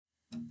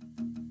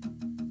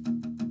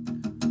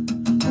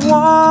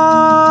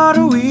what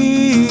are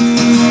we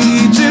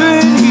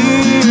doing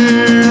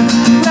here?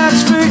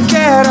 Let's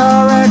forget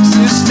our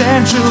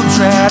existential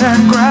dread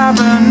and grab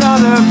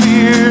another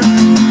beer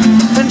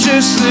and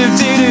just live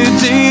day to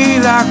day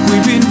like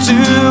we've been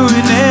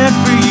doing it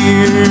for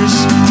years.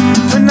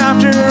 And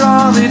after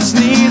all, it's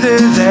neither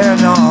there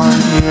nor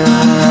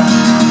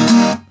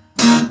here.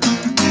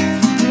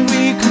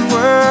 We could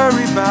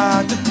worry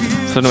about the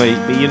future. So anyway,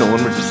 me and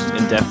Owen were just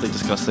in-depthly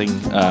discussing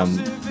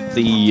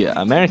the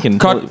American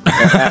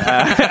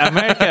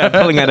America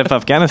pulling out of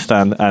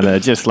Afghanistan,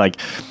 and just like,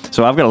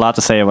 so I've got a lot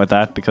to say about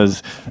that,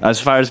 because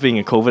as far as being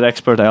a COVID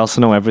expert, I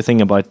also know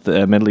everything about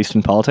the Middle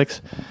Eastern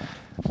politics.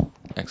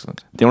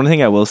 Excellent. The only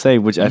thing I will say,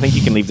 which I think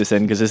you can leave this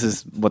in, because this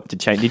is what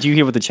did you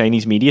hear what the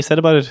Chinese media said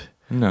about it?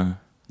 No.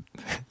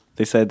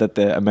 They said that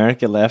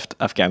America left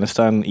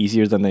Afghanistan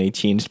easier than they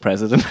changed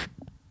president.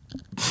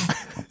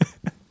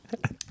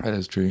 That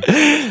is true.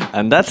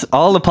 And that's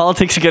all the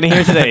politics you're going to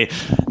hear today.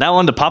 Now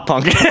on to pop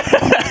punk.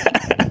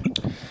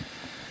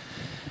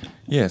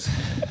 Yes.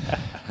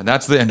 And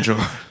that's the intro.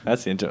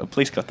 That's the intro.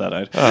 Please cut that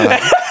out.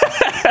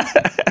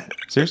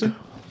 Seriously?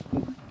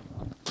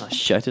 Oh,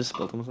 shit, I just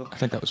spilled on myself. I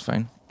think that was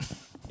fine.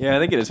 Yeah, I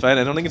think it is fine.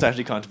 I don't think it's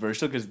actually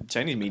controversial, because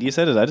Chinese media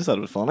said it. I just thought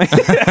it was funny.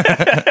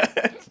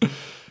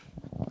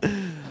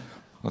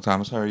 Well,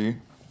 Thomas, how are you?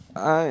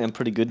 I am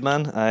pretty good,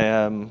 man. I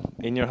am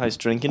in your house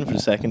drinking for the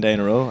second day in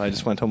a row. I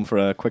just went home for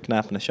a quick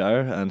nap and a shower,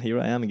 and here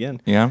I am again.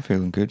 Yeah, I'm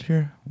feeling good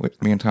here.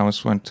 Me and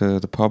Thomas went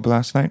to the pub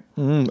last night.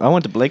 I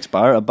went to Blake's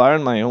Bar, a bar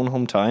in my own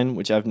hometown,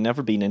 which I've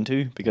never been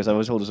into, because I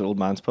was told it's an old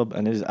man's pub,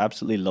 and it is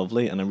absolutely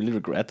lovely, and I really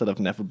regret that I've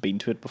never been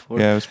to it before.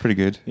 Yeah, it was pretty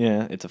good.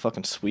 Yeah, it's a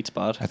fucking sweet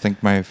spot. I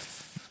think my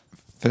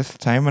fifth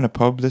time in a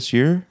pub this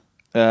year.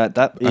 That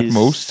At is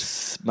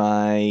most.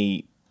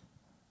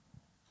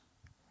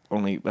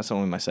 That's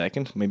only my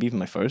second, maybe even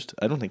my first.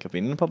 I don't think I've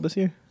been in a pub this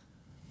year.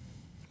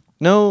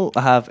 No,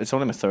 I have. It's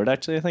only my third,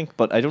 actually, I think.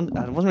 But I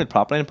wasn't really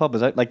properly in a pub.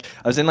 I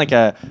was in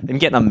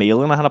getting a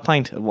meal and I had a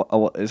pint.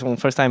 It's the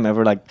first time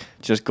ever, like,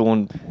 just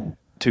going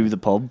to the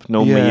pub,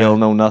 no meal,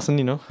 no nothing,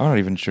 you know. I'm not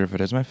even sure if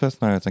it is my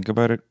fifth now I think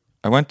about it.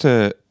 I went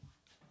to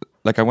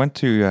what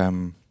do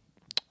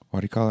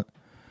you call it?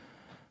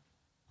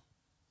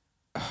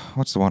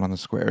 What's the one on the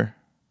square?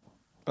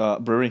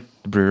 Brewery.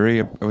 The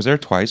brewery. I was there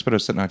twice, but I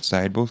was sitting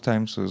outside both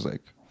times, so it was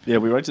like... Yeah,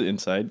 we went to the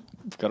inside.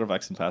 We've got our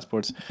vaccine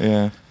passports.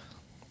 Yeah.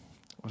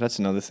 Well, that's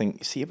another thing.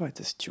 You see about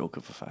this joke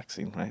of a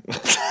vaccine, right?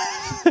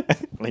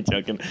 I'm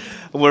joking.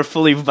 We're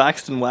fully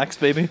vaxxed and waxed,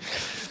 baby.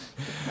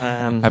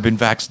 I've been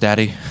vaxxed,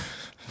 daddy.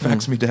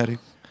 Vax me, daddy.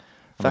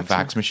 I'm a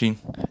vax machine.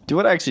 Do you know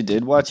what I actually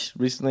did watch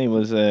recently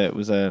was a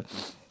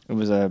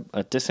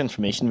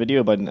disinformation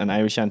video about an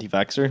Irish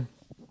anti-vaxxer.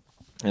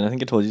 And I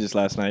think I told you this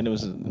last night. It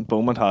was in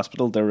Beaumont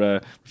Hospital.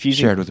 They're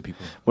refusing. Shared with the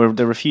people. Where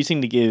they're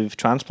refusing to give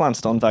transplants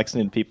to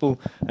unvaccinated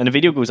people. And the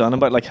video goes on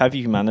about like have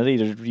you humanity.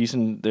 They're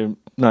refusing.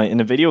 And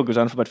the video goes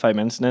on for about 5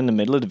 minutes. And then in the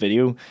middle of the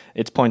video,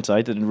 it points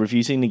out that they're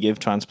refusing to give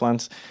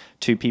transplants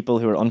to people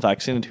who are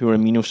unvaccinated, who are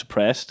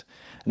immunosuppressed.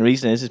 And the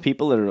reason is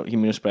people that are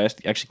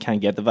immunosuppressed actually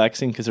can't get the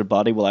vaccine because their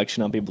body will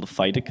actually not be able to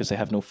fight it because they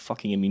have no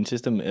fucking immune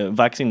system.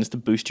 Vaccine is to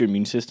boost your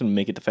immune system and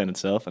make it defend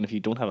itself. And if you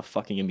don't have a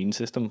fucking immune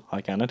system,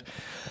 how can it?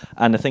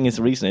 And the thing is,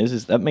 the reason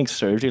is that makes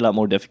surgery a lot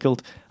more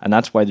difficult, and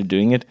that's why they're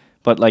doing it.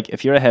 But like,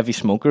 if you're a heavy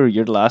smoker,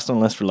 you're the last on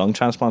the list for lung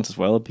transplants as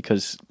well,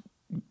 because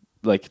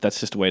like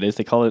that's just the way it is.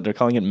 They're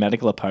calling it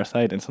medical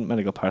apartheid, and it's not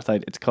medical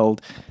apartheid. It's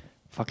called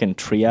fucking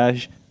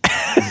triage.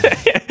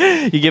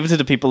 You give it to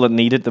the people that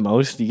need it the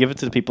most. You give it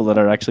to the people that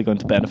are actually going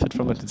to benefit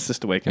from it. It's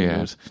just the way it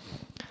goes.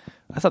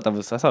 I thought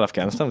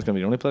Afghanistan was going to be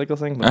the only political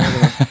thing, but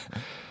I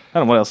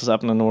don't know what else is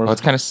happening in the world. Well,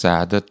 it's kind of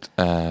sad that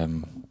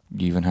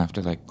you even have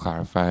to like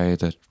clarify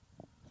that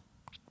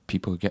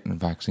people getting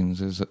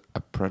vaccines is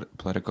a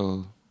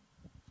political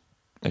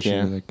issue.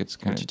 Yeah, like it's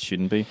kind which it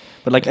shouldn't be.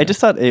 But like, I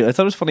thought it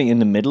was funny in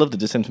the middle of the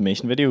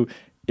disinformation video.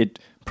 It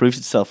proves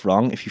itself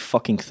wrong if you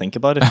fucking think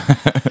about it.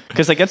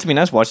 Because like, I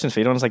was watching this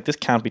video and I was like, this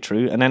can't be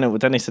true. And then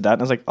they said that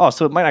and I was like, oh,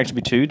 so it might actually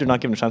be true. They're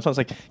not giving a transplant.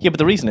 I was like, yeah, but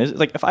the reason is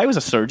like, if I was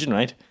a surgeon,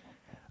 right?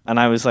 And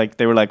I was like,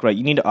 they were like, right,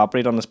 you need to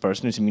operate on this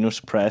person who's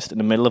immunosuppressed in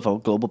the middle of a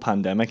global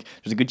pandemic.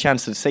 There's a good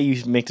chance that, say,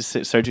 you make the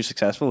surgery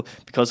successful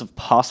because of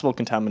possible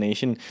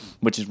contamination,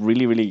 which is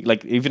really, really,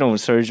 like, even though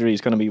surgery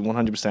is going to be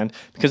 100%,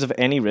 because of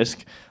any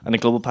risk in a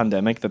global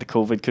pandemic that the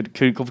COVID could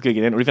get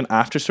in, or even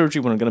after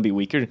surgery when we're going to be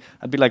weaker,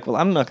 I'd be like, well,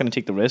 I'm not going to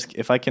take the risk.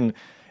 If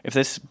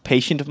this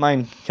patient of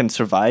mine can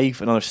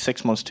survive another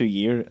 6 months to a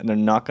year and they're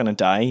not going to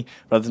die,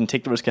 rather than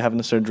take the risk of having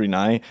the surgery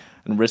now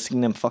and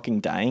risking them fucking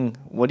dying,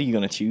 what are you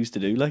going to choose to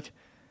do, like?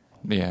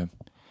 Yeah.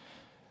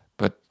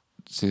 But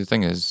see, the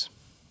thing is,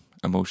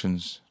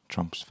 emotions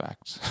trumps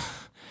facts.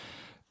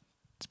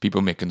 It's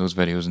people making those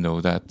videos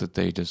know that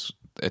they just,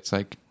 it's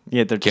like,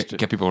 yeah, they're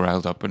get people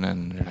riled up and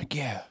then they're like,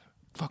 yeah,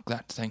 fuck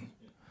that thing.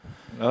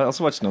 I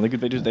also watched another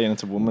good video today, and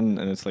it's a woman,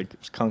 and it's like,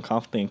 it's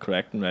confidently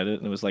incorrect in Reddit,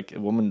 and it was like a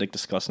woman like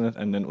discussing it,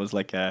 and then it was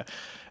like a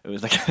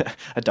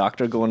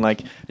doctor going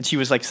like, and she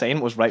was like saying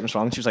what was right and what's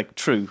wrong. She was like,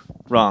 true,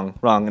 wrong,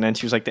 and then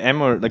she was like,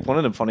 one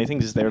of the funny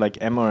things is they're like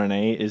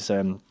mRNA is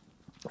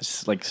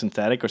like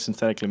synthetic or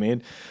synthetically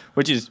made,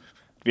 which is, to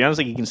be honest,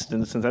 like you can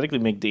synthetically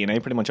make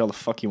DNA pretty much all the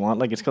fuck you want.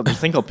 Like it's called there's a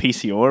thing called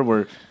PCR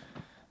where,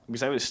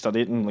 because I was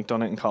studied and like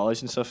done it in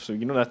college and stuff. So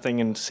you know that thing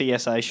in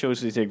CSI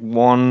shows they take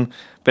one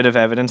bit of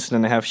evidence and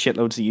then they have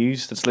shitloads to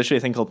use. That's literally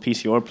a thing called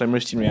PCR,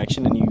 polymerase chain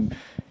reaction, and you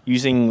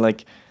using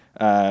like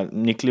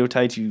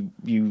nucleotides,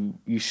 you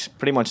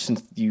pretty much,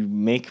 since you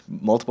make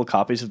multiple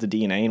copies of the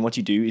DNA, and what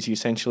you do is you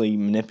essentially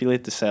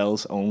manipulate the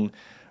cell's own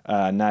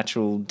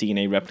natural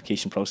DNA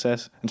replication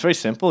process. And it's very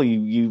simple.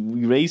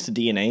 You raise the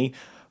DNA,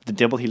 the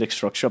double helix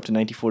structure, up to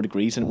 94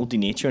 degrees, and it will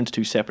denature into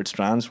 2 separate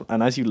strands.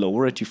 And as you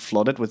lower it, you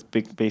flood it with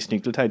big base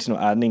nucleotides,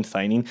 adenine,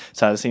 thymine,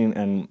 cytosine,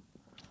 and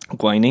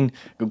guanine.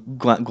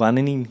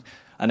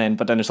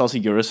 But then there's also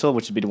uracil,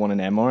 which would be the one in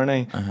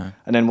mRNA. Uh-huh.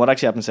 And then what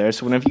actually happens there,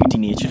 so whenever you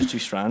denature the 2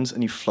 strands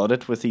and you flood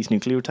it with these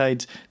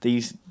nucleotides,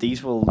 these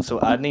will, so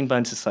adenine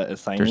binds to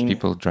thymine. There's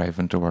people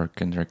driving to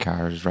work in their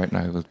cars right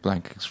now with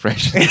blank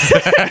expressions.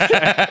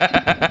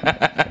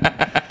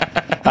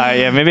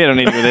 Yeah, maybe I don't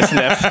need to do this in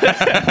depth.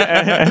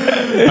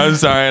 I'm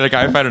sorry, like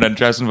I find it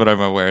interesting, but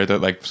I'm aware that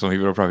like some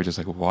people are probably just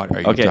like, what are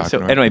you talking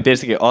about? Anyway,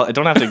 basically, I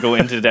don't have to go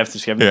into the depth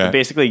description. Yeah.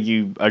 Basically,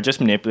 you are just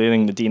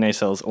manipulating the DNA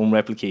cell's own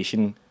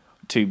replication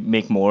to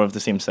make more of the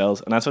same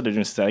cells, and that's what they're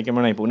doing with synthetic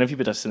mRNA. But whenever you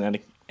put a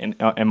synthetic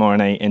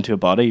mRNA into a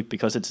body,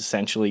 because it's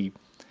essentially,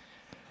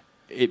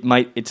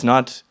 it's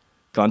not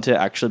going to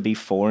actually be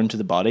foreign to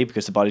the body,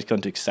 because the body's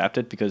going to accept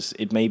it, because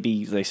it may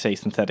be, they say,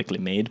 synthetically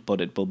made, but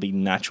it will be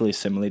naturally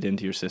assimilated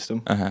into your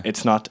system. Uh-huh.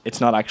 It's not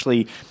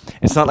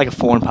like a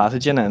foreign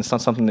pathogen, and it's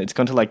not something that's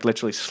going to like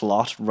literally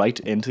slot right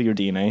into your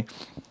DNA.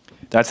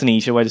 That's an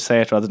easier way to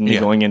say it, rather than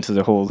going into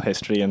the whole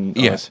history and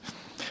all this.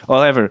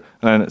 However,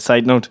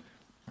 side note,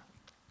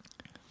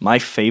 my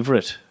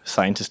favorite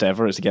scientist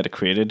ever is to get it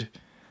created.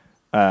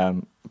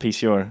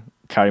 PCR,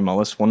 Kary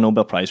Mullis, won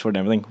Nobel Prize for it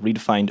and everything,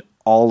 redefined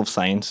all of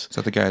science. Is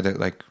that the guy that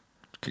like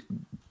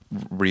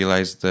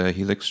realized the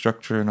helix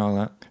structure and all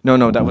that?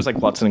 No, that was like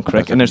Watson and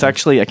Crick. And there's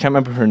actually, I can't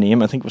remember her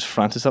name, I think it was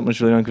Frances something, was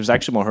really wrong. It was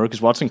actually more her,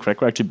 because Watson and Crick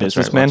were actually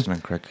businessmen.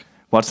 Right,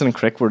 Watson and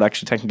Crick were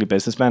actually technically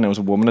businessmen. It was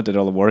a woman that did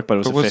all the work, but it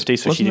was the 50s,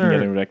 so she didn't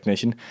get any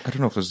recognition. I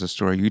don't know if it was the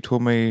story you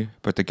told me,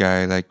 but the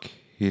guy like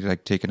he'd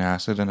like taken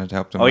acid and it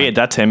helped him. Oh yeah,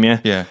 that's him.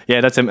 Yeah,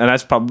 that's him, and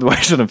that's probably why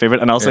he's my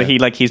favorite. And also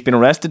he's been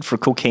arrested for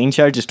cocaine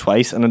charges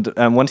twice, and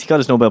once he got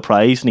his Nobel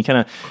Prize, and he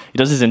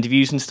does his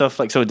interviews and stuff.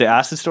 Like, so the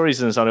acid stories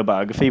in his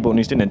autobiography, but when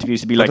he's doing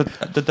interviews, he'd be like,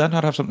 did that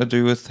not have something to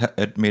do with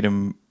it made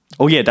him?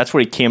 Oh yeah, that's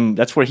where he came.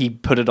 That's where he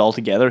put it all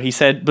together. He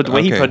said, but the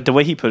way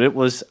he put it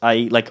was,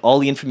 I like all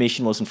the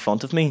information was in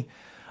front of me,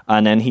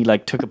 and then he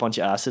like took a bunch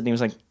of acid, and he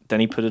was like, then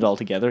he put it all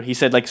together. He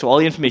said, like, so all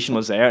the information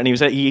was there, and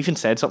he even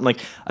said something like,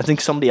 I think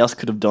somebody else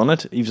could have done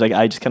it. He was like,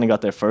 I just kind of got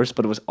there first,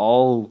 but it was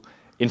all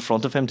in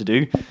front of him to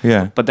do.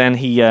 Yeah. But then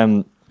he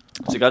so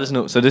got his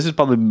so this is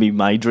probably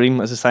my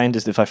dream as a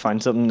scientist, if I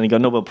find something, and he got a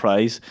Nobel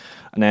Prize,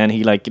 and then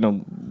he like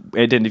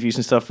did interviews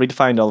and stuff,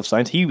 redefined all of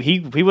science. He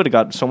would have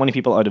got so many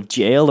people out of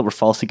jail that were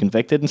falsely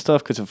convicted and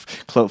stuff because of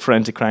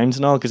forensic crimes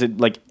and all, because it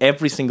like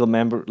every single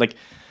member, like,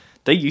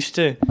 they used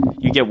to,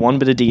 you get one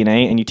bit of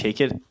DNA and you take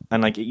it,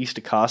 and like it used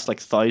to cost like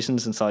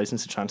thousands and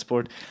thousands to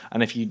transport,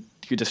 and if you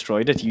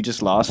destroyed it, you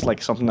just lost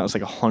like something that was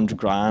like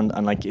 $100,000,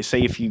 and like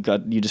say if you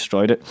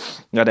destroyed it,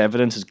 that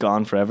evidence is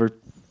gone forever.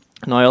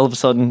 Now all of a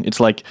sudden it's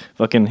like,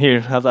 fucking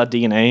here, have that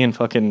DNA and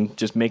fucking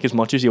just make as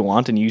much as you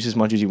want and use as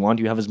much as you want.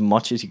 You have as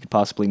much as you could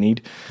possibly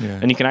need. Yeah.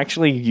 And you can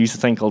actually use a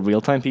thing called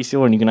real-time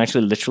PCR, and you can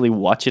actually literally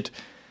watch it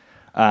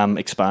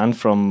expand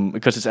from,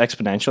 because it's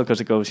exponential,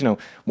 because it goes,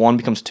 1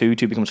 becomes 2,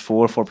 2 becomes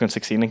 4, 4 becomes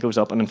 16, it goes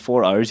up, and in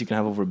 4 hours you can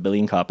have over 1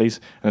 billion copies,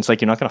 and it's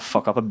like, you're not going to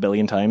fuck up 1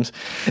 billion times.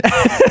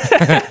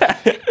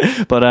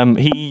 But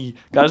he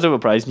got his Nobel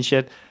Prize and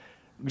shit,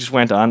 just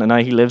went on, and now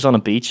he lives on a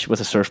beach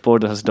with a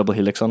surfboard that has a double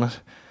helix on it.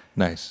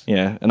 Nice.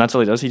 Yeah, and that's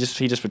all he does. He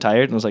just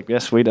retired and was like, yeah,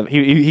 sweet.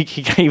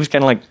 He was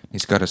kind of like,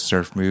 he's got a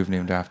surf move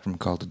named after him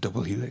called the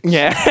double helix.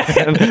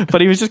 Yeah, but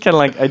he was just kind of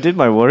like, I did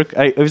my work.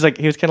 He was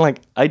kind of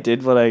like, I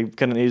did what I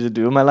kind of needed to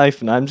do in my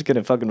life, and I'm just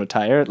gonna fucking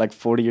retire at like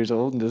 40 years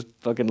old and just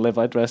fucking live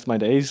out the rest of my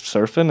days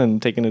surfing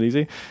and taking it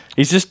easy.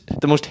 He's just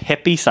the most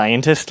hippie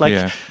scientist,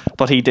 like,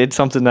 but he did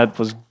something that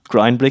was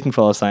groundbreaking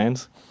for all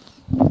science.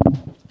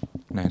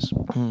 Nice.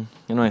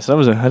 Anyway, so that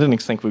was I didn't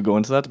think we'd go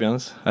into that, to be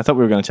honest. I thought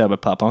we were going to chat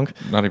about pop punk.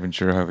 Not even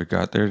sure how we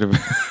got there.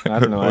 I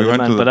don't know,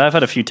 but I've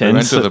had a few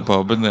tins. We went to the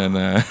pub and then...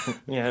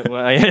 yeah,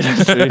 well, yeah,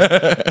 that's true.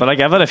 But like,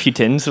 I've had a few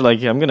tins, so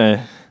like, I'm going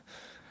to...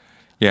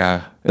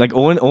 Yeah. Like,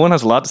 Owen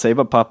has a lot to say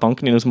about pop punk,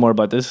 and he knows more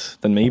about this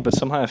than me, but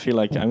somehow I feel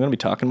like I'm going to be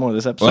talking more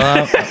this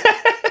episode.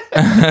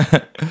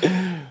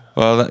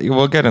 Well,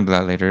 we'll get into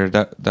that later.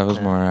 That was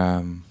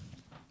more...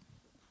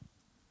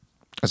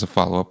 as a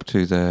follow-up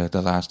to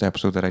the last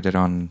episode that I did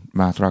on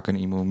math rock and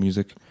emo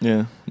music.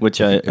 Yeah,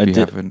 which if you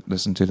haven't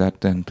listened to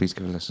that, then please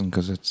give it a listen,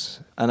 because it's...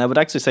 And I would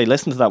actually say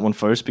listen to that one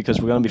first, because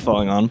we're going to be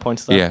following on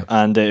points to that. Yeah.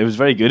 And it was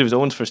very good. It was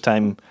Owen's first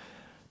time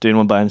doing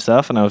one by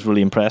himself, and I was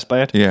really impressed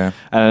by it. Yeah.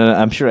 And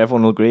I'm sure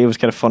everyone will agree it was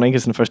kind of funny,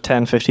 because in the first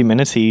 10, 15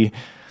 minutes, he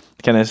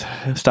kind of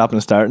stopping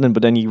and starting,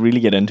 but then you really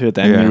get into it.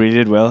 Then you really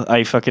did well.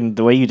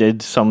 The way you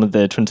did some of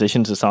the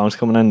transitions of songs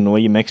coming in, and the way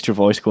you mixed your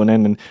voice going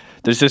in, and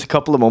there's just a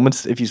couple of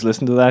moments. If you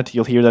listen to that,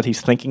 you'll hear that he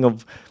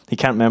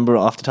can't remember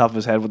off the top of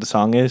his head what the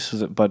song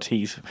is, but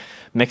he's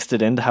mixed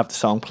it in to have the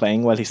song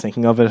playing while he's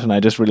thinking of it. And I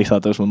just really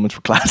thought those moments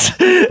were class.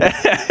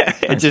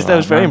 I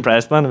was very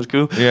impressed, man. It was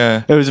cool.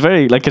 Yeah, it was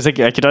very because I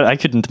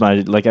couldn't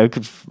imagine I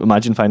could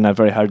imagine finding that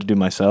very hard to do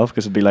myself,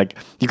 because it'd be like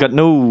you got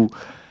no.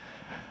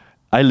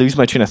 I lose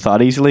my train of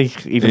thought easily,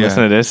 even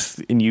listening to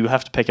this, and you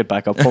have to pick it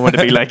back up for me to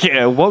be like,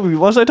 what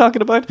was I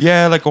talking about?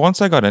 Yeah, like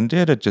once I got into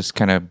it, it just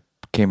kind of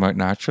came out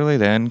naturally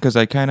then, because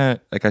I kind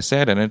of, like I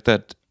said in it,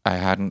 that I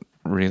hadn't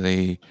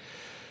even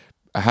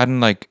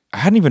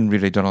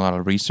really done a lot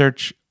of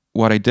research.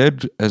 What I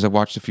did is I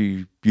watched a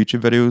few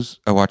YouTube videos.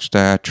 I watched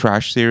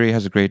Trash Theory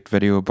has a great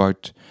video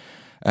about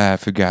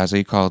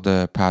Fugazi called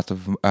The Path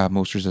of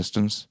Most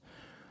Resistance.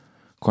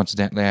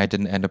 Coincidentally, I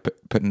didn't end up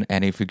putting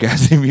any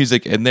Fugazi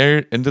music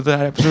into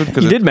that episode.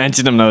 You did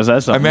mention them, though. Is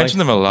that something? I mentioned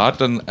them a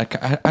lot, and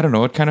I don't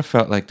know. It kind of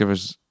felt like it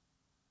was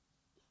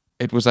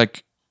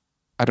like,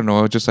 I don't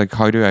know, just like,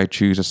 how do I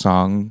choose a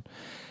song?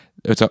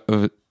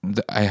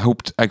 I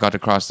hoped I got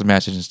across the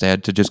message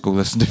instead to just go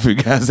listen to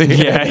Fugazi.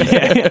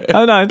 Yeah.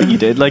 Oh no, I think you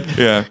did. Like,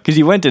 yeah, because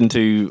you went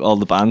into all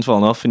the bands well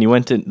enough, and you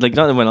went in like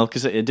not that went up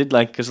because it did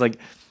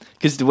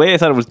because the way I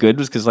thought it was good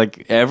was because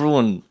like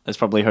everyone has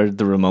probably heard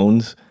the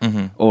Ramones,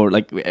 or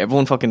like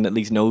everyone fucking at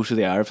least knows who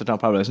they are if it's not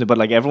probably listening, but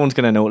like everyone's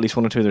gonna know at least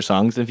one or two of their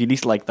songs. And if you at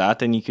least like that,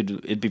 then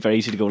it'd be very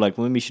easy to go like,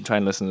 well, maybe you should try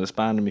and listen to this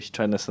band, and we should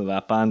try and listen to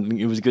that band. And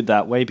it was good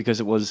that way because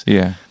it was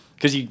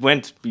because you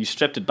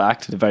stripped it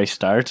back to the very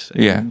start,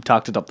 and you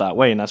talked it up that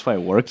way, and that's why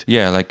it worked.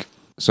 Yeah, like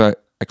so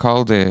I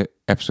called the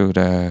episode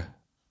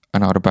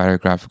an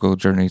autobiographical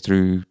journey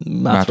through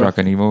math rock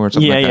and emo or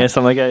something like that. Yeah,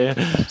 something like that,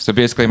 yeah. So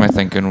basically my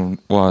thinking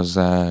was,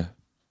 I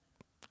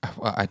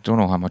don't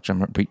know how much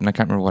I'm repeating, I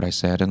can't remember what I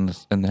said in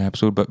the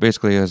episode, but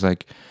basically it was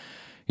like,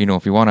 you know,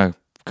 if you want a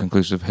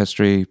conclusive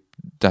history,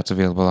 that's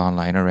available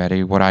online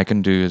already. What I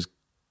can do is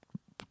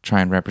try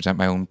and represent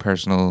my own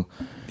personal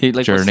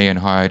journey and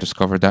how I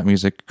discovered that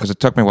music, because it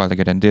took me a while to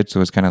get into it,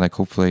 so it's kind of like,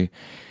 hopefully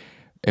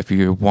if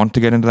you want to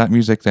get into that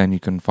music, then you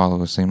can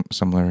follow a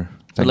similar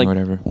thing or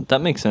whatever.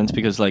 That makes sense,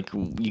 because like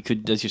you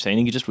could, as you're saying,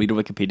 you could just read a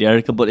Wikipedia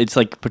article, but it's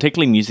like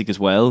particularly music as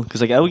well, because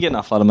like I would get an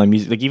awful lot of my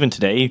music, like even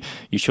today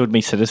you showed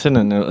me Citizen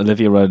and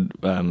Olivia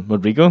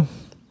Rodrigo.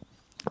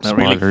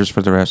 Spoilers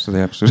for the rest of the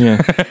episode. Yeah,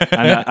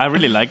 and I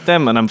really like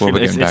them, and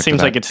it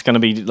seems like it's going to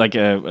be like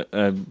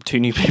two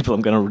new people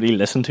I'm going to really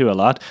listen to a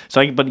lot.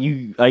 So, I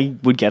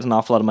would get an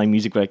awful lot of my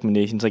music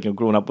recommendations, like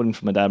growing up with them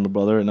from my dad and my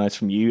brother, and now it's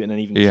from you, and then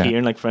even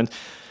hearing like friends.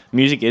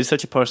 Music is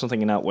such a personal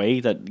thing in that way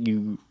that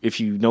if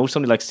you know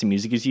somebody likes the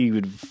music as you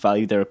would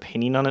value their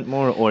opinion on it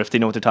more, or if they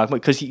know what they're talking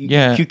about, because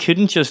you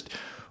couldn't just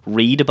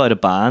read about a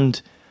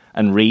band.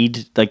 And you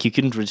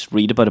couldn't just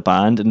read about a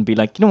band and be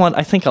like, you know what,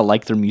 I think I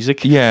like their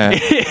music. Yeah,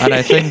 and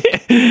I think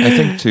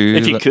too.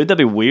 If you could, that'd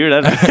be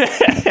weird.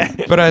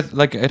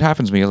 But it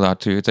happens to me a lot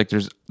too. It's like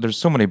there's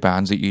so many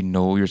bands that you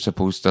know you're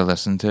supposed to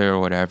listen to or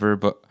whatever,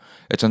 but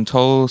it's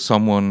until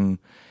someone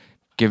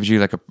gives you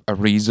like a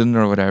reason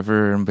or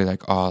whatever and be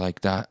like, oh,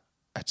 like that.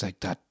 It's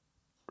like that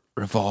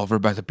Revolver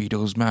by the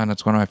Beatles, man.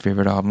 That's one of my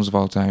favorite albums of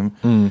all time,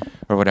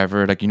 or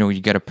whatever. Like, you know, you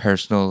get a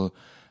personal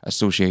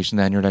association,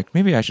 then you're like,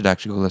 maybe I should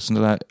actually go listen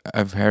to that.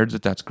 I've heard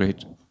that's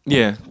great.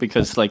 Yeah, but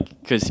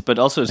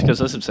also it's because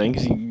that's what I'm saying,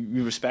 because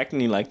you respect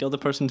and you like the other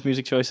person's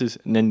music choices,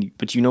 and then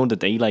but you know that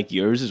they like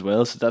yours as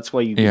well, so that's why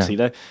you can see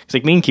that. It's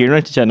like me and Kieran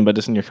were chatting about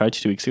this on your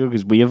couch 2 weeks ago,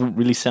 because we have a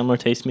really similar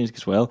taste in music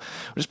as well.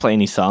 We're just playing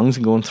these songs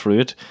and going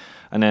through it.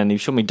 And then he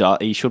showed me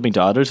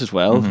Daughters as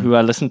well, who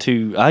I listened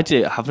to. I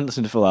actually haven't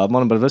listened to the full album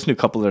on them, but I've listened to a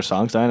couple of their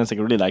songs now, and it's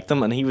like I really like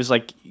them. And he was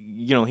like,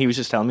 you know, he was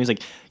just telling me, he's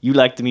like, you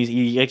like the music.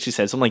 He actually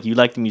said something like, you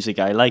like the music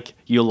I like,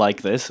 you'll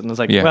like this. And I was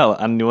like, well,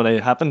 and you know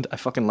what happened? I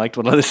fucking liked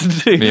what I listened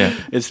to. Yeah.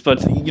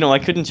 But you know, I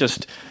couldn't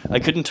turn.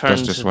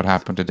 That's just what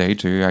happened today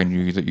too. I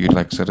knew that you'd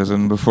like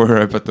Citizen before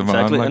I put them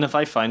on. And if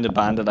I find a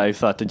band that I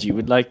thought that you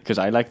would like, because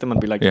I like them, I'd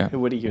be like, hey,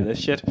 would you hear this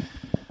shit?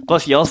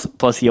 Plus,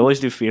 you always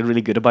do feel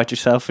really good about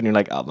yourself, and you're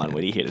like, "Oh man,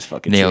 what do you hear this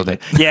fucking nailed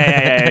shit?" It?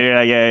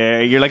 Yeah.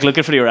 You're like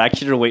looking for the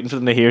reaction or waiting for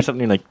them to hear something.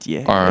 You're like,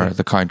 yeah. Or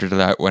the counter to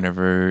that,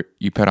 whenever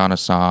you put on a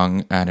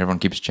song and everyone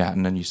keeps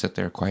chatting, and you sit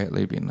there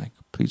quietly being like,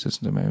 "Please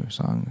listen to my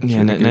song." It's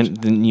really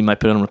then you might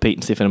put it on repeat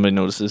and see if anybody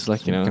notices.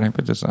 Like, you know, can I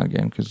put this on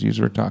again? Because you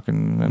were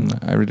talking, and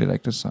I really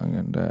like this song,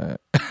 and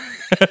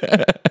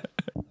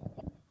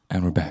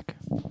and we're back.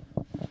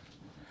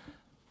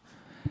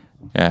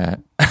 Yeah.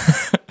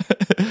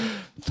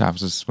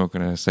 Tom's just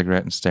smoking a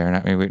cigarette and staring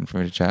at me, waiting for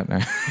me to chat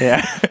now.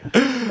 Yeah,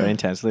 very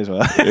intensely as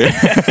well. Yeah,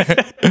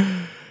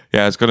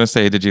 I was going to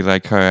say, did you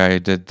like how I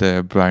did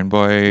the Blind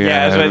Boy?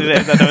 Yeah,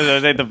 that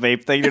was like the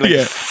vape thing. You're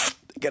like,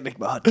 gotta make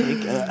my hot take.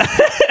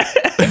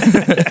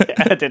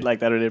 I did like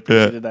that. I really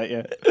appreciated that,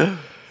 yeah.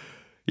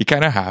 You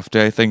kind of have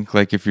to, I think,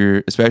 like if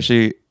you're,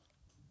 especially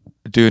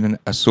doing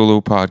a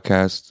solo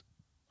podcast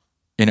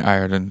in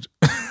Ireland,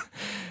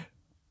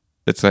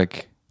 it's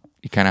like,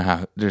 you kind of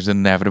have, there's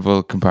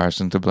inevitable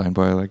comparison to Blind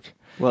Boy, like,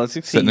 well, it's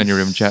sitting in your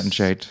room chatting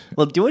shit.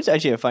 Well, do you know what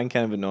actually I find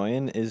kind of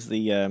annoying is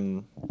the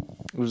it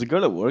was a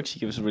girl at work. She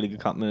gave us a really good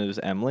compliment. It was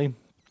Emily.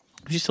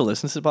 She still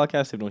listens to the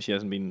podcast, even though she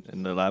hasn't been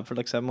in the lab for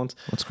like 7 months.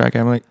 What's crack,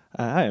 Emily?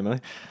 Hi, Emily.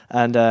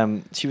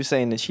 And she was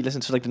saying that she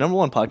listens to like the number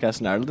one podcast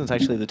in Ireland is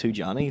actually the Two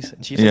Johnnies.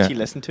 And she said she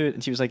listened to it,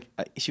 and she was like,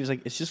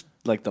 it's just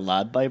like the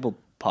Lad Bible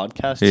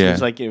podcast. She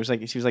was like, she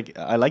was like,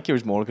 I like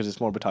yours more because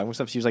it's more about talking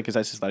stuff. She was like, because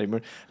that's just that humor.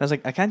 And I was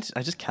like,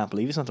 I just can't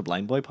believe it's not the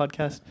Blind Boy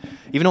podcast,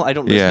 even though I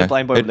don't listen to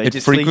Blind Boy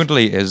religiously. It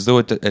frequently is though.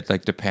 It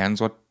like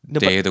depends what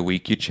day of the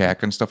week you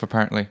check and stuff.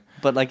 Apparently,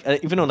 but like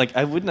even though like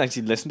I wouldn't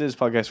actually listen to this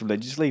podcast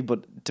religiously,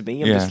 but to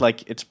me, I'm just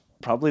like, it's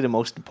probably the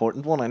most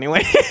important one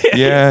anyway.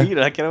 Yeah, you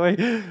know, that kind of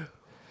way.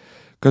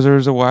 Because there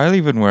was a while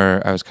even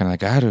where I was kind of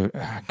like,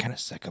 I'm kind of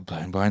sick of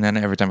Blind Boy, and then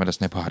every time I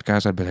listen to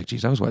podcasts, I'd be like,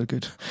 geez, that was well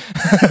good.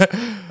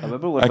 I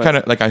remember I kind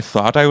of like, I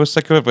thought I was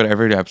sick of it, but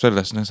every episode I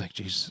listened, I was like,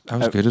 geez, that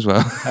was good as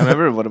well. I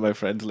remember one of my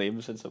friends,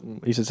 Liam, said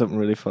something. He said something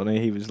really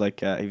funny. He was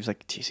like,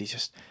 geez, he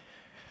just.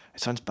 It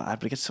sounds bad,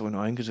 but it gets so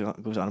annoying because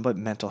it goes on about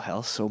mental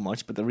health so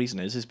much. But the reason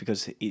is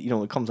because you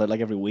know it comes out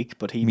like every week.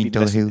 But he'd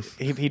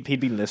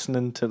been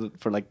listening to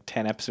for like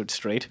 10 episodes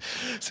straight.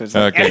 So it's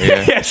like,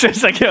 so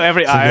it's like, you know,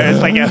 every hour it's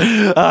like,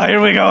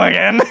 here we go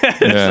again.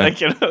 It's like,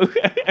 you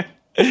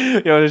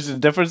know, there's a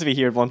difference if you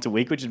hear it once a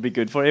week, which would be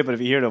good for you. But if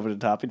you hear it over the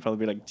top, you'd probably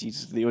be like,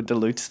 Jesus, it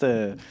dilutes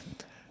the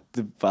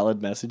valid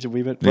message a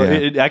wee bit. But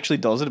it actually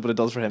does it, but it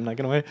does for him,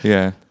 like in a way.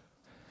 Yeah.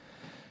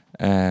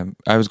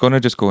 I was going to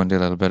just go into a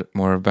little bit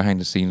more behind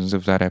the scenes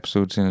of that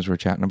episode, seeing as we're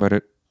chatting about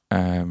it.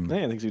 I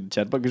think we should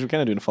chat about because we're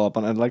kind of doing a follow up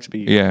on it. I'd like to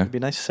be, it'd be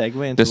a nice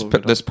segue into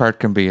this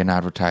part can be an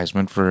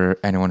advertisement for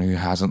anyone who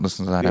hasn't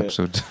listened to that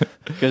episode.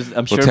 Because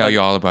I'm we'll tell you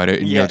all about it,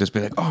 and you'll just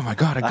be like, "Oh my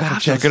god, I gotta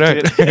check it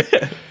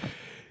out."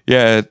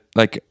 Yeah,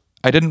 like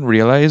I didn't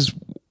realize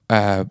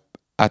at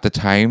the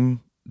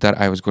time that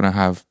I was going to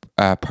have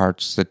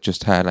parts that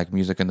just had like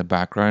music in the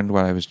background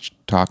while I was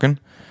talking.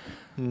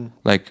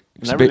 Like,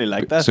 I really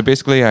like that. So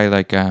basically, I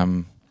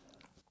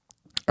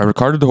I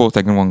recorded the whole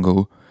thing in one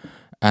go,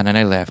 and then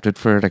I left it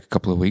for like a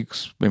couple of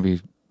weeks,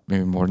 maybe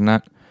more than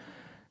that,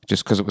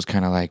 just because it was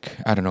kind of like,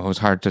 I don't know, it was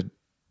hard to.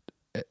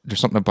 There's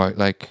something about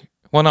like,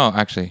 well, no,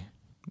 actually,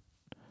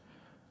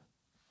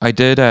 I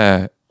did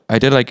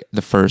like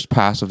the first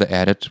pass of the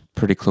edit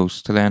pretty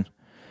close to then,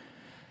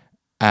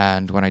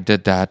 and when I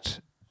did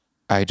that,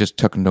 I just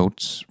took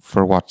notes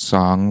for what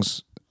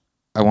songs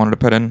I wanted to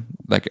put in.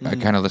 Like, I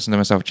kind of listened to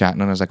myself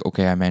chatting, and I was like,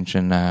 okay, I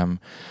mentioned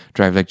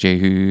Drive Like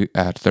Jehu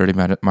at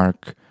 30-minute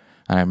mark,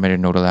 and I made a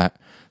note of that.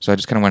 So I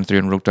just kind of went through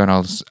and wrote down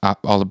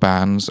all the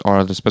bands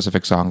or the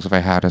specific songs if I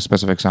had a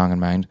specific song in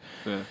mind.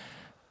 Yeah.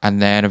 And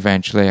then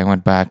eventually I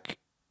went back,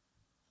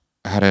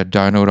 I had to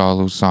download all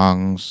those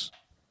songs.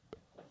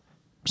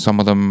 Some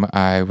of them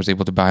I was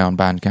able to buy on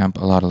Bandcamp.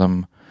 A lot of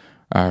them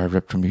are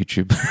ripped from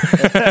YouTube.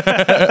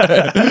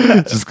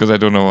 Just because I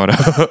don't know what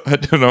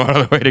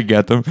other way to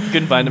get them.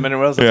 Couldn't find them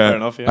anywhere else. That's fair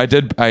enough.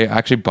 Yeah. I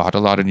actually bought a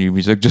lot of new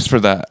music just for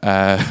that.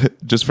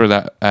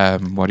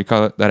 What do you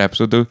call it? That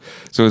episode though.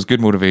 So it was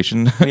good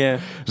motivation. Yeah.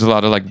 There's a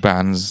lot of like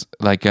bands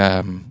like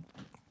the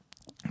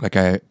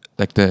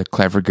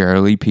Clever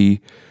Girl EP,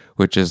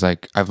 which is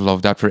like, I've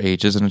loved that for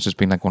ages, and it's just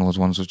been like one of those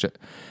ones which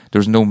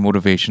there's no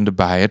motivation to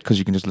buy it because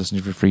you can just listen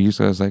to it for free.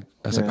 So I was like,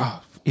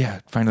 oh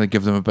yeah, finally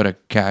give them a bit of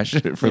cash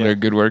for their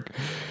good work.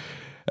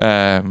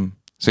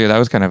 So yeah, that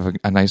was kind of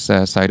a nice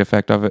side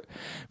effect of it.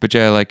 But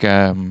yeah, like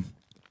for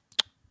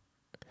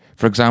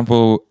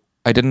example,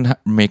 I didn't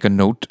make a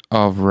note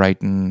of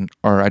writing,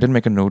 or I didn't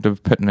make a note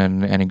of putting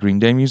in any Green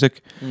Day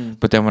music.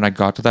 But then when I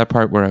got to that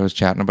part where I was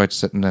chatting about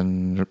sitting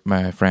in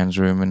my friend's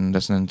room and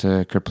listening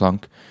to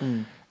Kerplunk,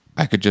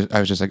 I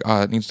was just like,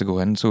 oh, it needs to go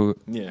in. So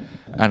yeah,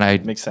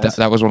 and makes sense.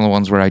 That was one of the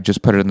ones where I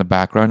just put it in the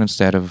background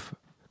instead of,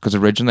 because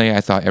originally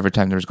I thought every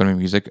time there was going to be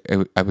music,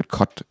 I would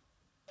cut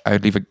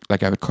out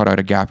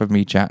a gap of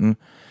me chatting,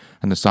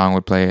 and the song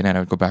would play, and then I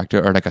would go back to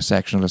it, or like a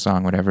section of the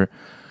song, whatever.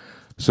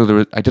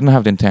 So I didn't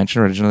have the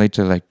intention originally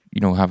to like, you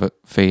know, have it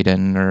fade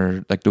in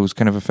or like those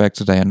kind of effects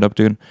that I end up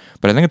doing.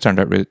 But I think it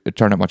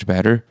turned out much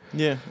better.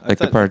 Yeah, like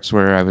the parts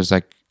where I was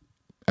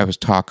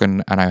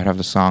talking and I would have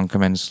the song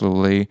come in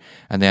slowly,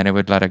 and then it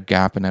would let a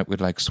gap and it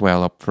would like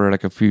swell up for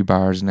like a few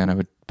bars, and then I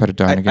would put it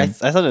down again.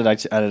 I thought it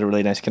actually added a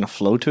really nice kind of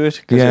flow to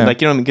it. Yeah.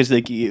 Like, you know, because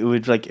like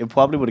it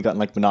probably would have gotten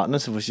like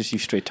monotonous if it was just you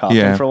straight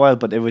talking for a while,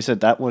 but it was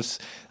that's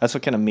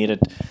what kind of made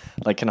it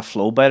like kind of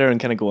flow better and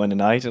kind of go in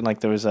and out. And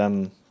like there was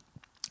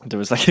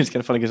like, it's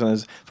kind of funny because when I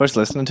was first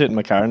listening to it in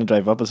my car and I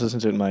drive up, I was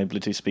listening to it in my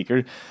Bluetooth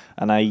speaker,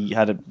 and I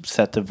had it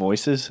set to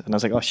voices, and I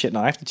was like, oh shit,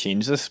 now I have to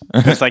change this.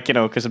 Because like, you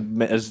know, because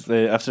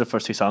after the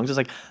first two songs, it's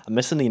like I'm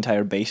missing the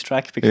entire bass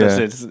track because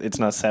it's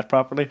not set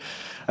properly.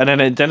 And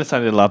then it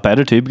sounded a lot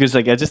better too, because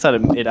like I just thought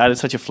it added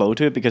such a flow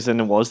to it, because then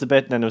it was the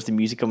bit and then there was the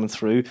music coming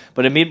through,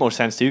 but it made more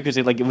sense too, because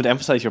it would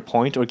emphasize your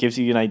point or gives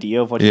you an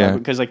idea of what you're talking,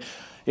 because like,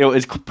 you know,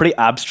 it's pretty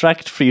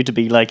abstract for you to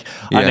be like,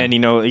 and then, you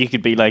know, you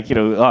could be like, you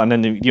know, and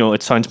then, you know,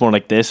 it sounds more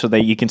like this, so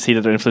that you can see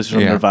that they're influenced from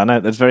Nirvana.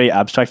 That's very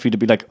abstract for you to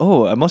be like,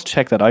 oh, I must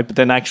check that out, but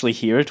then actually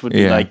hear it would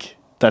be like,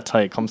 that's how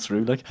it comes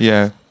through. Like,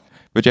 yeah.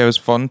 But yeah, it was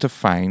fun to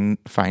find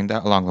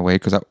that along the way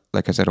because,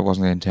 like I said, it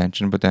wasn't the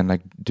intention. But then,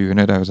 like doing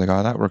it, I was like,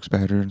 oh, that works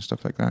better and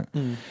stuff like that.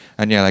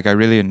 And yeah, like I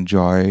really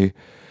enjoy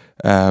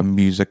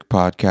music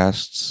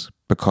podcasts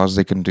because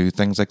they can do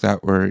things like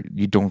that where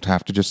you don't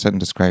have to just sit and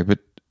describe it.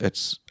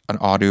 It's an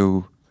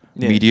audio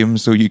medium,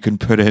 so you can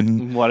put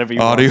in whatever you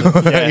audio.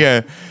 want.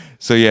 Yeah.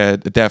 So yeah,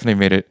 it definitely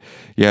made it.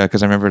 Yeah,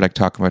 because I remember like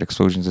talking about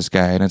explosions of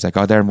sky, and it's like,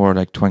 oh, they're more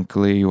like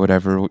twinkly,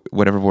 whatever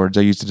words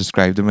I used to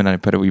describe them, and I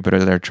put a wee bit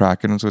of their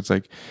tracking. So it's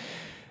like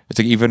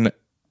even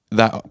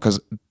that,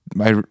 because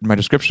my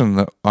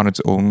description on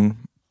its own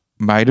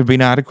might have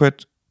been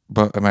adequate,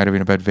 but it might have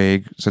been a bit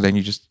vague. So then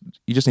you just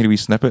need a wee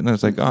snippet, and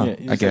it's like, oh,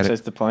 I get it.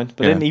 That's the point.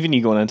 But then even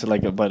you going into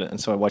like about it, and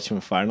so I watched him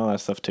in Fire and all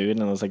that stuff too,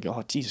 and I was like,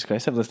 oh Jesus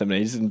Christ, I've listened to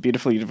him ages, and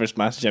Beautiful Universe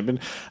Master Champion.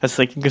 I was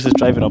thinking because I was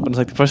driving up, and it's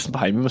like the person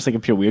behind me was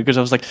like pure weird because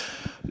I was like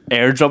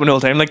air drumming the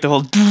whole time, like the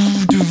whole.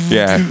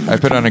 Yeah, I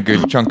put on a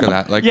good chunk of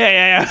that. Like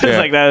yeah. It's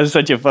like that was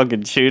such a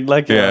fucking tune.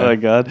 Like oh my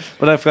god.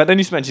 But I forgot. Then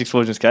you mentioned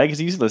Explosion Sky because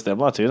he used to listen to them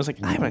a lot too. And I was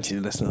like, I haven't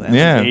actually listened to them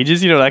in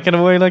ages. You know, that kind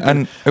of way. Like,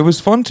 and it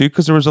was fun too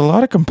because there was a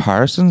lot of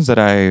comparisons that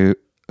I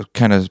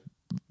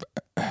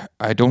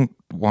don't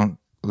want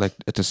like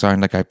it to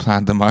sound like I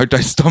planned them out.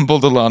 I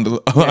stumbled onto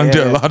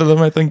a lot of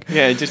them, I think.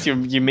 Yeah, just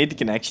you made the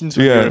connections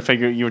when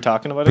you were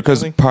talking about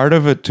because it. Because part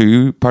of it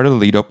too, part of the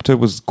lead up to it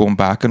was going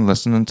back and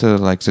listening to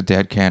like the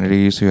Dead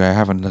Kennedys, who I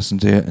haven't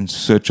listened to in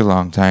such a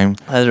long time.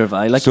 Neither have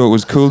I. Like, so it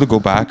was cool to go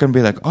back and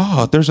be like,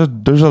 oh, there's a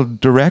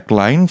direct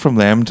line from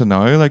them to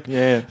now. Like,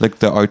 like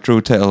the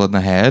outro to Ill in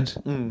the Head,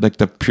 like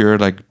the pure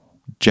like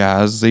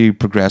jazzy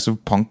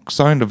progressive punk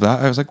sound of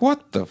that. I was like,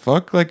 what the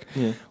fuck? Like,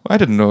 I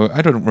didn't know.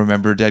 I don't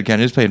remember Dead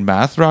Kennedys playing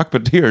math rock,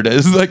 but here it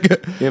is. Like,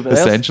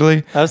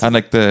 essentially, and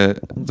like the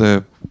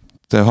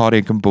Hottie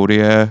in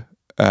Cambodia,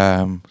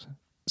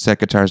 Set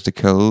Guitars to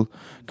Kill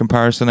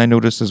comparison I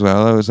noticed as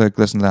well. I was like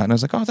listening to that and I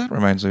was like, oh, that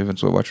reminds me of And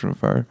So I Watched From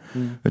Afar.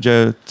 But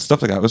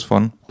stuff like that was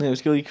fun. Yeah, it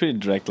was cool. You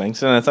created direct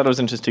links, and I thought it was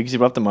interesting because you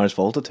brought up the Mars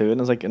Volta too, and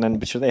I was like, and then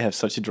but sure they have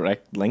such a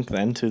direct link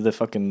then to the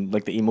fucking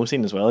like the emo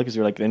scene as well, because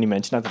you're like, then you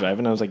mentioned at the drive,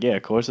 and I was like, yeah,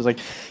 of course. I was like,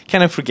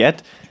 can I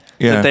forget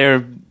that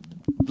they're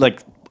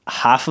like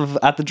half of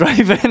at the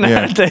drive-in,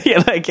 aren't they?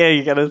 Like, yeah,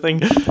 you kind of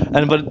thing.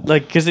 And but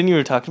like, because then you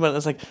were talking about it, I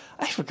was like,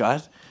 I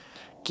forgot.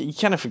 You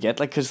kind of forget,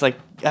 like, because like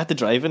at the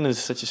drive-in is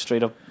such a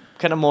straight up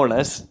kind of more or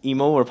less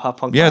emo or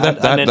pop punk. Yeah,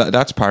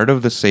 that's part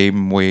of the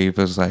same wave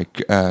as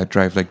like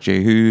Drive Like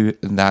Jehu,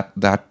 and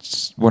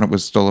that's when it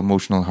was still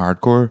emotional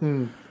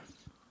hardcore.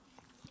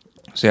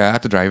 So yeah,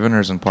 At the Drive-In are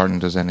as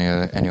important as any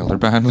other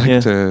band,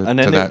 like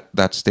to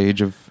that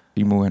stage of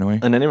emo anyway.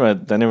 And then they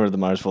were the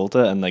Mars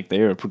Volta, and like they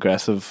were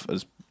progressive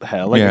as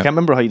hell. Like I can't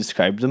remember how you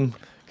described them.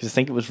 Because I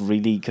think it was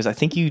really... Because I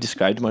think you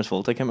described Mars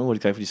Volta. I can't remember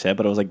what you said,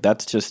 but I was like,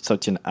 that's just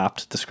such an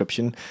apt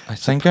description. I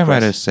think I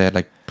might have said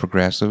like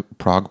progressive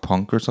prog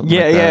punk or something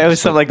like that. Yeah, it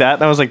was something like that.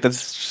 And I was like,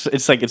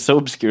 it's like, it's so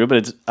obscure, but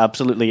it's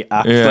absolutely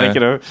apt. Yeah. Like, you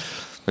know.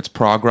 It's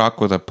prog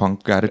rock with a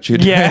punk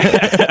attitude. Yeah.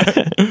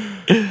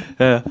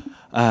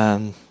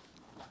 I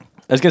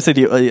was going to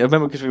say, I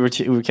remember because we were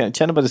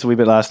chatting about this a wee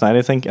bit last night,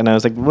 I think, and I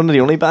was like, one of the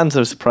only bands I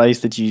was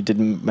surprised that you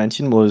didn't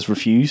mention was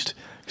Refused.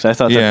 Because I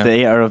thought that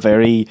they are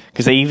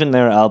because even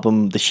their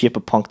album, The Shape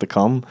of Punk to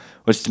Come,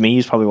 which to me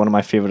is probably one of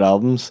my favourite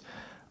albums,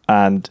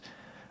 and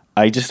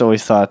I just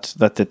always thought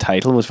that the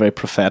title was very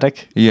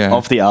prophetic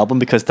of the album,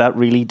 because that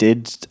really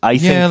did, I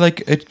think... Yeah, like,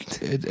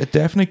 it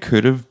definitely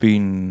could have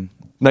been...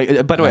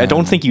 Like, by the way, I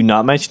don't think you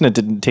not mentioning it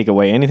didn't take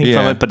away anything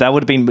from it, but that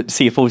would have been...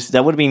 See,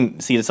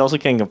 it's also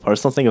kind of a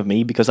personal thing of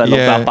me, because I love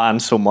that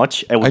band so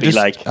much. It would be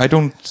like... I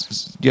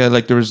don't... Yeah,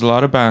 like, there was a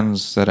lot of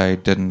bands that I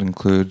didn't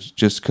include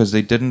just because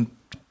they didn't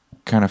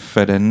kind of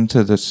fit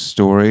into the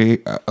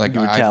story. Like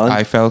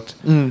I felt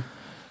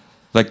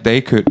like they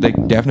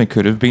definitely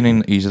could have been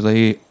in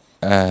easily.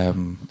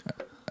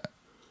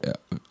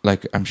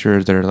 Like I'm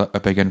sure they're a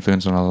big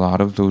influence on a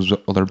lot of those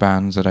other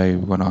bands that I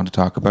went on to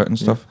talk about and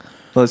stuff.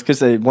 Well, it's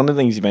because one of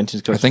the things you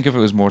mentioned. I think if it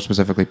was more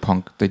specifically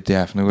punk, they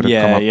definitely would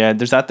have come up. Yeah,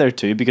 there's that there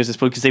too, because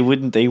they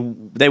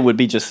would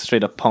be just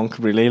straight up punk,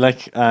 really,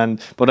 like.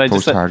 But I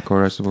post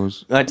hardcore, I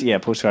suppose. Post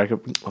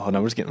hardcore. Oh,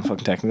 now we're just getting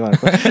fucking technical.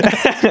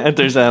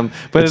 There's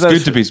but it's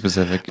good to be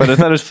specific. But I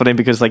thought it was funny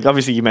because, like,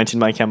 obviously you mentioned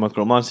My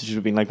Chemical Romance, which would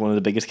have been like one of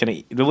the biggest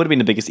it would have been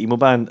the biggest emo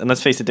band, and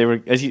let's face it, they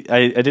were.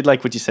 I did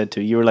like what you said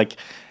too. You were like,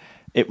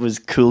 it was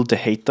cool to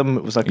hate them.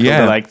 It was like cool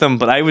to like them.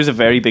 But I was a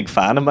very big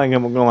fan of My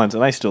Chemical Romance,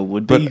 and I still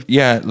would be. But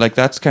yeah, like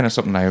that's kind of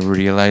something I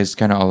realized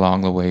kind of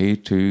along the way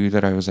too.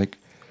 That I was like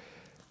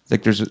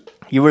there's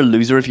you were a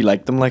loser if you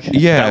liked them. Like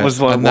that was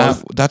what it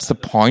was. That's the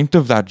point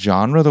of that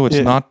genre, though. It's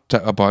not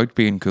about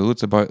being cool.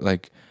 It's about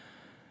like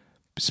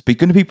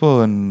speaking to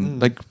people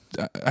and like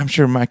I'm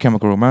sure My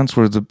Chemical Romance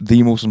were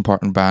the most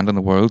important band in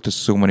the world to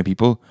so many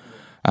people,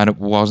 and it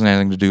wasn't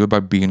anything to do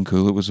about being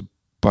cool. It was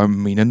about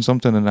meaning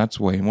something, and that's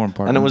way more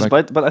important. And it was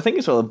about, but I think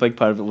as well a big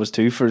part of it was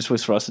too for us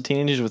as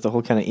teenagers with the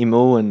whole kind of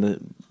emo and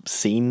the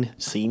scene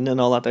and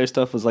all that there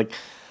stuff was like,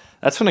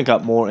 that's when I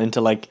got more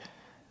into like,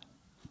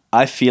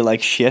 I feel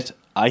like shit,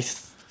 I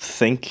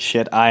think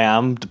shit, I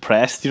am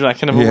depressed, you know, that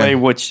kind of a way,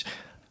 which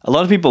a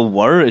lot of people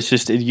were. It's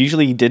just it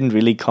usually didn't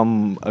really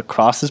come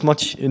across as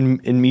much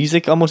in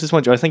music, almost as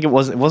much. Or I think it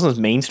wasn't as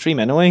mainstream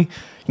anyway.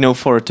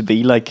 For it to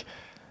be like,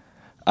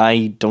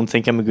 I don't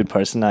think I'm a good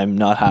person. I'm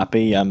not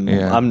happy. I'm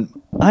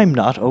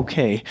not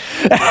okay.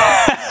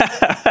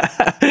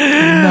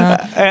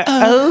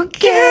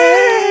 Okay.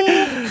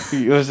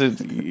 You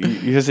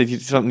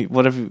said something.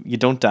 Whatever. You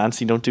don't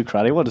dance. You don't do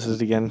karate. What is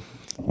it again?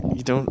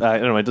 You don't. I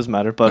don't know. It doesn't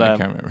matter. But I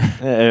can't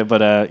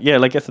remember. Yeah,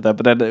 like I said that.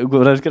 But then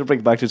what I was gonna bring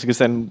it back to is because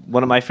then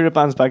one of my favorite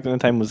bands back in the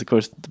time was, of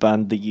course, the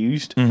band The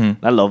Used.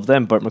 Mm-hmm. I love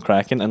them. Burt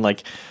McCracken and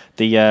like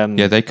the.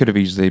 They could have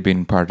easily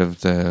been part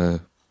of the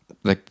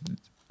like.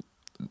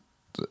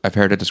 I've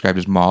heard it described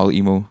as mall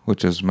emo,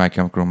 which is My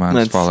Chemical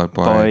Romance, followed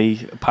by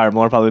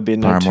Paramore, probably being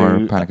there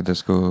too. Panic at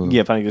Disco.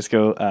 Yeah, Panic at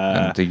Disco.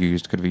 And The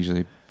Used could have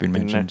easily been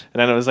mentioned. And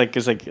then it was like,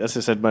 cause like as I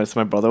said, my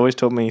brother always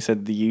told me, he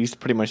said The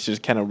Used pretty much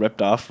just kind of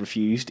ripped off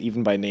Refused,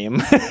 even by name.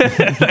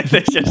 Like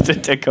they just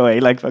took away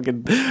like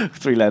fucking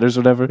 3 letters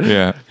or whatever.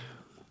 Yeah.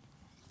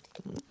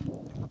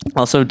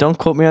 Also, don't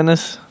quote me on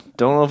this.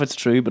 Don't know if it's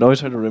true, but I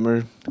always heard a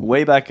rumor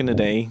way back in the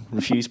day.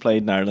 Refused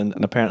played in Ireland,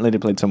 and apparently they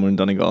played somewhere in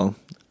Donegal,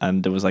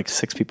 and there was like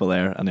 6 people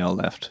there, and they all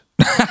left.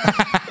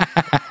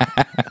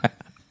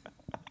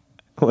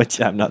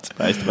 Which I'm not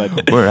surprised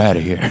about. We're out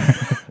of here.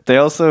 They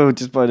also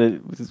just I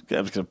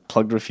was gonna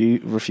plug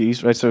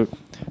Refused, right? So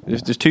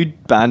there's 2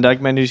 band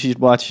documentaries you should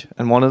watch,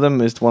 and one of them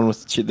is the one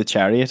with the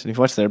Chariot. And if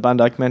you watch their band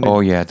documentary,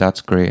 oh yeah,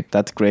 that's great.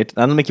 That's great.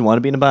 That'll make you want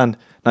to be in a band.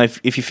 Now,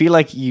 if you feel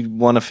like you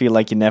want to feel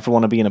like you never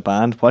want to be in a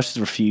band, watch the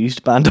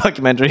Refused band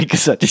documentary,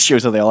 because that just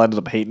shows how they all ended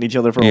up hating each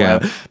other for a while.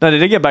 Now they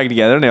did get back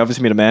together, and they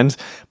obviously made amends,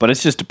 but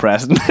it's just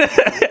depressing.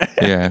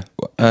 Yeah,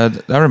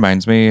 that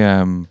reminds me.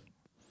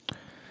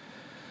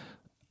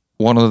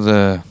 One of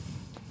the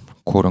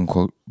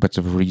quote-unquote bits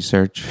of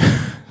research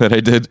that I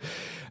did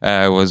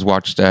was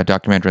watched a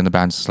documentary on the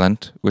band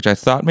Slint, which I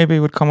thought maybe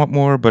would come up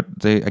more,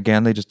 but they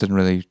just didn't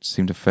really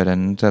seem to fit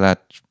into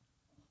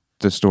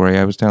the story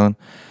I was telling.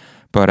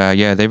 But they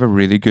have a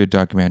really good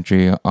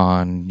documentary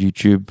on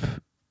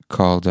YouTube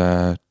called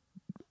Down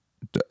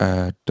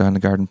the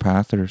Garden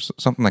Path or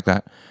something like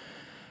that.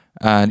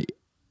 And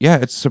yeah,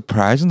 it's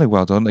surprisingly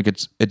well done. Like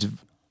it's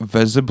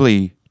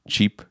visibly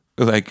cheap.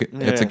 Like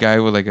it's a guy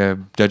with like a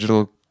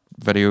digital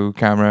video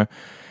camera,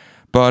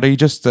 but he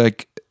just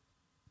like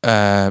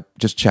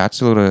just chats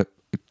to all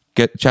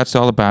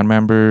the band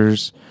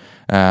members,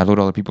 a load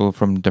of other people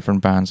from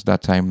different bands at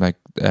that time. Like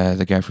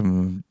the guy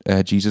from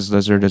Jesus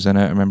Lizard is in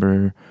it, I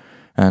remember,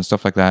 and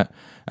stuff like that.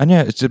 And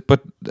yeah, it's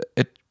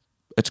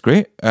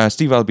great.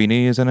 Steve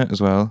Albini is in it as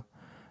well.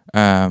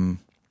 Yeah,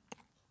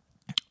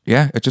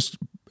 it just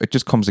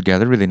comes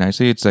together really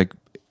nicely. It's like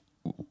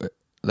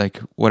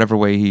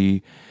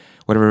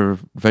whatever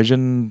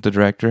vision the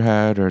director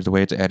had or the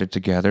way it's edited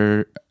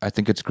together, I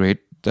think it's great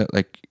that,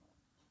 like,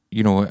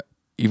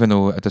 even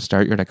though at the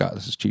start you're like, oh,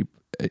 this is cheap,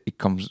 it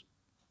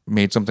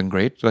made something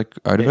great like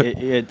out of it.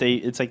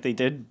 It's like they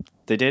did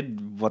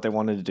what they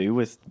wanted to do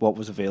with what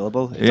was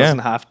available. It doesn't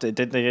have to.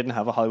 They didn't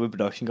have a Hollywood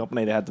production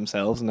company. They had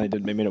themselves, and they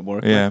made it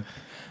work. Yeah,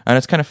 and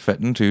it's kind of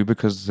fitting too,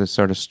 because the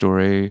sort of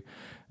story,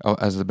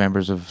 as the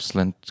members of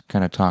Slint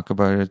kind of talk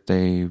about it,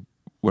 they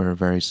were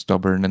very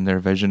stubborn in their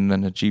vision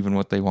and achieving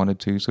what they wanted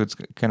to. So it's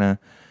kind of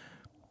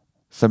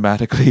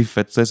thematically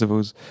fits, I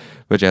suppose.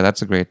 But yeah,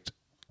 that's a great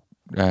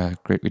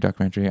wee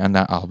documentary. And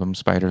that album,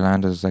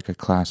 Spiderland, is like a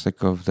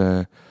classic of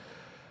the...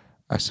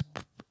 I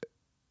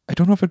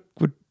don't know if it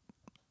would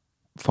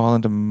fall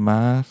into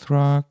math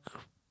rock.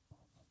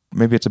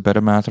 Maybe it's a bit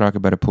of math rock,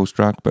 a bit of post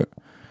rock, but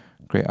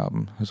great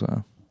album as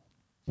well.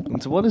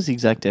 And so what is the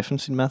exact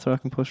difference in math rock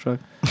and post rock?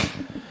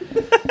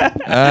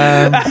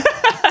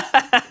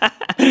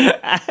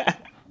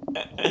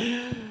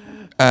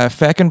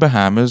 Feckin'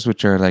 Bahamas,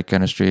 which are like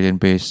an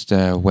Australian-based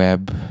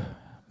web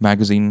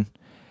magazine,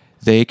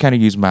 they kind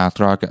of use math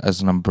rock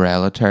as an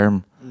umbrella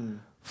term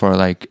for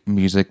like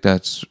music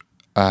that's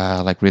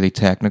like really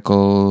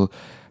technical,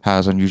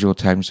 has unusual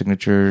time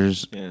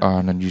signatures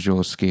on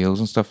unusual scales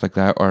and stuff like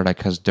that, or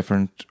like has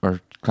different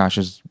or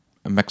clashes,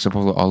 a mix up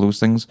of all those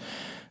things.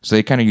 So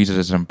they kind of use it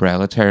as an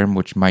umbrella term,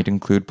 which might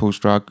include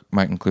post rock,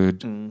 might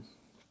include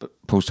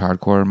post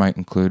hardcore, might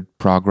include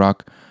prog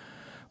rock.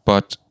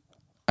 But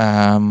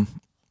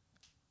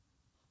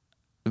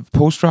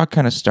post rock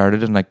kind of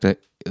started in like the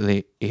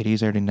late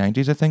 80s, early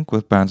 90s, I think,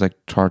 with bands like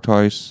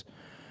Tortoise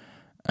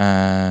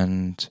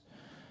and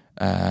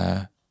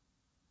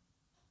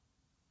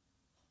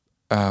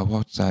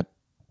what's that?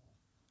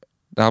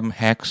 The album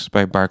Hex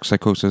by Bark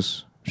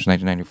Psychosis, which is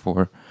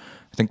 1994.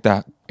 I think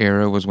that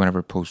era was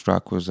whenever post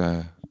rock was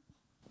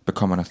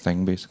becoming a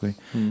thing, basically.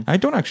 I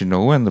don't actually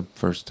know when the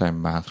first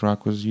time math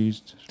rock was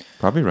used.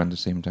 Probably around the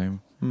same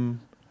time. I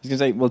was gonna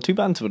say, well, 2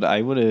 bands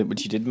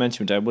which you did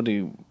mention,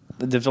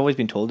 they've always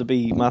been told to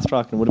be math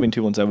rock, and it would have been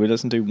 2 ones I would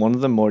listen to. One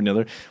of them more than the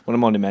other. One of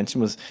them only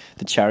mentioned was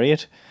the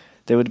Chariot.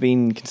 they would have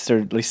been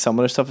considered, like, some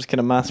of their stuff as kind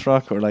of math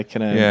rock, or like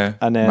kind of,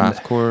 and then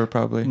mathcore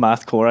probably.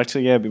 Mathcore,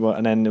 actually, yeah.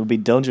 And then it would be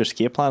Dillinger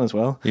Escape Plan as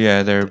well. Yeah,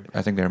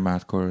 I think they're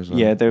mathcore as well.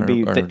 Yeah, they would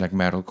be or like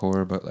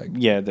metalcore, but like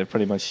they're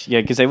pretty much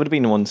because they would have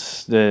been the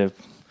ones. I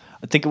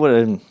think it would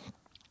have,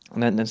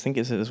 and then I think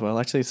it's it as well.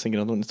 Actually, it's thinking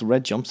another one. It's the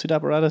Red Jumpsuit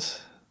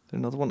Apparatus. There's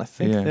another one. I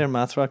think they're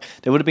math rock.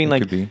 They would have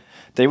been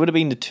they would have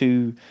been the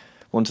two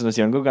ones when I was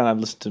younger, and I've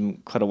listened to them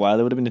quite a while.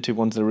 They would have been the two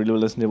ones that I really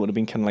listened to. Would have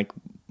been kind of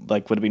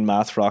like would have been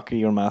math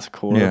rocky or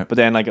mathcore. Yeah. But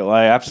then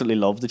I absolutely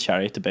love the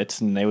Chariot to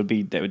bits, and they would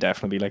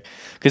definitely be like,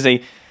 because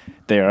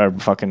they are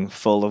fucking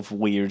full of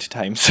weird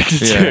time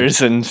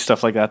signatures and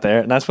stuff like that there.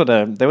 And that's what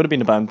they would have been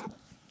the band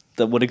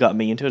that would have got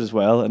me into it as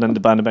well. And then the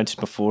band I mentioned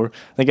before,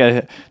 I think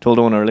I told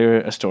one earlier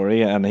a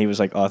story, and he was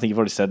like, "Oh, I think you've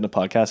already said in the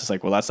podcast." It's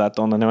like, well, that's that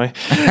done anyway.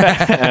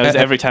 And it was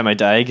Every Time I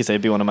Die, because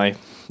they'd be one of my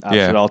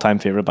absolute all-time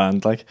favorite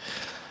band. Like,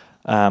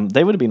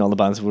 they would have been all the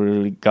bands that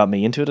really got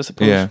me into it, I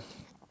suppose. Yeah.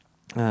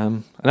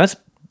 And that's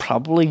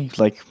probably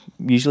like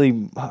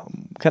usually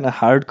kind of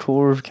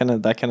hardcore, kind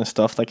of that kind of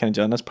stuff, that kind of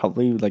genre. That's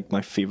probably like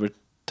my favorite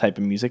type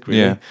of music,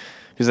 really. Yeah.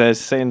 Because I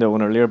was saying to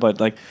one earlier about,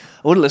 like,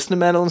 I would listen to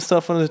metal and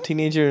stuff when I was a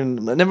teenager,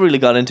 and I never really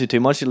got into too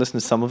much. I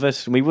listened to some of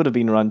it. And we would have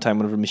been around the time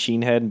whenever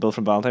Machine Head and Bill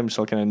from Valentine were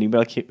still kind of new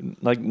metal,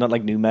 like not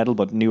like new metal,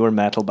 but newer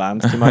metal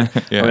bands came out.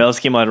 Yeah. Or else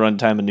came out around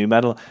the time of new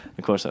metal.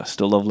 Of course, I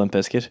still love Limp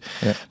Bizkit.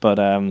 Yeah. But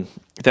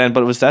it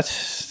was that,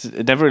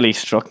 it never really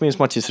struck me as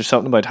much. As there's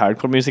something about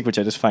hardcore music which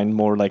I just find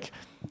more like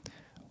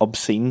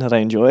obscene that I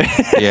enjoy.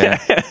 Yeah.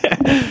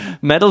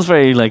 Metal's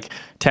very like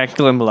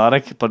technical and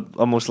melodic, but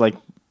almost like,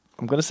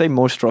 I'm going to say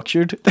more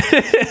structured.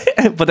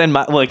 But then,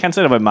 I can't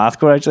say that about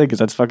mathcore, actually, because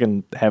that's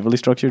fucking heavily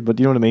structured, but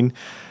you know what I mean?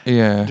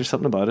 Yeah. There's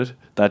something about it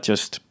that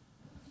just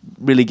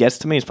really gets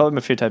to me. It's probably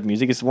my favorite type of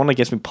music. It's the one that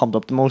gets me pumped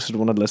up the most. It's the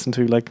one I'd listen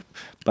to, like,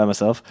 by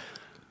myself.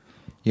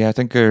 Yeah, I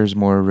think there's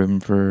more room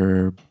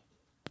for,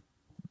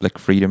 like,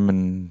 freedom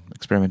and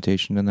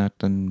experimentation in that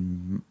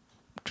than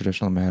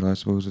traditional metal, I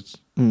suppose. It's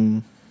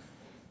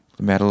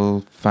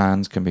metal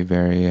fans can be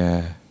very...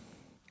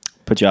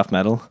 put you off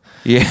metal?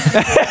 Yeah.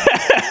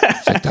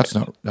 It's like, that's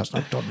not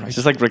done right. It's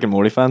just like Rick and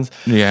Morty fans.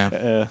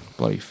 Yeah.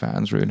 Bloody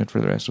fans ruin it for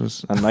the rest of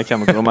us. And My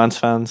Chemical Romance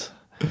fans.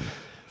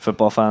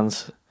 Football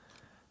fans.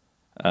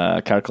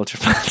 Caricature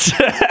fans.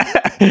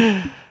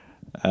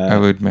 I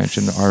would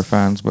mention our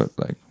fans, but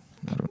like,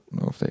 I don't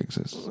know if they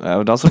exist. I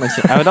would also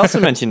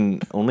mention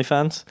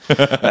OnlyFans.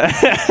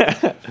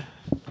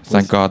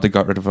 Thank God they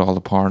got rid of all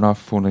the porn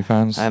off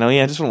OnlyFans. I know,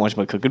 yeah. I just want to watch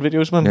my cooking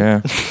videos, man.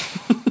 Yeah.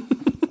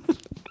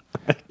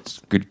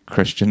 Good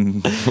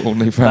Christian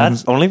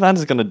OnlyFans. OnlyFans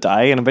is going to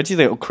die, and I bet you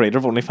the creator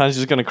of OnlyFans is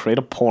just going to create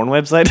a porn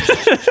website.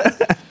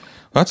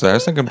 That's it. I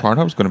was thinking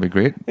Pornhub's going to be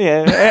great.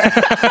 Yeah.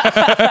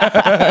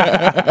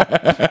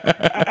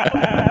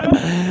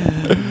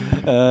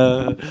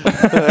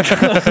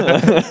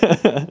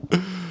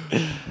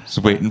 Just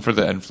waiting for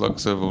the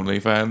influx of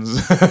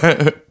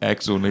OnlyFans,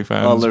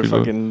 ex-OnlyFans. All their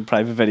fucking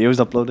private videos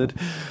uploaded.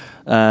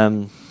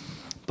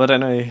 But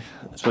anyway,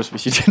 I suppose we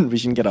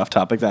shouldn't get off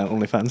topic then,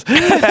 OnlyFans.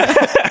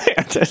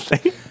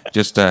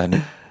 Just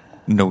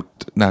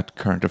note that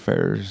current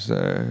affairs.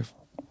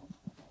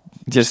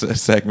 Just a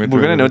segment.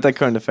 We're going to note that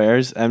current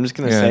affairs. I'm just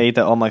going to say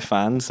to all my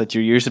fans that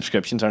your year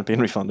subscriptions aren't being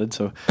refunded.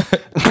 So,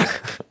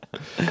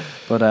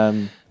 but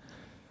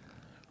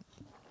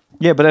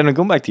yeah. But then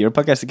going back to your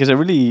podcast, because I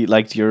really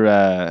liked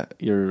your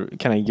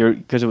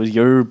because it was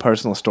your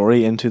personal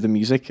story into the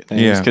music.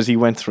 Because he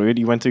went through it.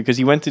 He went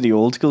to the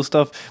old school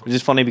stuff, which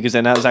is funny because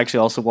then that was actually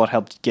also what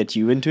helped get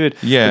you into it.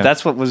 Yeah, but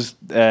that's what was.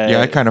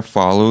 I kind of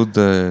followed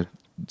the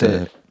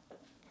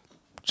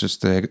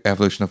just the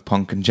evolution of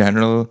punk in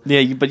general.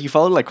 Yeah, but you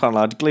followed like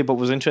chronologically. But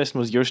what was interesting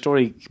was your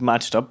story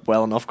matched up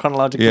well enough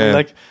chronologically. Yeah.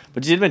 Like,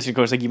 but you did mention, of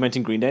course, like you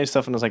mentioned Green Day and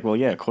stuff, and I was like, well,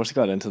 yeah, of course I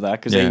got into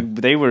that because they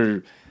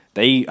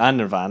and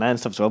Nirvana and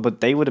stuff as well.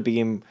 But they would have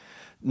been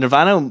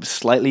Nirvana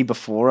slightly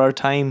before our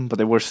time, but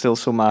they were still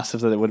so massive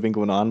that it would have been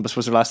going on. But I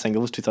suppose their last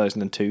single was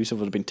 2002, so it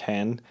would have been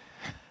 10,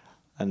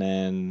 and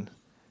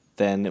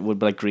then it would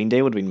be like Green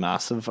Day would have been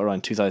massive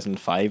around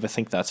 2005. I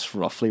think that's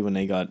roughly when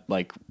they got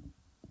like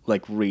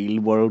real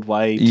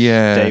worldwide.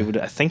 Yeah, they would.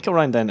 I think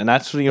around then, and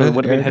that's would have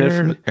been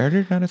headed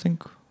earlier than I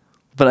think.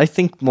 But I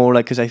think more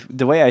like, because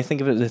the way I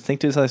think of it, I think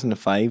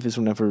 2005 is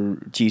whenever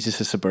Jesus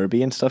is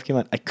Suburbia and stuff came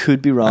out. I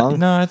could be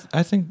wrong. I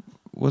think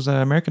was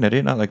American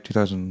Idiot not like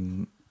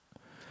 2000.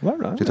 What,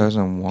 right?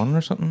 2001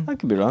 or something. I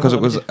could be wrong. Because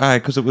it was.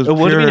 It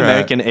would have been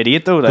American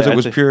Idiot though. Because it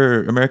was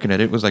pure American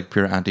Idiot was like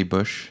pure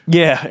anti-Bush.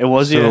 Yeah, it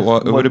was. So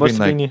it would have been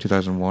like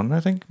 2001, I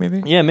think,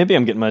 maybe. Yeah, maybe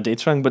I'm getting my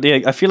dates wrong, but yeah,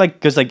 I feel like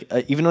because like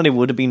even though they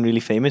would have been really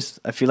famous,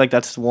 I feel like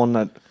that's the one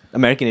that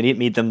American Idiot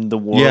made them the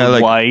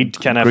worldwide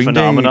kind of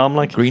phenomenon.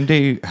 Like Green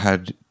Day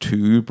had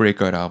 2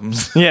 breakout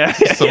albums. Yeah,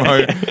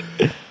 somehow.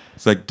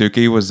 It's like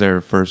Dookie was their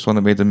first one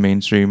that made them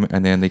mainstream,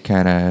 and then they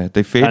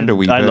faded a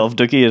wee bit. I love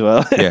Dookie as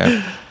well.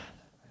 Yeah.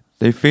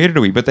 They faded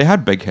a wee bit. They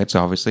had big hits,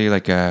 obviously,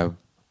 like Time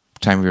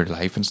of Your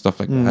Life and stuff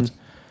like that.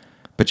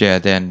 But yeah,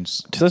 then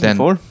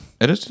 2004.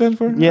 It is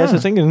 2004? Yeah, I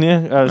was thinking,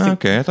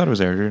 okay, I thought it was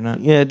earlier than that.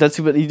 Yeah, that's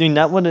what you doing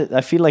that one. I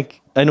feel like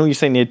I know you're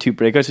saying they had 2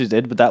 breakouts who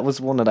did, but that was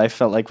one that I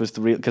felt like was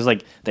the real, because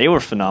like they were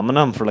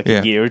phenomenon for like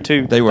a year or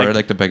two. They were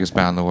like the biggest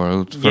band in the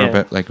world for a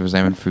bit. Like it was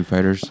them and Foo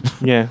Fighters.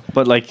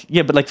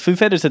 but Foo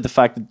Fighters had the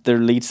fact that their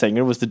lead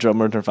singer was the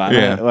drummer in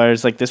Nirvana,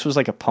 whereas like this was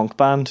like a punk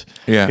band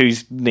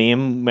whose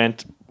name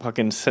meant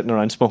fucking sitting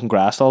around smoking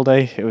grass all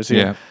day. It was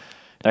that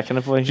kind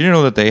of way. Did you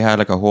know that they had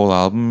like a whole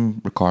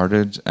album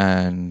recorded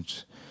and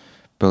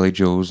Billy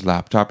Joe's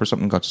laptop or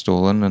something got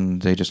stolen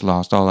and they just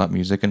lost all that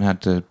music and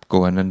had to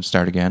go in and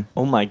start again?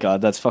 Oh my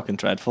god, that's fucking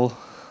dreadful.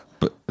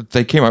 But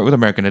they came out with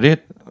American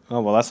Idiot. Oh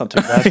well, that's not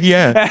too bad.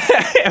 Yeah,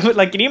 but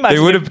like, can you imagine?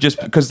 They would have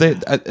just because they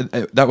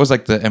that was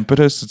like the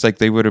impetus. It's like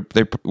they would have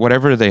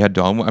whatever they had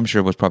done. I'm sure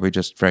it was probably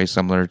just very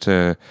similar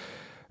to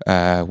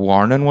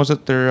Warning. Was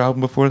it their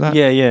album before that?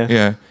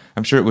 Yeah.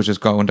 I'm sure it was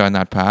just going down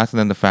that path, and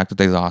then the fact that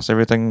they lost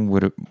everything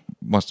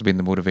must have been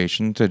the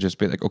motivation to just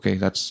be like, okay,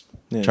 let's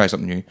try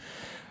something new.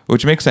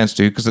 Which makes sense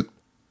too, because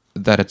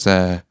it's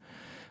a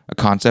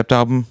concept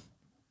album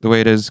the way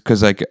it is.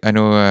 Because like I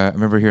know, I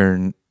remember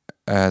hearing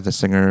the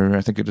singer,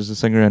 I think it was the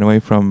singer anyway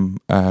from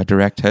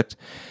Direct Hit,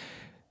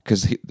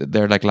 because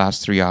their like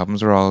last 3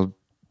 albums are all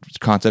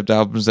concept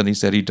albums, and he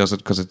said he does it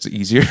because it's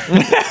easier.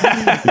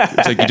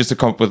 It's like you just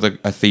come up with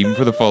a theme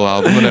for the full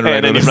album and then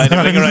write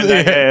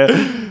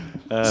it.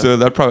 So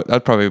that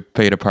probably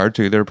played a part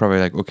too. They're probably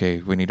like,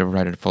 okay, we need to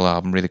write a full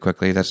album really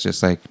quickly. Let's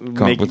just like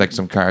come up with like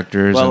some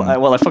characters.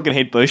 Well, I fucking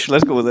hate Bush.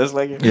 Let's go with this.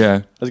 Like,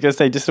 I was gonna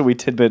say just a wee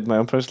tidbit in my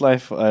own personal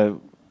life.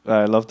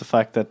 I love the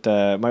fact that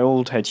my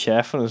old head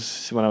chef, when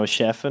I was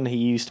chefing, he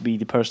used to be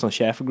the personal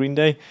chef of Green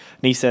Day,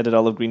 and he said at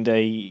all of Green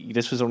Day,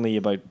 this was only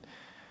about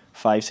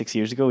 5-6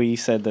 years ago, he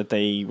said that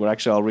they were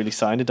actually all really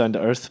sounded down to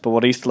earth. But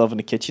what I used to love in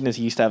the kitchen is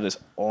he used to have this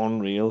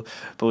unreal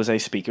Bose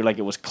speaker, like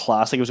it was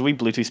classic. It was a wee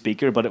Bluetooth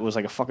speaker, but it was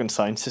like a fucking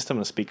sound system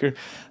and a speaker.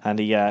 And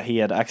he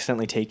had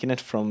accidentally taken it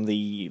from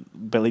the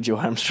Billy Joe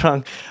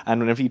Armstrong,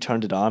 and whenever you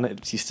turned it on,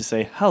 it used to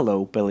say,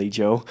 "Hello, Billy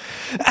Joe."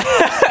 And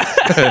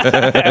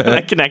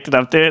I connected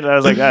up to it, and I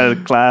was like, "Oh,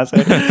 class."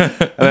 And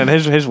then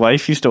his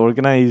wife used to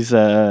organize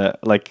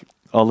like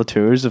all the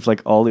tours of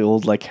like all the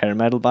old like hair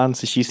metal bands.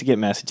 So she used to get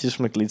messages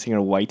from like lead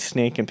singer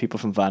Whitesnake and people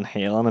from Van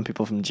Halen and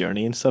people from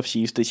Journey and stuff.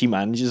 She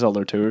manages all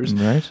their tours.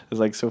 Right. It's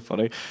like so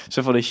funny.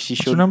 She What's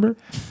showed your number?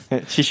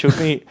 She showed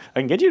me. I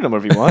can get you your number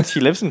if you want.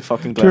 She lives in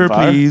fucking Glenfarre.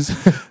 Tour, please.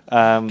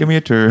 Give me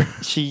a tour.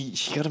 She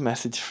got a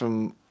message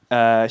from.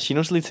 She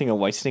knows the lead singer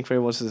Whitesnake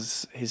very well.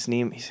 His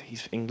name.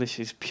 He's English.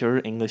 His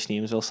pure English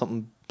name is all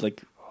something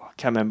like I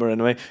can't remember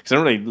anyway because I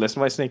don't really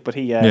listen to Whitesnake. But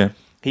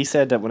he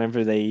said that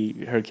whenever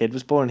her kid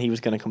was born, he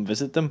was going to come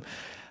visit them.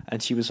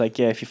 And she was like,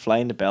 yeah, if you fly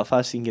into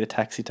Belfast, you can get a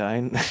taxi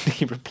down.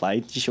 He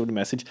replied, she showed a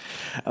message.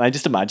 And I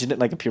just imagined it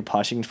like a pure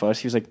poshing for us.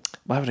 He was like,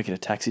 why would I get a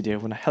taxi there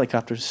when a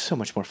helicopter is so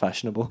much more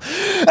fashionable?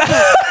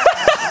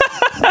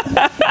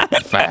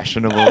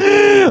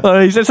 Fashionable.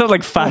 Or he said something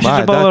like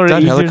fashionable. Oh,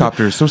 that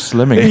helicopter is so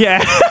slimming.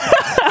 Yeah.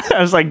 I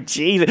was like,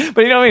 Jesus.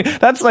 But you know what I mean?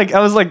 That's like,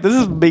 I was like, this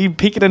is me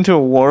peeking into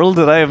a world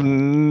that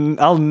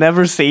I'll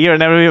never see or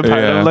never be a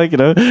part of. Like, you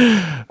know,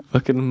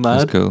 fucking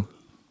mad. That's cool.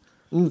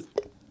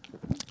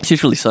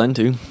 She's really sound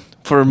too.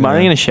 For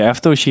marrying a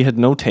chef though, she had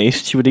no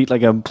taste. She would eat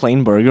like a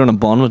plain burger and a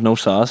bun with no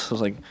sauce. I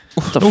was like,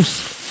 what the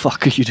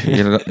fuck are you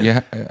doing?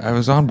 Yeah, I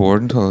was on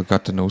board until I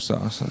got to no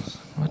sauce.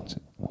 What?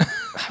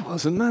 I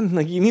wasn't, man.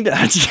 Like, you need to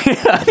actually,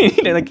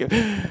 like,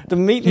 the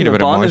meat in the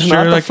bun is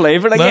not the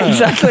flavour. Like, nah.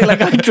 exactly.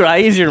 Like, how dry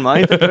is your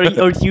mouth? Like,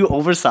 or do you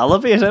over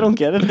salivate? I don't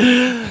get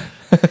it.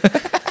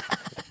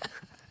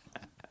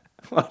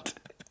 What?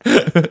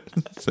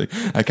 It's like,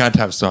 I can't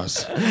have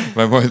sauce.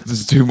 My mouth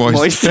is too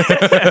moist.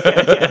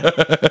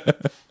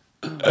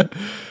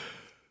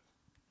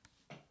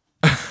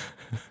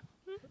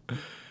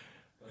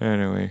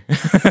 Anyway.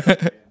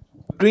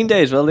 Green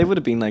Day as well, they would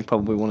have been like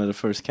probably one of the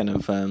first kind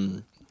of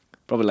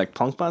probably like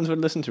punk bands would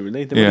listen to,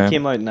 really. They would have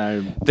came out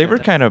now. They were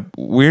kind of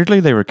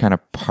weirdly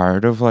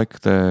part of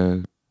like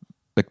the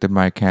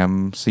My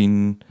Chem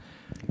scene.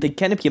 They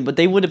kind of came, but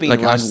they would have been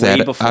like around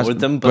way before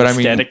them. But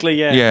aesthetically,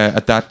 yeah,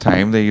 at that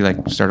time they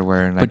like started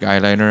wearing like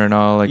eyeliner and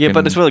all. Like, yeah,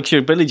 but as well, like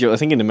sure, Billy Joe. I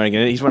think in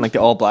American, he's wearing like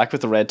the all black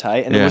with the red tie,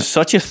 and it was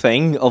such a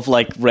thing of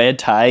like red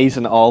ties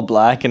and all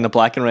black and the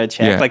black and red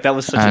check. Yeah. Like that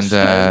was such a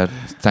style.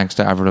 Thanks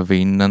to Avril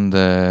Lavigne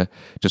and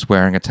just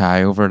wearing a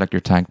tie over like your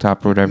tank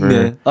top or whatever.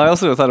 Yeah. I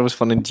also thought it was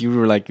funny. You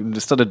were like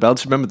the studded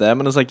belts. Remember them?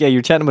 And I was like, yeah,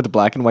 you're chatting about the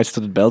black and white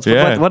studded belts.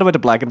 But what about the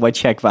black and white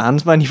check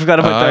Vans, man? You forgot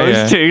about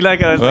those too.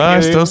 Like,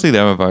 I still see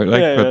them about.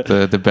 Like,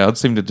 but the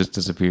belts seem to just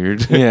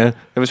disappeared. Yeah,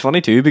 it was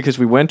funny too because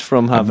we went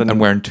from having and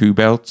wearing 2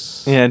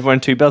 belts. Yeah, and wearing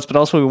 2 belts, but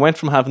also we went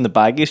from having the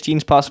baggiest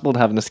jeans possible to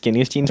having the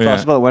skinniest jeans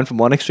possible. It went from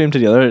one extreme to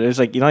the other. It was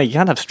like, you know, you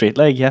can't have straight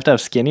leg. You have to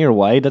have skinny or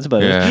wide. That's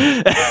about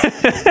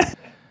it.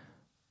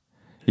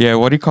 Yeah,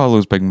 what do you call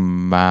those big,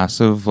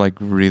 massive, like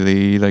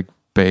really like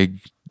big,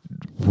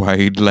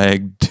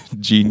 wide-legged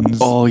jeans.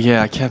 Oh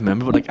yeah, I can't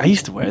remember, but like I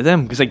used to wear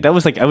them because like that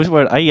was like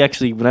I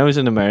actually when I was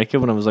in America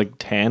when I was like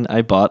 10,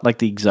 I bought like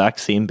the exact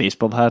same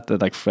baseball hat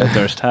that like Fred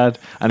Durst had,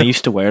 and I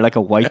used to wear like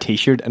a white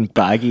T-shirt and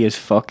baggy as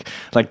fuck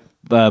like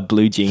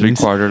blue jeans,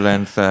 3/4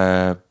 length,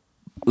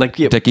 like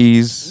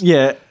Dickies.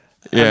 Yeah.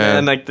 Yeah,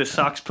 and like the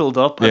socks pulled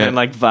up, and then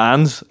like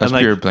Vans. That's and,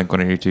 like, pure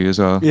Blink-182 as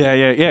well.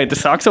 Yeah. The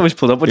socks always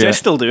pulled up, which I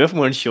still do if I'm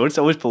wearing shorts.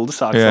 I always pull the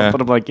socks up,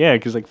 but I'm like,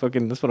 because like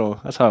fucking that's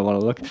how I want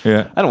to look.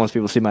 Yeah, I don't want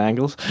people to see my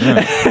angles.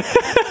 Yeah.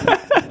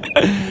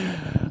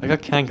 I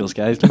got kangles,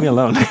 guys. Leave me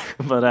alone.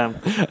 But I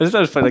just thought it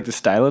was funny, like the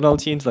style and all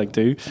changed, like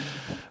too,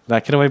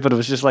 that kind of way. But it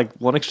was just like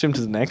one extreme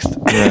to the next.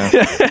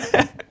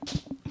 Yeah.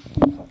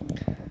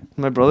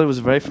 My brother was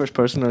the very first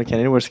person in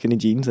Canada to wear skinny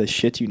jeans. I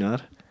shit you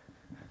not.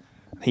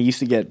 He used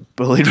to get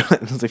bullied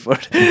relentlessly for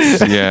it.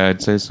 Yeah,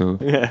 I'd say so.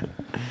 Yeah.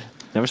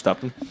 Never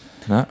stopped him.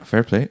 Nah,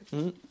 fair play.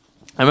 Mm-hmm.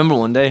 I remember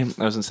one day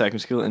I was in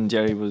secondary school and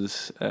Jerry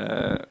was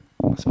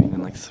must have been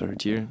in like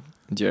third year.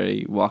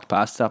 Jerry walked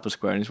past Apple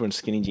Square and he was wearing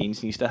skinny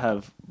jeans. He used to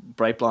have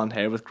bright blonde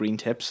hair with green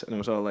tips and it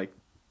was all like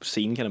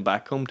seen kind of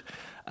backcombed.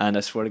 And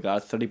I swear to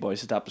God, 30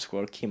 boys at Apple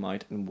Square came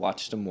out and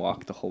watched him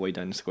walk the whole way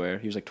down the square.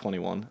 He was like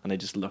 21, and I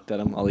just looked at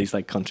him, all these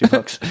like country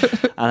bucks,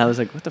 and I was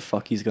like, "What the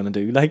fuck he's gonna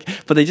do?" Like,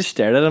 but they just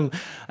stared at him,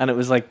 and it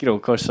was like,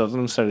 of course, some of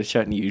them started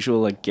shouting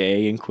usual like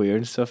gay and queer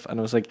and stuff, and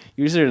I was like,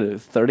 "Usually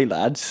 30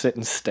 lads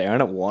sitting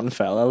staring at one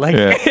fella, like,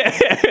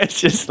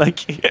 it's just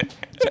like."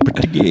 It's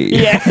pretty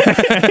gay. Yeah.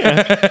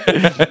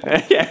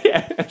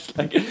 Yeah. It's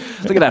like,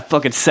 look at that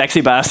fucking sexy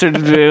bastard.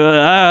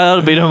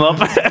 I'll beat him up.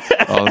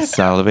 All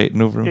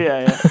salivating over him.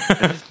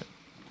 Yeah.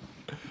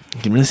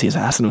 You can really see his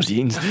ass in those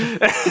jeans.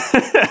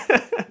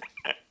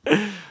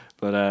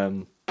 But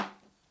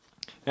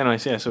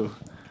anyways, yeah. So,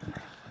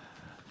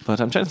 but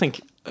I'm trying to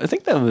think. I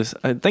think they're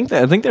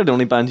the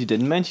only bands you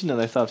didn't mention that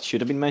I thought should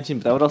have been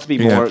mentioned. But that would also be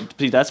more.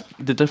 See, that's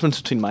the difference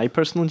between my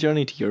personal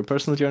journey to your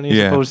personal journey.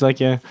 I suppose.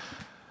 Like, yeah.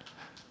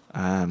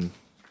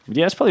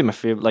 Yeah, it's probably my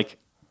favorite. Like,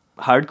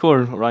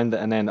 hardcore around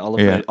and then all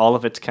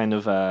of its kind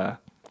of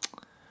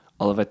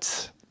all of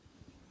its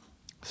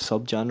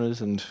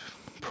subgenres and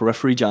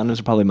periphery genres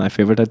are probably my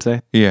favorite, I'd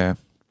say. Yeah.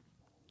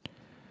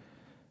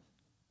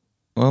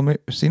 Well,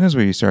 seeing as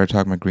we started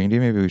talking about Green Day,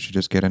 maybe we should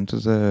just get into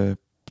the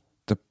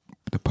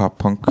pop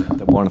punk.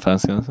 The war in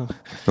Afghanistan.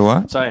 The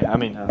what? Sorry, I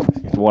mean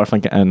the war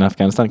in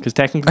Afghanistan, because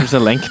technically there's a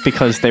link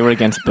because they were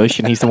against Bush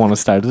and he's the one who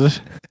started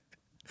it.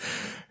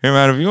 Hey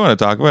man, if you want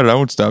to talk about it, I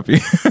won't stop you.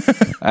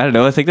 I don't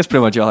know. I think that's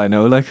pretty much all I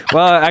know. Like,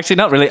 well, actually,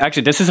 not really.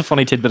 Actually, this is a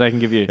funny tidbit I can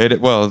give you.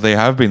 Well, they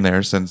have been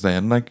there since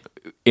then. Like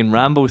in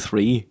Rambo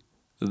 3,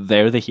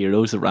 they're the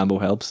heroes that Rambo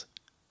helps.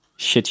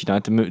 Shit, you know,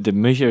 the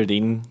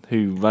Mujahideen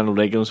who Ronald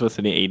Reagan was with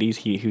in the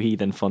 80s, who he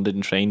then funded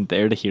and trained,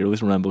 they're the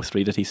heroes in Rambo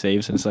 3 that he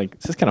saves. And it's like,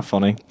 this is kind of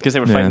funny because they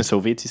were fighting the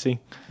Soviets, you see.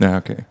 Yeah,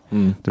 okay.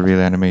 The real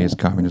enemy is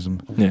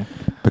communism. Yeah.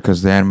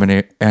 Because the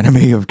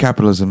enemy of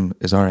capitalism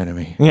is our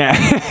enemy.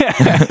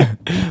 Yeah.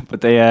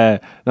 But they,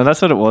 no,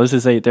 that's what it was,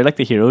 is they're like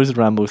the heroes in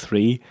Rambo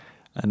 3,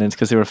 and then it's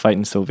because they were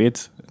fighting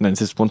Soviets. And then it's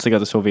just once they got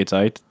the Soviets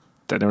out,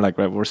 then they were like,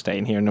 right, we're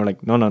staying here. And they're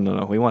like, no,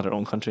 we want our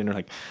own country. And they're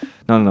like,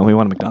 no, we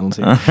want a McDonald's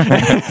here.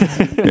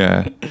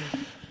 Yeah.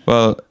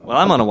 Well,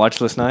 I'm on a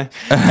watch list now.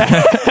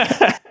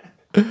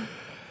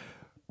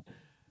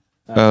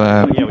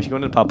 Well, yeah, we should go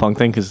into the pop punk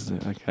thing because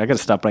I got to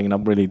stop bringing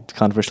up really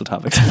controversial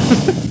topics.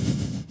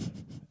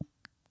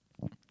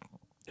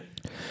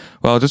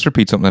 Well, I'll just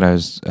repeat something that I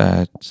was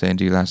saying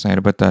to you last night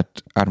about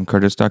that Adam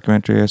Curtis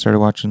documentary. I started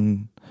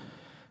watching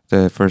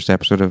the first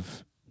episode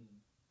of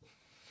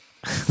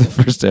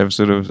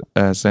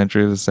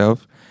Century of the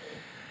Self,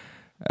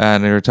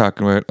 and they were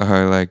talking about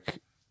how like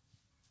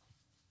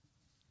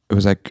it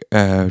was like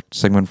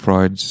Sigmund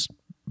Freud's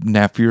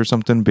nephew or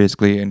something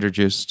basically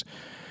introduced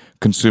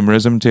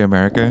consumerism to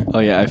America. Oh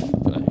yeah,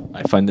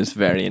 I find this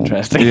very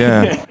interesting.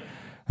 Yeah.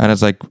 And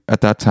it's like at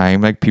that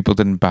time, like people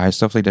didn't buy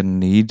stuff they didn't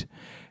need.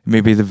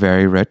 Maybe the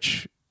very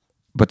rich,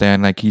 but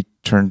then like he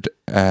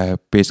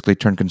basically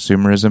turned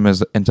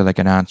consumerism into like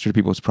an answer to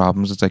people's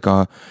problems. It's like,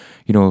 oh,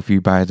 you know, if you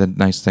buy the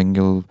nice thing,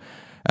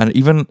 and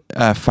even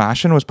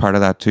fashion was part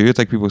of that too. It's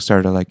like people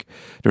started to like,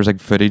 there was like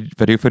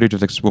video footage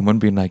of this woman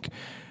being like,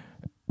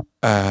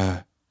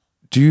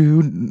 do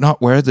you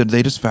not wear the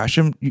latest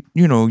fashion?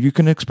 You know, you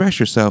can express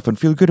yourself and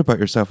feel good about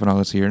yourself and all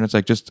this here. And it's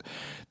like just,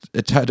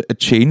 it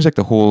changed like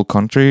the whole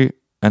country.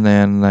 And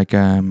then like,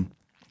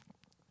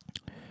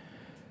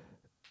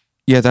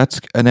 yeah,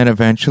 and then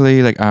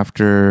eventually, like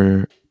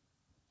after,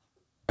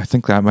 I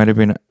think it might have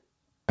been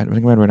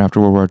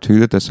after World War II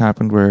that this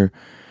happened, where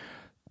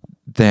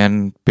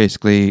then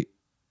basically,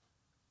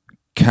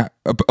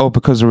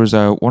 because there was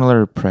one of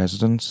their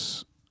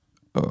presidents,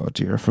 oh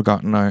dear, I've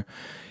forgotten now,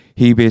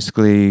 he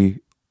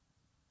basically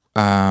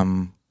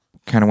kind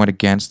of went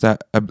against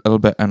that a little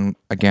bit and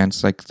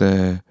against like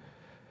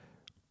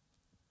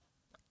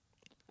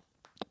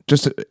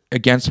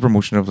against the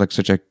promotion of like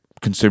such a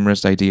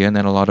consumerist idea, and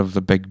then a lot of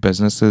the big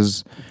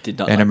businesses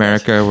in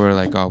America were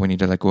like, oh, we need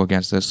to like go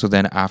against this. So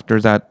then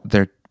after that,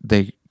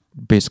 they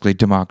basically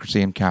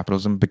democracy and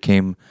capitalism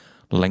became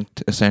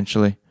linked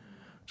essentially,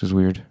 which is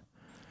weird.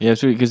 Yeah,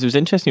 because it was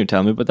interesting you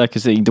tell me about that,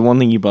 because the one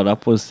thing you brought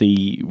up was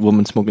the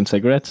woman smoking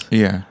cigarettes.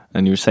 Yeah.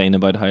 And you were saying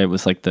about how it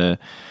was like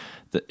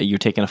you're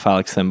taking a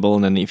phallic symbol,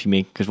 and then if you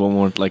make, because one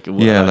won't like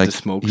like to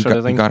smoke sort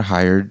of thing. He got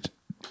hired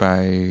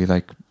by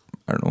like,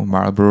 I don't know,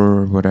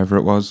 Marlboro or whatever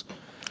it was.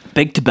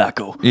 Big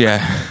tobacco.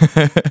 Yeah.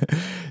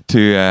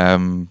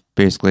 To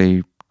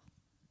basically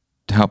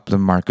help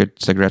them market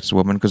cigarettes to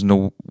women, because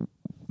no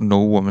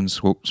woman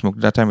smoked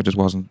at that time. It just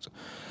wasn't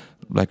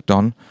like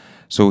done.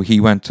 So he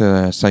went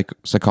to a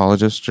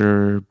psychologist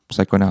or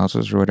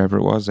psychoanalysis or whatever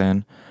it was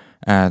then,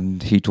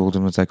 and he told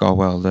him, it's like, oh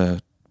well,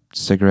 the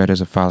cigarette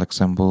is a phallic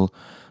symbol,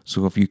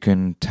 so if you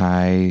can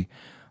tie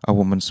a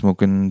woman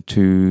smoking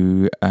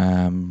to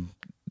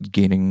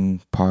gaining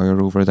power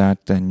over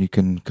that, then you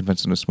can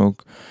convince them to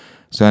smoke.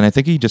 So, and I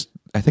think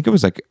it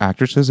was like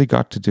actresses he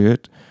got to do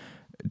it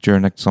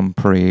during like some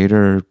parade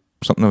or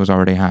something that was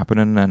already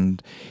happening,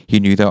 and he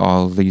knew that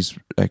all these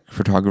like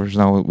photographers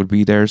now would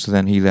be there, so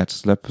then he let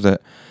slip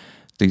that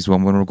these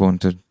women were going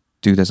to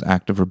do this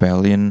act of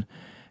rebellion,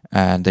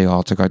 and they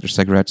all took out their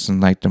cigarettes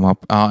and light them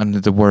up. And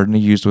the word he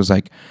used was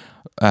like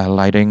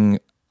lighting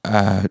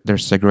their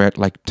cigarette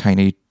like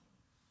tiny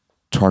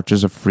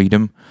torches of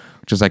freedom,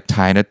 which is like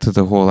tying it to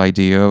the whole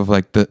idea of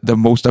like the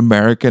most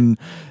American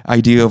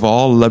idea of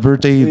all,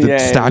 liberty, the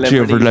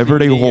statue of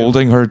liberty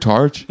holding her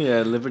torch.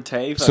 Yeah,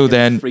 liberté. So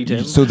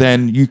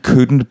then you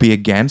couldn't be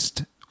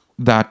against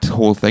that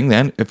whole thing.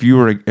 Then if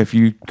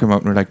you come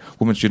out and were like,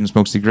 women shouldn't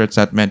smoke cigarettes,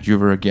 that meant you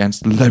were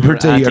against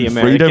liberty and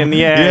freedom.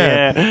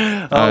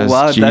 Yeah. Oh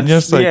wow,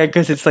 genius. That's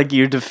because it's like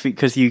you're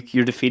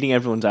defeating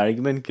everyone's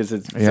argument, because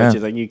it's such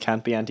as like you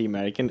can't be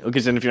anti-American,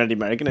 because then if you're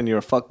anti-American and you're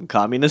a fucking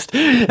communist.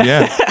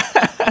 Yeah.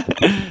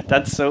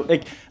 That's so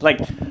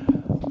like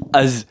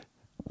as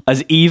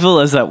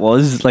evil as that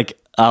was, like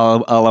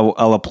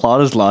I'll applaud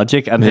his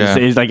logic, and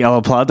his like, I'll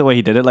applaud the way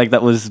he did it. Like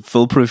that was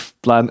foolproof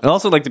plan. And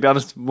also, like, to be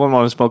honest, when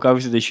I smoke,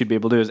 obviously they should be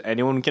able to, as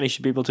anyone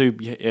should be able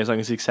to, as long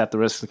as you accept the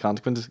risks and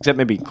consequences, except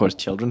maybe of course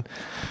children.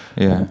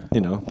 Yeah.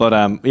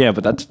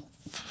 But that's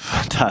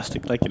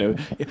fantastic. Like,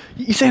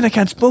 you saying I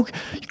can't smoke?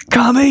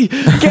 Commie,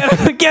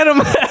 get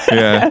him.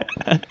 Yeah.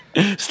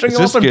 String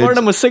him up and burn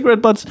him with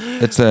cigarette butts.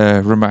 It's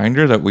a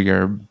reminder that we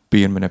are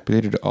being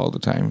manipulated all the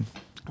time.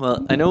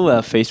 Well, I know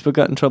Facebook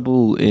got in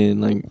trouble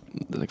in like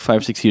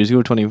 5 or 6 years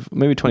ago,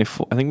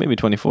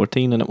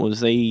 2014, and it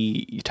was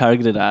they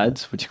targeted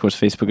ads, which of course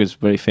Facebook is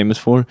very famous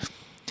for.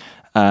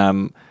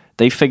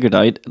 They figured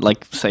out,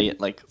 like, say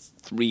at like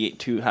 3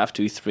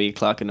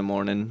 o'clock in the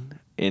morning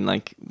in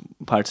like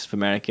parts of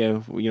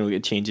America,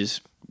 it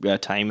changes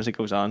time as it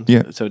goes on.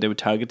 Yeah. So they would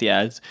target the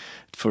ads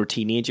for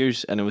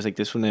teenagers, and it was like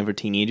this whenever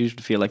teenagers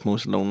would feel like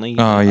most lonely.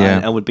 Oh yeah.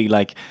 And it would be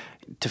like,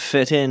 to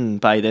fit in,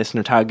 buy this, and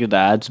their targeted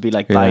ads would be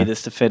like, buy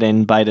this to fit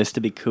in, buy this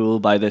to be cool,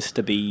 buy this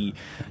to be,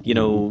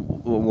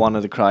 one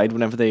of the crowd.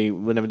 Whenever they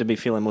be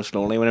feeling most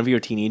lonely, whenever you're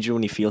a teenager,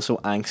 when you feel so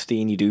angsty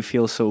and you do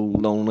feel so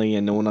lonely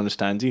and no one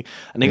understands you,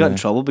 and they got in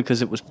trouble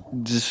because it was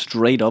just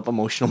straight up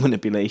emotional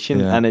manipulation,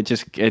 and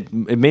it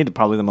made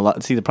probably them a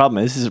lot. See, the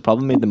problem is it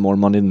probably made them more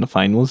money than the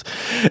fine was.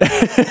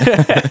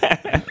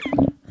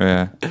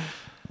 Yeah,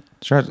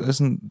 sure.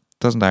 Doesn't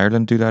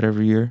Ireland do that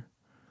every year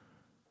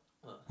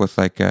with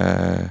like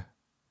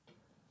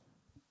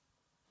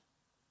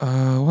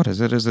what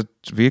is it? Is it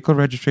vehicle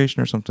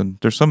registration or something?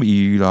 There's some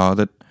EU law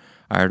that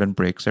Ireland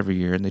breaks every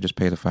year, and they just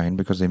pay the fine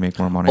because they make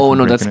more money. Oh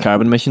no, that's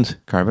carbon emissions.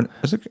 Carbon,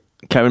 is it?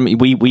 Carbon.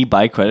 We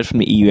buy credit from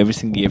the EU every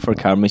single year for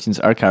carbon emissions.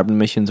 Our carbon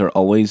emissions are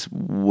always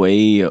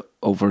way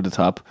over the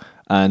top,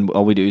 and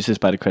all we do is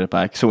just buy the credit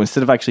back. So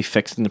instead of actually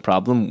fixing the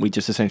problem, we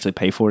just essentially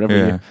pay for it every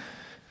year.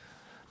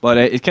 But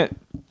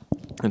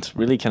it's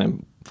really kind of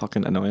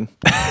fucking annoying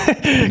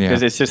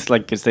because it's just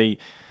like, because they.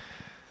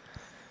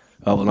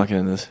 Oh, we're not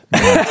getting this.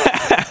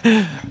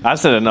 I've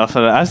said enough.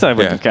 I've said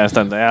about the cast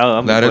on there.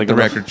 Let the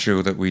record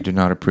show that we do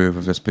not approve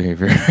of this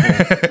behaviour.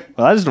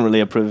 Well, I just don't really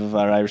approve of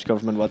our Irish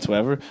government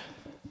whatsoever.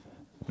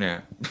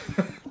 Yeah.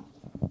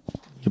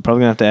 You're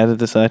probably going to have to edit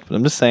this out, but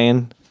I'm just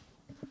saying,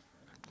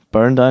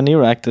 burn down the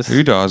Oireachtas.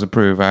 Who does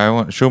approve?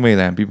 Show me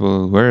them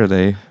people. Where are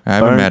they? I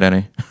haven't met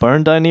any.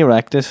 Burn down the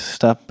Oireachtas.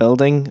 Stop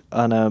building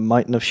on a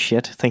mountain of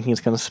shit, thinking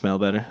it's going to smell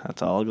better.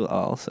 That's all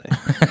I'll say.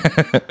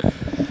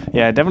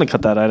 Yeah, I definitely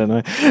cut that out,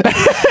 anyway.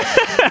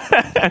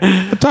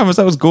 Thomas,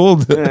 that was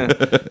gold. Yeah.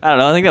 I don't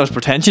know. I think that was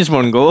pretentious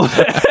more than gold.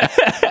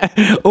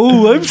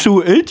 Oh, I'm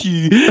so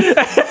edgy. Look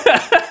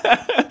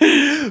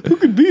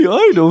at me.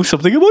 I know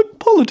something about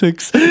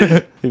politics.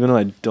 Even though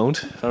I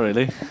don't. Not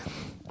really.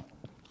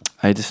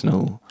 I just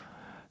know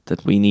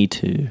that we need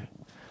to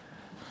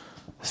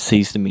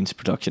seize the means of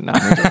production now.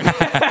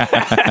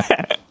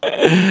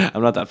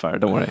 I'm not that far.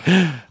 Don't worry.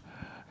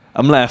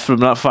 I'm left, but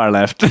I'm not far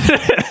left.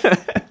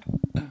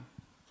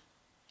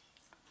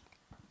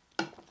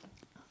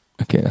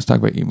 Okay, let's talk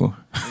about emo.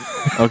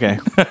 Okay.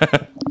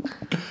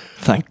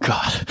 Thank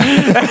God.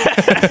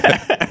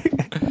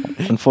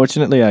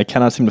 Unfortunately, I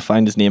cannot seem to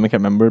find his name. I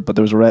can't remember, but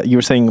there was you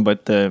were saying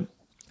about the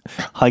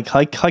how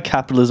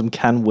capitalism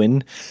can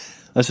win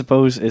I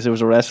suppose, is there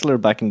was a wrestler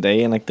back in the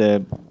day in like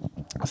the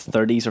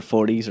 30s or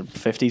 40s or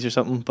 50s or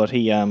something, but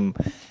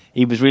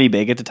he was really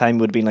big at the time.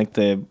 Would have been like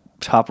the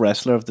top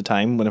wrestler of the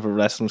time whenever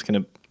wrestling was kind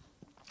of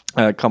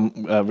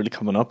really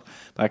coming up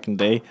back in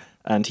the day.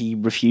 And he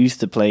refused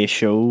to play a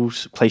show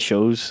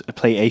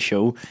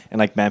in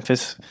like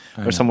Memphis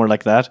or somewhere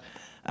like that,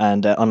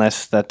 and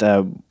unless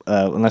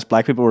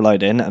black people were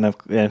allowed in, and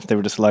if they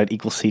were just allowed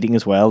equal seating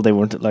as well, they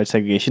weren't allowed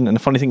segregation. And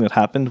the funny thing that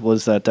happened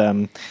was that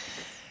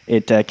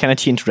it kind of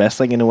changed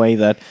wrestling in a way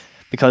that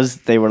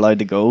because they were allowed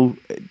to go,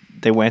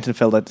 they went and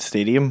filled out the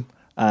stadium.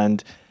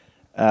 And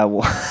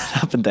what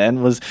happened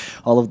then was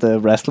all of the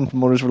wrestling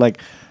promoters were like,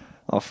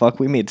 oh fuck,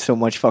 we made so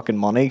much fucking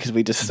money because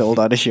we just sold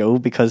out a show,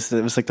 because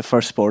it was like the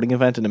first sporting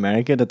event in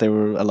America that they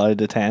were allowed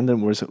to attend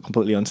and was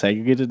completely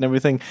unsegregated and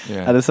everything.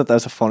 Yeah. I just thought that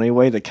was a funny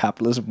way that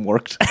capitalism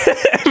worked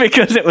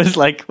because it was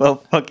like, well,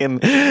 fucking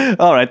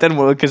all right then,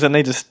 because then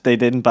they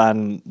didn't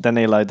ban, then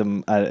they allowed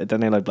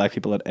black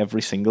people at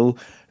every single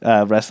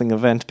wrestling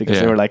event because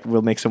they were like,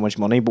 we'll make so much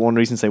money. But one of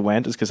the reasons they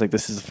went is because like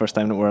this is the first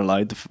time that we're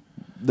allowed to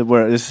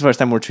this is the first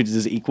time we're treated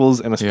as equals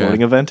in a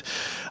sporting event.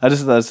 I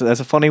just thought that's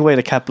a funny way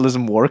that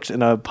capitalism worked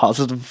in a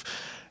positive,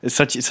 it's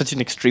such an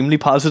extremely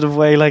positive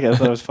way. Like I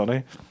thought it was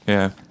funny.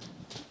 Yeah,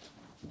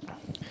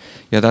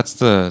 that's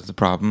the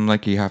problem.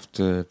 Like you have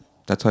to.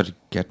 That's how to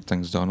get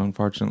things done.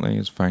 Unfortunately,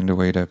 is find a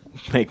way to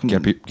get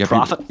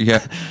profit. People, you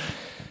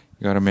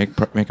got to make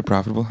it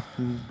profitable.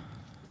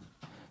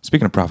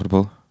 Speaking of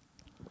profitable,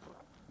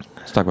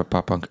 let's talk about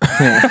pop punk.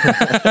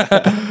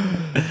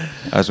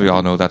 As we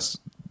all know, that's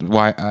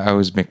why I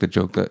always make the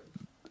joke that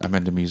I'm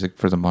into music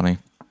for the money,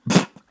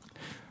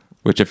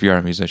 which if you are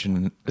a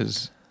musician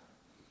is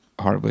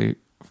horribly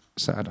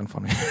sad and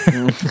funny.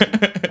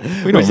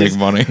 We don't make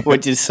money.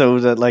 Which is so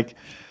that like,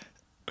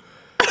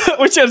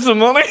 which has some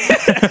money.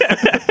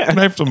 Can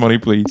I have some money,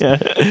 please? Yeah.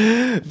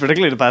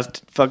 Particularly the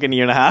past fucking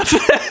year and a half.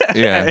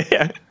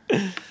 Yeah.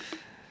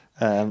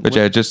 But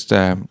yeah, just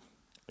I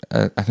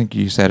think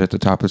you said at the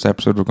top of this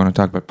episode we're going to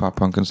talk about pop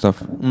punk and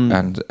stuff,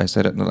 and I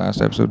said it in the last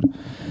episode.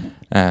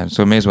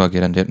 So I may as well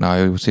get into it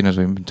now, seeing as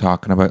we've been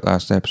talking about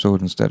last episode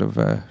instead of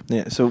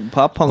so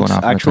pop punk's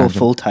actual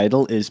full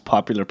title is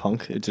popular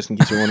punk, just in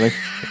case you're wondering.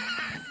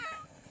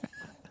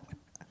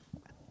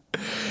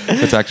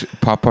 It's actually,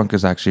 pop punk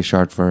is actually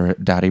short for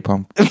daddy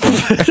punk.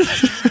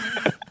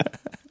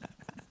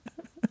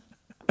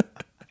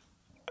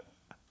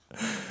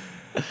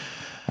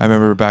 I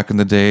remember back in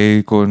the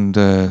day going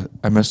to,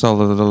 I miss all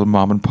the little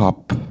mom and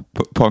pop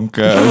punk.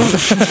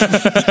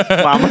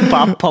 Mom and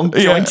pop punk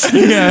joints.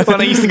 Yeah. When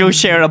I used to go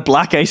share a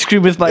black ice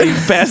cream with my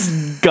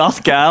best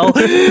goth gal.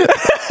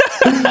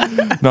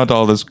 Not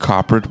all this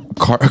corporate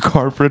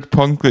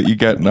punk that you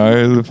get now.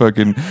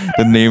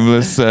 The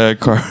nameless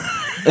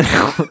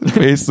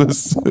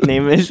faceless.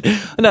 Nameless.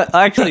 No,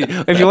 actually,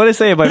 if you want to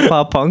say about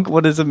pop punk,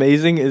 what is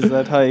amazing is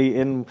that how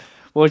in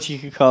what you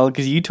could call,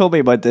 because you told me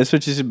about this,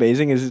 which is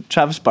amazing, is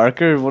Travis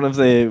Barker, one of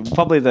the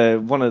what would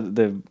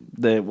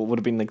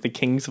have been like the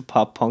kings of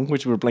pop punk,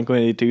 which were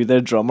Blink-182. Their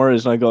drummer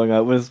is now going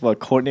out with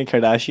Kourtney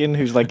Kardashian,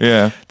 who's like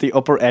the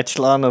upper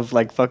echelon of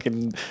like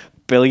fucking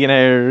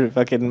billionaire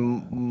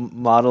fucking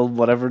model,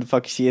 whatever the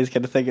fuck she is,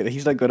 kind of thing.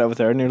 He's like going out with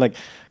her, and you're like,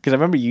 because I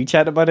remember you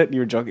chatted about it and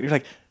you were joking, you're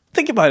like,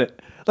 think about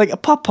it, like a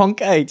pop punk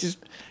guy he's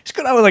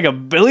going out with like a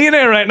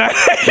billionaire right now.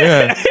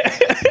 Yeah.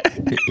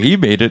 He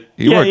made it.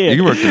 He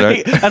worked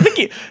it out. I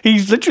think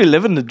he's literally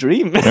living the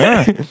dream.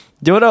 Yeah. Do you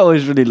know what I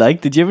always really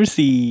liked? Did you ever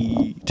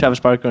see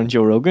Travis Barker on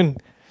Joe Rogan?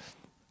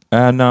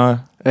 No.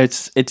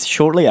 It's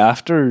shortly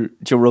after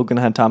Joe Rogan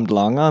had Tom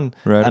DeLonge on.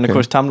 Right, and of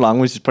course Tom DeLonge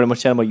was just pretty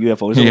much telling about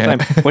UFOs all the time,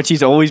 which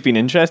he's always been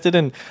interested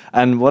in.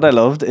 And what I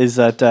loved is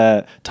that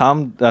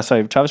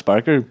Travis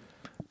Barker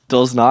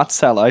does not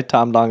sell out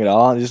Tom DeLonge at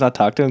all. He does not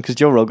talk to him, because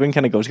Joe Rogan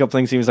kind of goes to a couple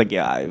things. He was like,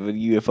 yeah, with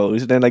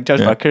UFOs. And then like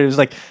Travis Barker was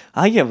like,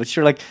 but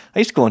sure, like I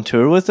used to go on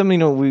tour with him,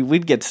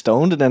 we'd get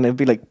stoned, and then it'd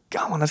be like,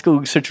 come on, let's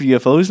go search for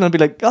UFOs. And I'd be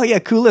like, oh yeah,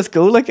 cool, let's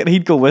go. Like, and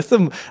he'd go with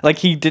them. Like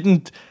he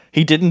didn't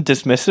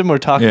dismiss him or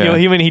talk.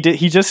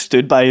 He just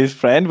stood by his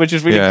friend, which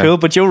was really cool.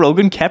 But Joe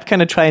Rogan kept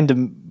kind of trying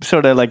to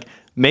sort of like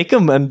make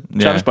him, and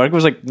Travis Barker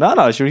was like,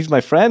 no, sure, he's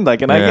my friend.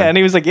 Like, and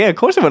he was like, yeah, of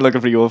course I went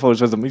looking for UFOs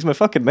with him. He's my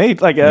fucking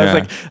mate. Like, I was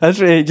like, that's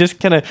really just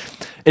kind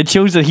of, it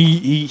shows that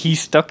he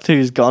stuck to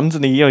his guns,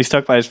 and he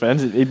stuck by his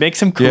friends. It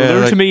makes him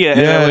cooler to me.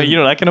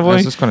 That kind of way. I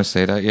was just going to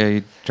say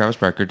that. Travis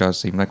Barker does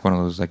seem like one of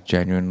those like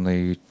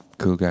genuinely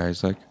cool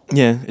guys. Like,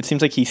 it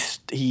seems like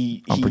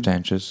he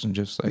unpretentious and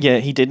just like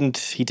he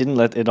didn't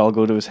let it all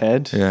go to his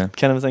head.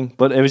 Kind of thing.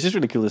 But it was just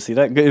really cool to see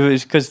that. It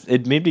was because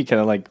it made me kind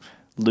of like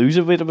lose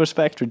a bit of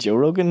respect for Joe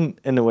Rogan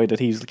in a way that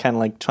he's kind of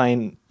like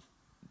trying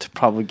to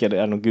probably get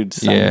a good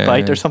sound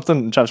bite or something.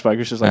 And Travis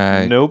Barker's just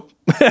like, nope.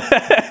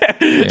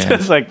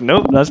 Just like,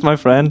 nope, that's my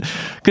friend.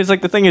 Because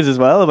like the thing is as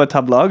well about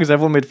Tom DeLonge is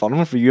everyone made fun of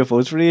him for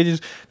UFOs for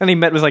ages. And he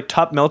met with like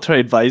top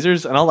military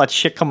advisors and all that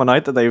shit coming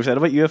out that they said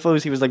about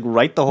UFOs. He was like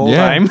right the whole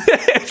time.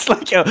 It's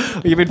like,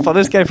 you've made fun of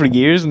this guy for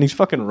years and he's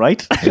fucking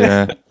right.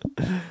 Yeah.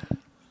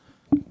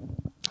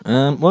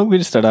 Well, we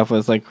just start off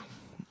with like,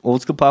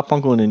 old school pop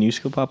punk and a new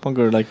school pop punk,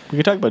 or like we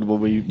could talk about what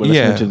we were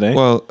listening to today.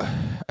 Well,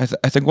 I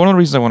think one of the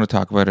reasons I want to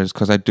talk about it is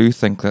because I do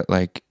think that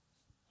like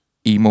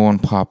emo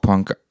and pop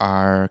punk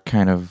are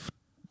kind of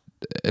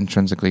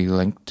intrinsically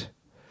linked.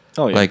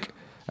 Oh yeah. Like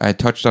I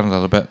touched on a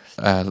little bit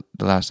the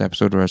last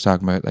episode where I was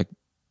talking about like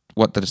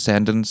what the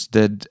Descendants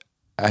did.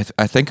 I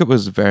think it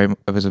was a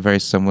very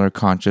similar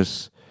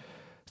conscious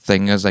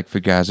thing as like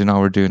Fugazi and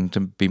all were doing to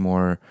be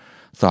more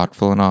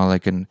thoughtful and all,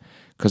 like, and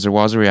because there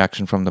was a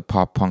reaction from the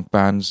pop punk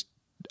bands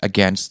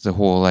against the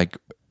whole, like,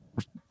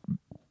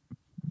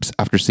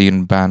 after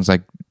seeing bands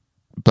like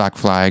Black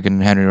Flag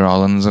and Henry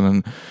Rollins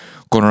and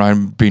going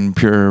around being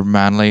pure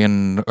manly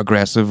and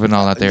aggressive and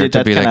all that, there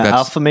to be like that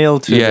alpha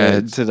male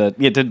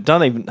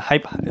not even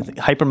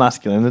hyper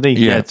masculinity.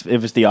 Yeah,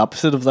 it was the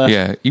opposite of that.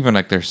 Yeah, even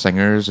like their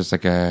singers, just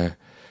like a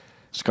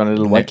scrawny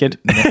little white kid,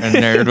 a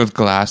nerd with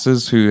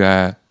glasses who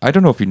I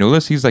don't know if you know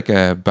this, he's like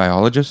a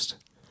biologist.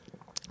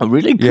 Oh,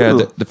 really? Cool.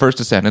 Yeah, the first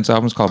Descendants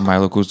album is called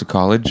Milo Goes to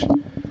College,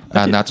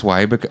 and that's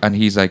why. And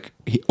he's like,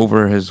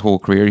 over his whole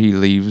career, he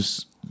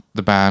leaves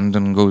the band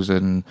and goes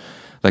and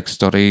like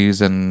studies,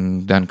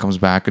 and then comes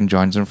back and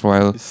joins them for a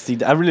while.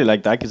 See, I really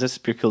like that because that's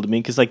pure cool to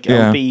me. Because like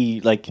I would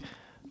be like,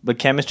 but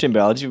chemistry and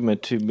biology were my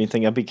two main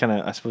thing. I'd be kind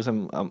of, I suppose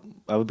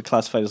I would be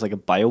classified as like a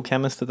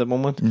biochemist at the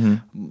moment.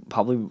 Mm-hmm.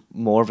 Probably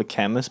more of a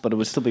chemist, but it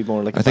would still be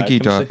more like. I think he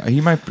does.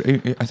 He might.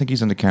 I think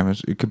he's into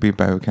chemistry. It could be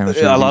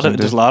biochemistry. There's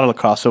a lot of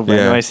crossover. Yeah.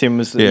 Anyway, I assume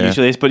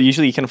usually is, but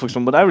usually you kind of focus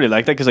on. But I really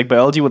like that because like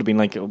biology would have been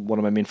like one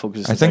of my main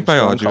focuses. I think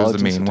biology was the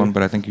main one,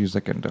 but I think he was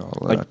like into all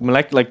like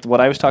that. Like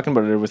what I was talking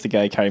about with the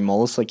guy Carrie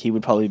Mullis, like he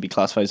would probably be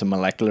classified as a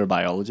molecular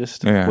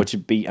biologist, which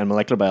would be, and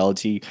molecular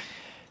biology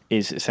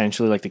is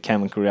essentially like the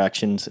chemical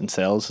reactions in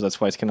cells, so that's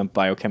why it's kind of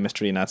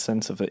biochemistry in that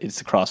sense of it's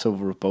the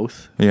crossover of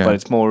both. Yeah. But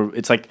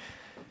it's like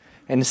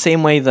in the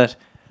same way that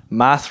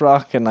math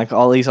rock and like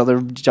all these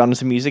other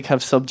genres of music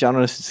have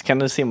subgenres, it's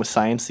kind of the same with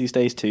science these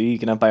days too. You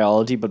can have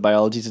biology, but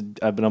biology is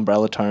an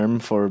umbrella term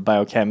for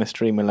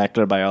biochemistry,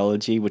 molecular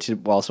biology, which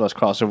also has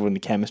crossover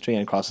into chemistry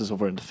and crosses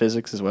over into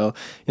physics as well.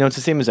 You know, it's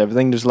the same as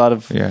everything. There's a lot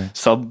of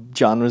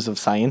subgenres of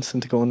science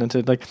into going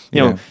into like,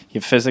 you know, you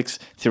have physics,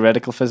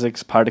 theoretical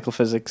physics, particle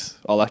physics,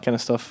 all that kind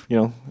of stuff, you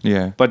know.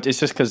 Yeah. But it's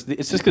just because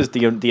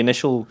the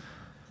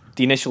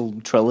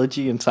initial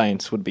trilogy in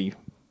science would be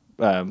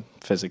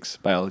physics,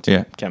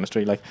 biology,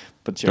 chemistry, like,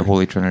 but the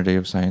holy trinity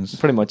of science,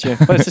 pretty much. Yeah,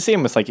 but it's the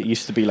same as like it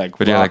used to be, like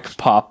rock, like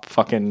pop,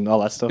 fucking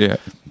all that stuff. Yeah.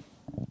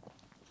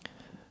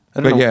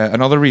 But yeah,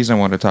 another reason I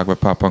want to talk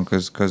about pop punk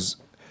is because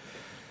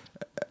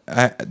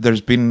there's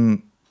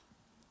been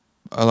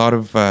a lot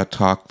of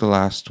talk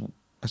over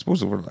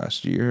the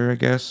last year, I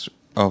guess,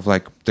 of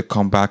like the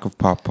comeback of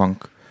pop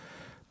punk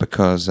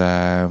because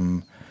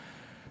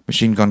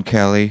Machine Gun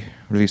Kelly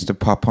released a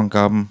pop punk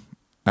album.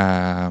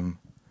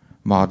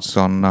 Mod's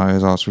son now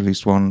has also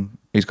released one.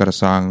 He's got a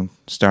song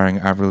starring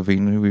Avril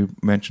Lavigne, who we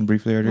mentioned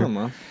briefly earlier. Oh,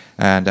 man.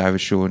 And I was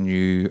showing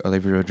you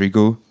Olivia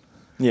Rodrigo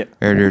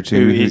earlier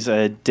too. Who is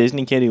a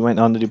Disney kid who went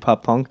on to do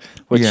pop punk,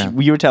 which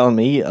you were telling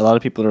me, a lot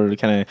of people are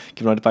kind of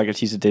giving out the fact that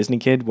she's a Disney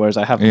kid, whereas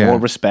I have more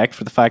respect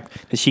for the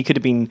fact that she could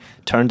have been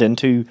turned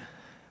into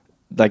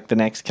like the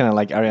next kind of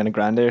like Ariana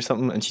Grande or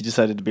something, and she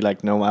decided to be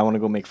like, no, I want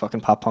to go make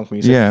fucking pop punk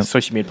music. Yeah. So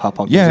she made pop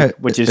punk music,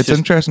 which is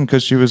interesting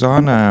because she was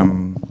on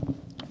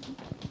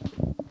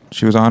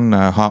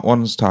Hot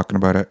Ones talking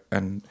about it,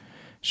 and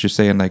she's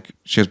saying like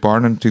she was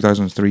born in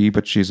 2003,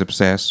 but she's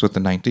obsessed with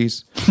the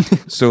 90s.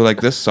 So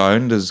like this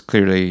sound is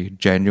clearly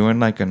genuine,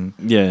 like, and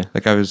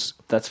like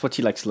that's what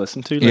she likes to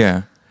listen to. Like.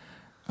 Yeah,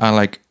 and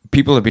like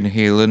people have been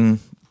hailing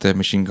the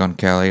Machine Gun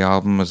Kelly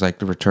album as like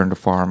the return to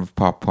form of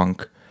pop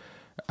punk.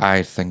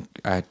 I think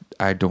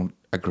I don't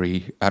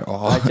agree at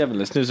all. I haven't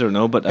listened to it or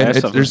no, but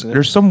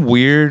there's some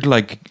weird,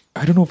 like,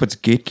 I don't know if it's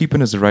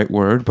gatekeeping is the right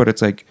word, but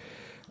it's like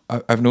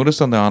I've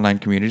noticed on the online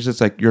communities,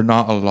 it's like you're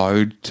not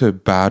allowed to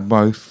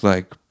badmouth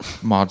like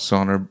Mod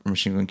Son or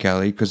Machine Gun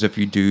Kelly, because if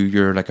you do,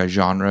 you're like a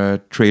genre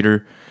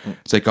traitor.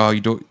 It's like, oh,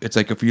 you don't. It's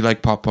like if you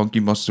like pop punk,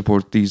 you must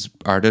support these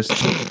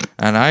artists,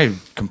 and I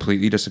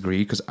completely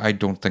disagree because I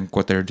don't think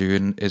what they're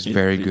doing is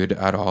very good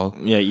at all.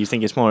 Yeah, you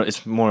think it's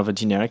more of a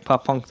generic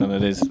pop punk than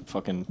it is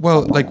fucking.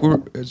 Well, like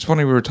it's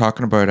funny we were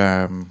talking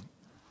about.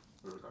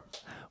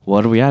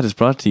 What Are We At is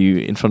brought to you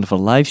in front of a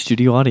live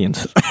studio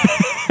audience.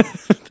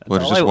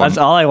 That's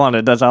all I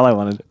wanted.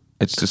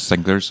 It's just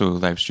singular, so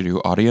live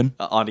studio audience.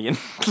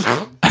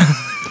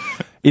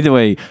 Either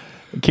way,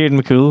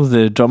 Kieran McCool,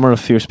 the drummer of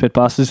Fierce Pit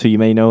Bosses, who you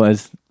may know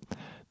as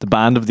the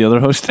band of the other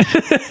host,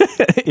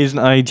 is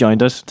now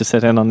joined us to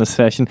sit in on this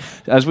session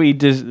as we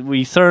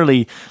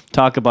thoroughly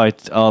talk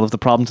about all of the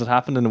problems that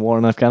happened in the war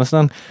in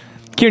Afghanistan.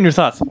 Kieran, your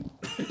thoughts?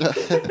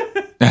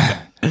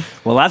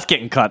 Well, that's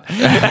getting cut.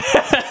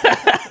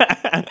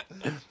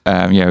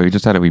 We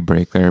just had a wee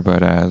break there, but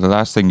the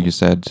last thing you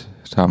said,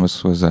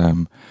 Thomas, was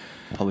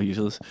probably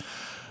useless.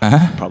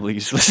 Probably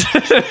useless.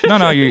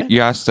 No.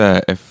 You asked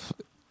if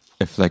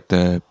like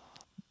the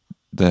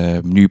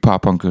new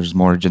pop punk was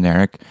more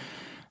generic,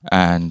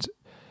 and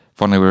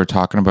finally we were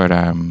talking about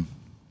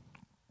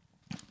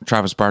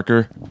Travis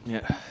Barker.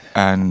 Yeah.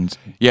 And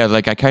yeah,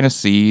 like I kind of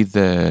see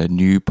the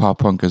new pop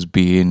punk as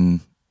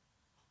being,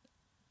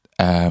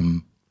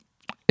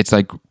 it's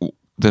like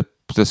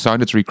the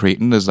sound it's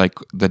recreating is like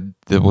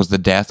was the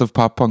death of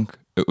pop punk.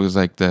 It was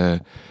like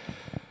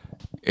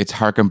it's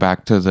harking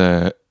back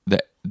to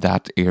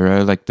that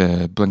era, like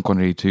the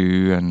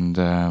Blink-182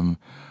 and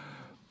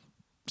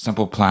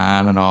Simple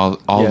Plan and all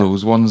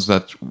those ones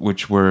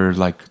which were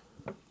like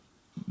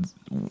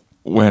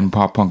when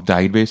pop punk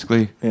died,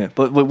 basically. Yeah,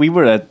 but we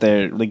were at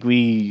there, like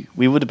we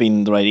would have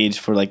been the right age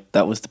for like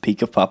that was the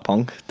peak of pop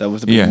punk. That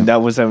was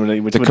that was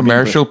the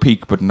commercial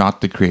peak, but not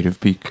the creative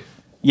peak.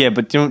 Yeah,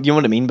 but you know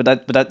what I mean.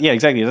 But that yeah,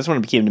 exactly. That's when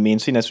it became the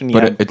mainstream. That's when you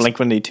had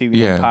Blink-182,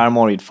 you had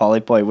Paramore, you had Fall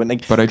Out Boy.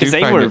 Because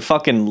they were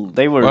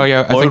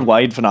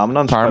worldwide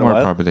phenomenons.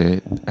 Paramore probably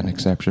an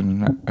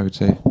exception, I would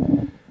say,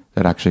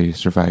 that actually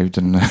survived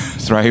and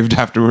thrived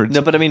afterwards.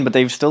 No, but I mean, but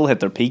they've still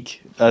hit their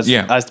peak as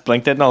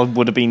Blink did. And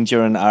would have been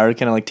during our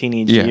kind of like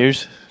teenage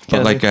years.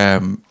 But like,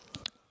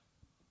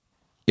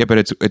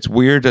 but it's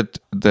weird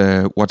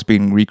that what's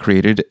being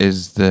recreated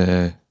is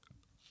the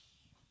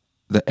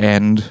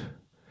end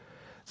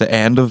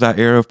of that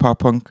era of pop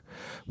punk.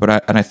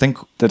 But I think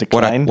the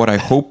decline. What I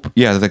hope,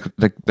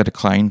 the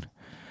decline.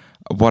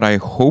 What I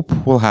hope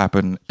will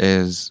happen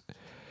is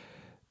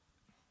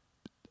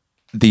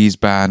these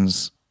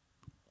bands,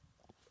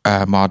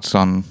 Mod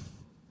Sun,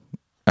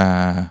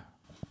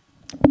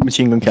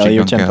 Machine Gun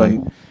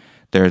Kelly,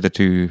 they're the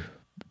two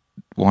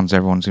ones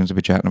everyone seems to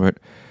be chatting about.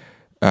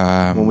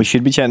 Well, we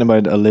should be chatting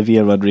about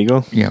Olivia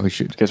Rodrigo. Yeah, we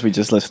should, because we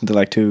just listened to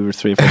like 2 or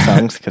 3 of her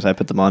songs because I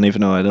put them on, even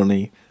though I'd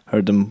only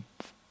heard them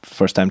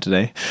first time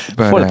today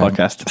before the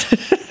podcast.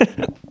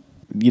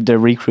 They're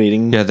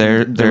recreating. Yeah,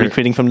 they're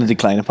recreating from the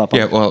decline of pop punk.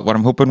 Yeah, well, what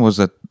I'm hoping was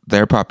that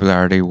their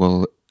popularity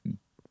will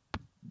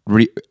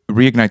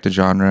reignite the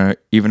genre.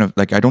 Even if,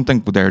 like, I don't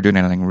think they're doing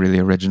anything really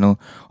original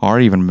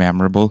or even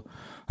memorable.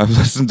 I've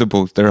listened to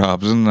both their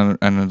albums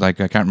and like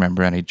I can't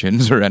remember any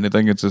tunes or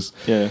anything. It's just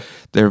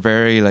they're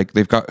very like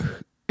they've got.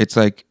 It's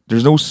like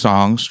there's no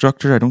song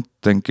structure. I don't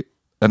think,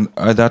 and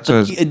that's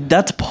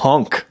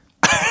punk.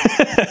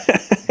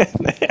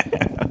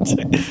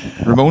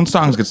 Ramones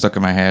songs get stuck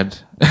in my head.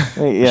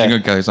 Machine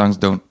Gun Kelly songs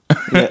don't.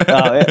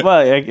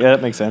 That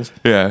makes sense.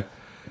 Yeah.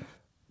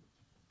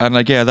 And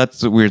like,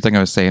 that's the weird thing I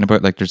was saying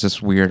about like, there's this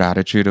weird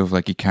attitude of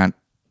like, you can't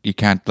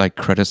like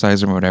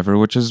criticize them or whatever,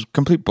 which is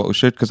complete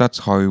bullshit because that's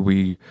how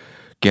we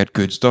get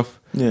good stuff.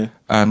 Yeah.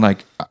 And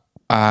like,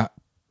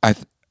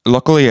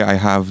 luckily I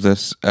have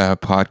this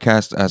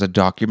podcast as a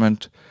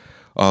document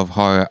of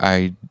how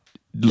I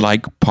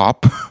like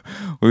pop.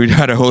 We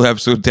had a whole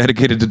episode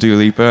dedicated to Dua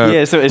Lipa.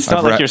 Yeah, so it's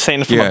not like you're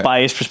saying from a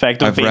biased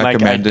perspective, being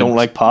like, I don't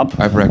like pop.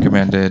 I've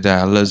recommended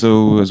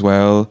Lizzo as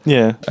well.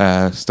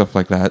 Yeah. Stuff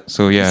like that.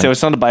 So yeah. So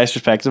it's not a biased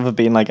perspective of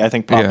being like, I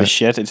think pop is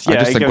shit. It's I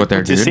just think what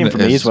they're doing the same for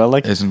me as well.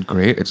 Like, isn't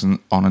great. It's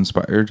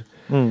uninspired.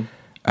 And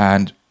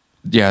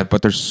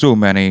but there's so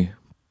many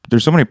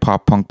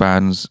pop punk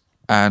bands,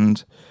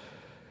 and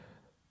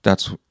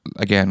that's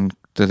again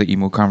the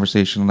emo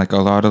conversation. Like a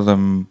lot of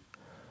them,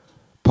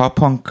 pop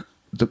punk.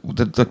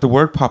 The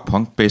word pop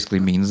punk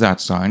basically means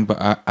that sound, but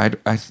I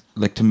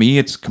like, to me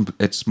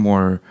it's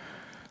more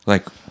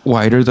like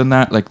wider than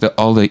that. Like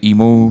all the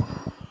emo-y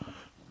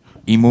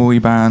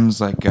bands,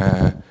 like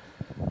the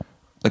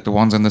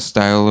ones in the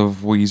style of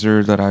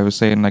Weezer that I was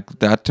saying, like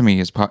that to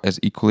me is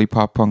equally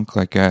pop punk.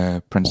 Like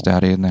Prince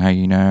Daddy and the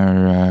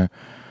Hyena,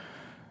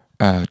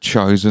 or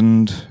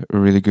Chousand, a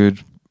really good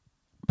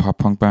pop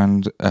punk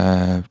band.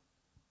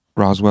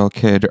 Roswell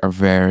Kid are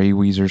very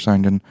Weezer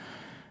sounding,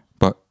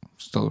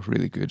 still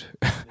really good,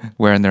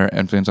 wearing their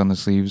influence on the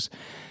sleeves.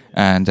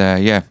 And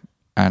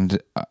and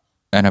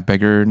a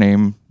bigger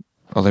name,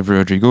 Olivia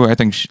Rodrigo. I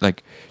think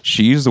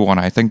she's the one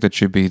I think that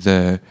should be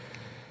the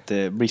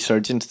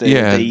resurgence,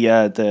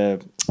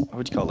 the what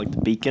would you call it, like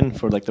the beacon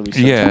for like the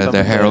resurgence. Yeah,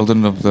 the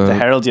heralding of the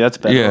herald. Yeah, that's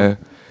better. Yeah,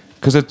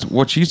 because it's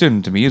what she's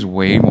doing to me is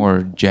way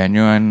more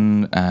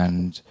genuine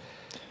and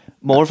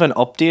more of an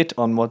update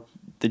on what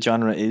the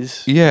genre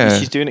is. Yeah,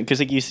 she's doing it because,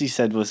 like you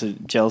said, was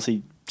it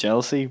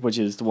Jealousy, which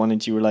is the one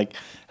that you were like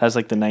has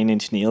like the 9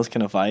 Inch Nails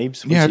kind of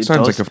vibes. Yeah, it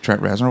sounds like if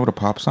Trent Reznor wrote a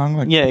pop song.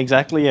 Like. Yeah,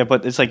 exactly. Yeah,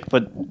 but it's like,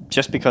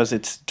 just because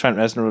it's Trent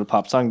Reznor wrote a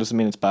pop song doesn't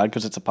mean it's bad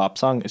because it's a pop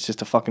song. It's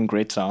just a fucking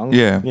great song.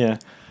 Yeah, yeah.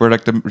 Where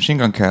like the Machine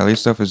Gun Kelly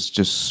stuff is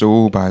just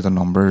so by the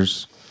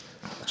numbers.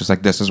 Just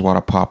like this is what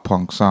a pop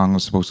punk song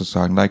is supposed to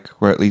sound like.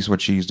 Where at least what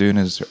she's doing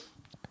is.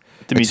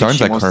 It sounds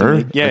like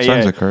her. It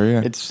sounds like her.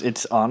 Yeah.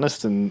 It's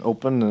honest and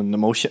open and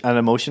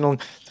emotional.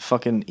 The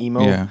fucking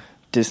emo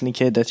Disney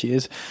kid that she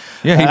is.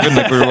 Yeah, even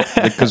like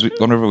because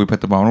whenever we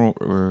put them on,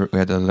 we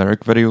had the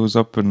lyric videos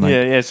up and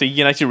like, so you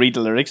can actually read the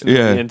lyrics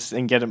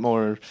and get it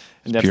more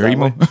in depth. Pure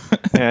emo.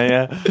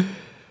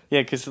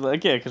 Because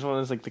one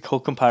is like the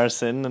cold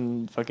comparison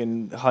and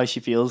fucking how she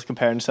feels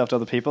comparing herself to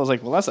other people. I was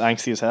like, well, that's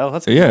angsty as hell.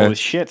 That's emo as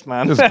shit,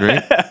 man. That's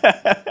great.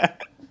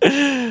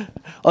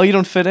 Oh, you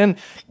don't fit in.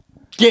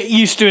 Get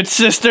used to it,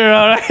 sister.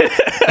 All right.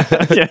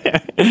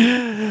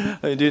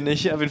 I'm doing this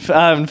shit.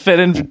 I haven't fit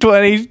in for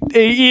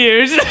 28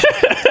 years.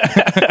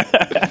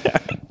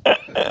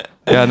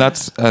 Yeah,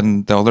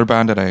 and the other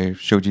band that I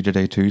showed you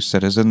today too,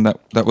 Citizen.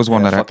 That was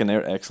one that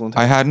they're excellent.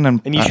 I hadn't.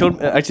 And you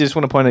showed. Actually, just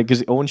want to point out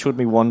because Owen showed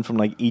me one from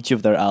like each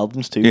of their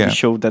albums too. Yeah. He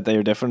showed that they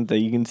are different. That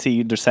you can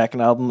see their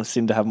second album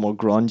seemed to have more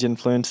grunge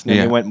influence, and then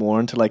they went more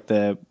into like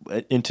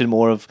into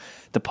more of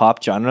the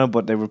pop genre,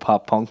 but they were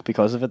pop punk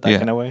because of it. That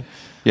kind of way.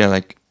 Yeah,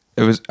 like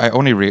it was. I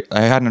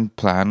hadn't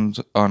planned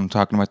on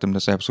talking about them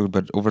this episode,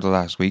 but over the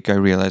last week, I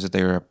realized that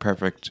they were a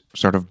perfect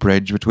sort of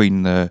bridge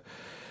between the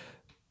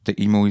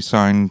emo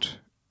sound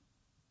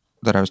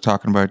that I was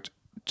talking about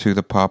to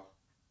the pop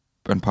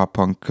and pop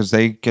punk, because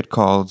they get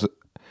called,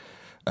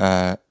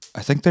 I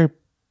think they're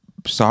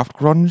soft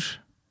grunge.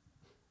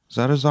 Is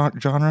that a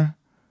genre?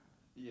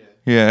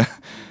 Yeah.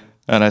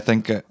 And I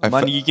think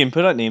you can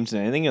put out names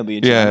in anything, it'll be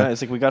a genre.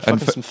 It's like we got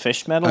fucking some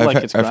fish metal,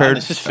 it's grand.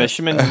 It's just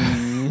fishermen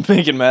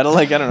making metal,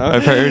 like I don't know.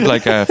 I've heard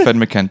like Finn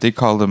McKenty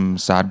call them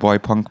sad boy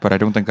punk, but I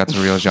don't think that's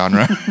a real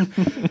genre.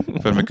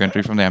 Finn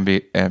McKenty from the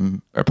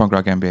NBA or Punk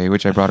Rock NBA,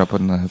 which I brought up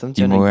in the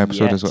emo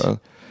episode as well.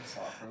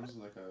 Soft grunge is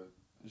like a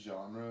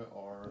genre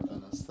or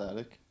an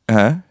aesthetic.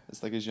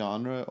 It's like a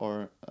genre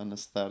or an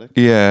aesthetic.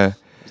 Yeah.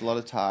 There's a lot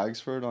of tags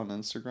for it on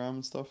Instagram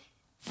and stuff.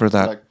 For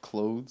that, like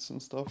clothes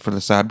and stuff. For the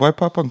sad boy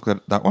pop punk,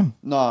 that one?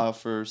 No,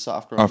 for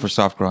soft grunge. Oh, for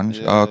soft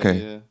grunge. Yeah, okay.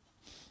 Yeah.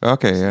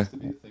 Okay, yeah.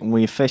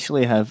 We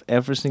officially have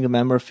every single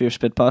member of Fierce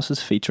Spit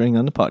Bosses featuring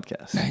on the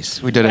podcast.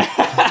 Nice, we did it.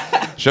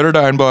 Shut her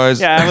down, boys.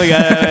 Yeah, we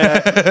got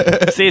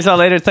it. See you all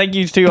later. Thank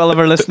you to all of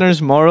our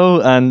listeners, Morrow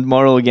and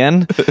Morrow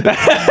again.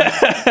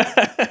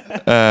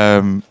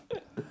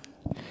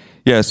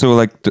 Yeah, so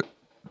like,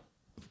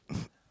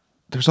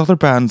 there's other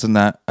bands in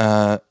that.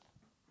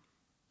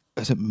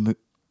 Is it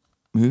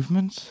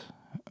Movements?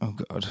 Oh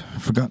God,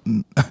 I've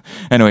forgotten.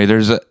 Anyway,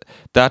 there's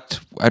that.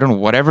 I don't know,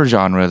 whatever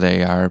genre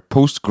they are,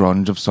 post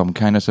grunge of some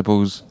kind, I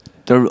suppose.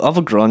 They're of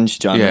a grunge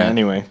genre,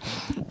 anyway.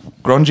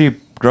 Grungy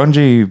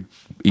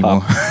emo,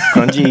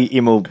 grungy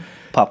emo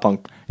pop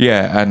punk.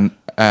 Yeah, and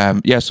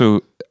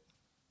so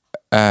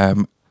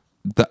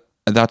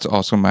that's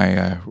also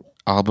my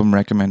album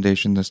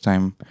recommendation this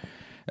time,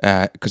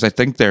 because I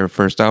think their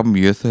first album,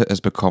 Youth, has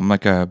become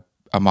like a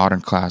modern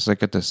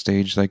classic at this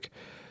stage. Like,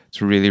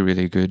 it's really,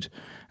 really good.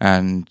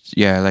 And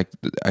yeah, like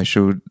I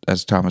showed,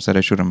 as Thomas said,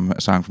 I showed him a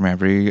song from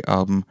every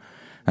album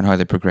and how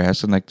they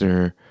progress. And like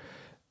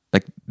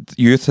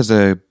Youth is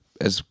a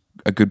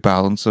good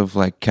balance of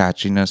like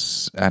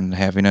catchiness and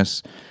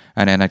heaviness.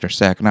 And then like their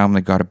second album,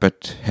 they got a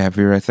bit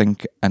heavier, I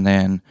think. And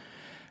then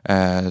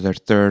their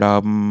third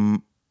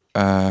album,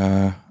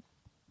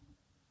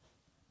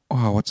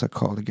 what's that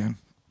called again?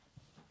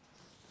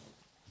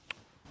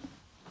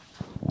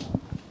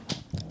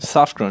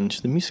 Soft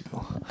grunge, the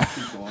musical.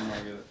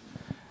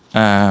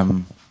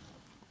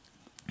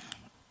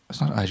 It's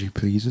not As You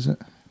Please, is it?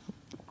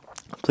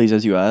 Please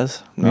As You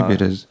As? No. Maybe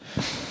it is.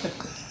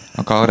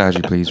 I'll call it As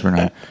You Please for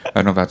now. I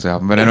don't know if that's the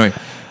album, but anyway,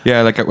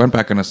 yeah, like I went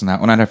back and listened to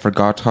that one, and I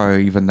forgot how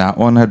even that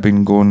one had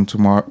been going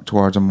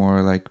towards a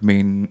more like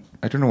main.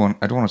 I don't want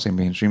to say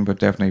mainstream, but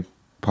definitely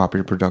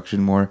popular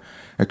production, more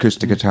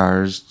acoustic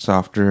guitars,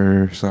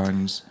 softer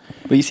sounds.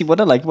 But you see,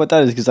 what I like about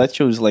that is because that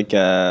shows like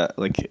an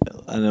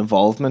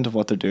involvement of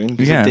what they're doing.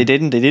 Yeah. They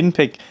didn't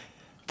pick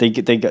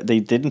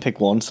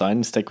one sound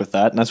and stick with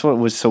that, and that's what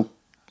was so.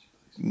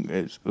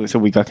 So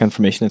we got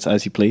confirmation it's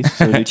As You Please,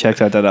 so we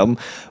checked out that album.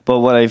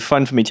 But what I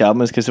found from each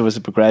album is because there was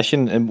a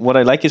progression, and what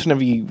I like is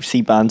whenever you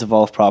see bands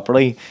evolve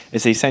properly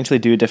is they essentially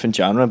do a different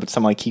genre but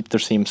somehow keep their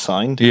same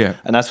sound. Yeah.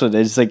 And that's what it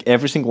is. Like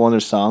every single one of their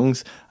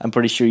songs, I'm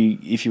pretty sure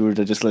if you were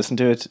to just listen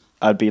to it,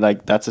 I'd be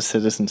like, that's a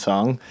Citizen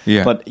song.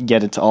 Yeah. But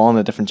yet it's all in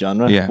a different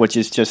genre. Yeah. Which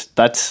is just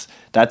that's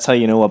how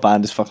you know a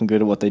band is fucking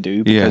good at what they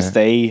do, because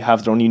they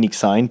have their own unique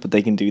sound, but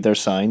they can do their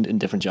sound in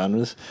different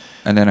genres.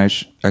 And then I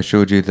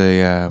showed you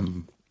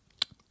the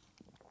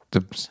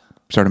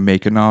sort of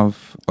making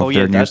of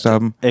their newest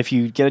album. If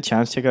you get a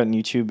chance, check out on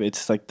YouTube.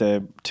 It's like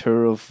the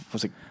tour of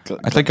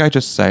I think I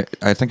just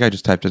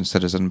typed in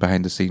Citizen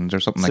behind the scenes or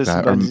something like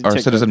that, or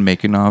Citizen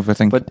making of. I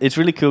think, but it's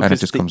really cool and it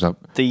just comes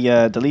up.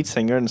 The lead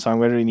singer and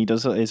songwriter, and he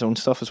does his own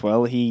stuff as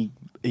well. He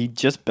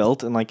just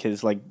built in like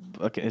his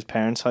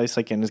parents' house,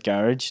 like in his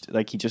garage.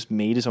 Like he just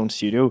made his own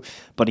studio,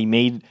 but he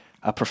made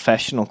a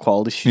professional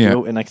quality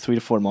studio in like 3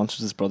 to 4 months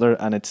with his brother,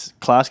 and it's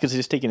class because he's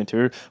just taking a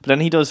tour. But then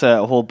he does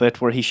a whole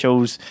bit where he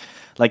shows,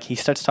 like he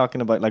starts talking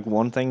about like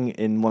one thing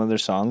in one of their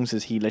songs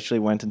is he literally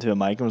went into a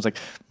mic and was like,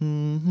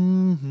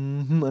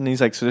 and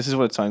he's like, so this is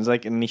what it sounds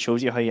like, and then he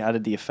shows you how he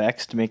added the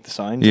effects to make the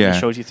sound. Yeah, and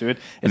he shows you through it.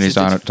 And he's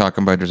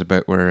talking about there's a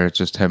bit where it's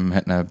just him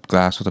hitting a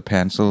glass with a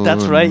pencil.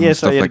 That's right. Yeah,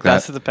 stuff like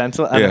glass that. with a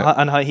pencil,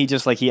 and how he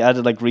just like he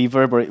added like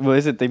reverb, or what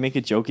is it? They make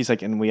a joke. He's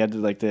like, and we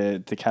added like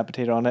the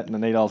decapitator on it, and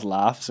then they'd all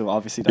laugh. So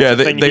obviously, that's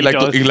the thing they he like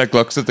does. he like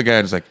looks at the guy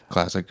and is like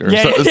classic or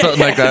something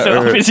like that. So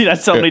obviously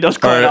that's something he does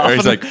quite often. Or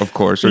he's like, of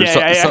course, or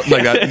something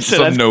like that.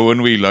 some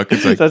knowing wee look.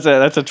 It's like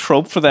that's a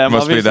trope for them.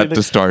 Must be that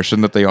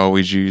distortion that they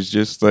always use.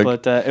 Just like,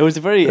 but it was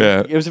a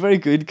very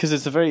good because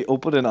it's a very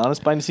open and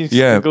honest behind the scenes.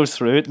 Yeah, it goes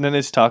through it and then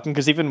it's talking,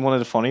 because even one of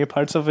the funnier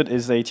parts of it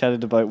is they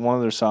chatted about one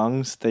of their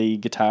songs, the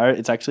guitar.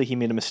 It's actually he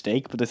made a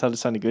mistake, but they thought it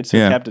sounded good, so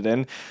he kept it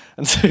in.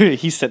 And so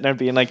he's sitting there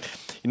being like,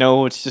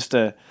 it's just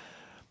a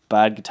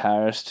bad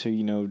guitarist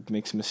who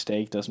makes a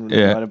mistake, doesn't really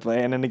know how to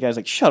play, and then the guy's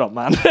like, shut up,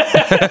 man.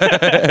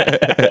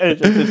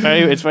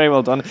 it's very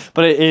well done,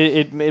 but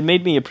it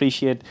made me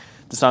appreciate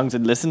the songs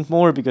and listened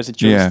more, because it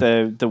shows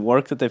the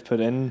work that they've put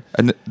in.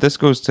 And this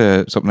goes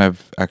to something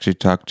I've actually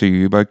talked to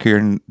you about,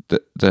 Kieran.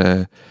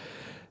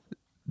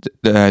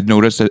 I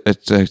noticed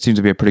it seems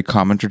to be a pretty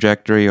common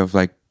trajectory of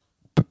like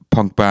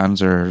punk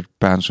bands or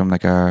bands from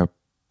like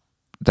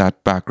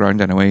that background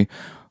anyway,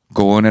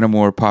 going in a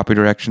more poppy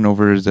direction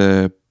over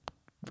their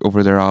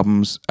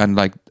albums. And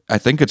like I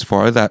think it's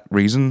for that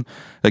reason.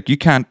 Like you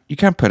can't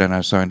put in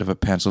a sound of a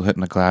pencil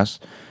hitting a glass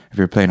if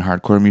you're playing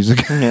hardcore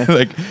music.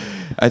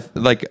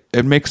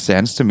 It makes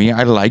sense to me.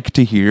 I like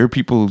to hear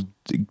people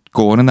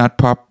going in that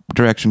pop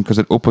direction because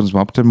it opens them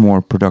up to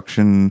more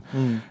production,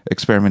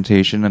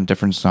 experimentation, and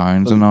different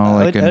sounds and all.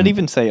 I'd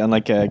even say on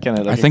like kind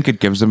of. I think it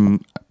gives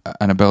them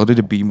an ability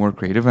to be more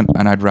creative, and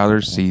I'd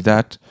rather see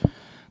that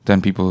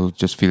than people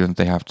just feeling that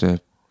they have to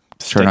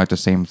turn out the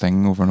same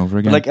thing over and over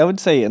again. Like I would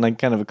say, and like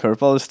kind of a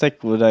curveball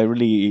stick, what I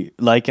really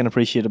like and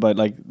appreciate about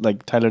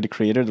like Tyler the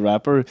Creator, the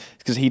rapper,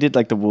 because he did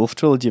like the Wolf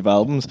trilogy of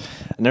albums,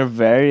 and they're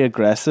very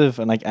aggressive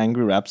and like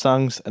angry rap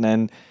songs, and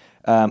then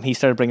he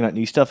started bringing out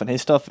new stuff, and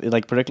his stuff,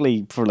 like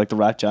particularly for like the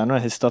rap genre,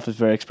 his stuff is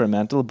very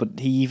experimental. But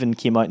he even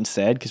came out and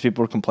said, because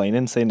people were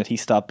complaining, saying that he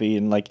stopped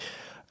being like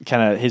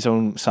kind of his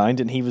own sound,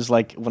 and he was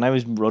like, when I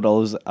wrote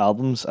all his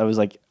albums, I was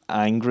like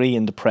angry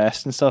and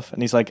depressed and stuff,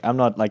 and he's like, I'm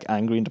not like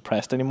angry and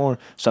depressed anymore,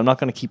 so I'm not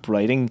going to keep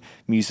writing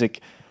music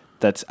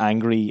that's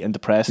angry and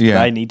depressed.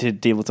 I need to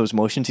deal with those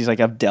emotions. He's like,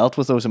 I've dealt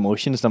with those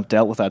emotions and I've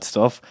dealt with that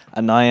stuff,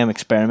 and now I'm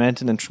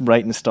experimenting and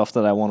writing the stuff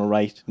that I want to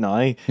write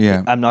now.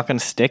 I'm not going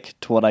to stick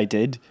to what I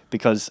did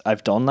because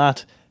I've done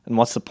that, and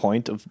what's the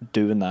point of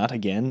doing that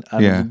again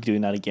and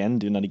doing that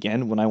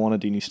again when I want to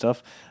do new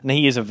stuff. And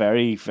he is a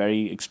very,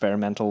 very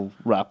experimental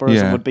rapper,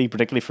 as it would be,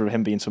 particularly for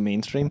him being so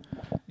mainstream.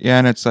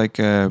 And it's like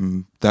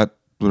that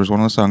there was one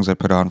of the songs I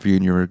put on for you,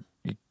 and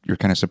you're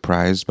kind of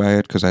surprised by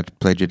it because I'd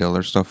played J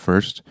Diller stuff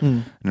first,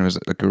 and it was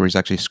like where he's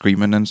actually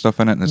screaming and stuff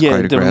in it, and it's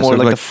quite aggressive. Yeah, they were more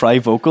like the fry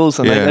vocals,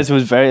 and this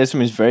was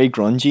very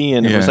grungy,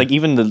 and it was like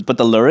even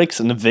the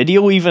lyrics and the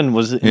video even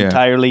was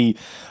entirely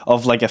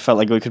of like, I felt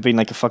like it could be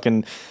like it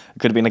could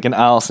have been like an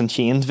Alice in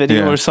Chains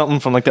video or something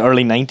from like the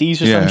early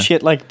 90s or some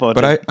shit, like, but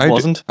it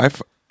wasn't.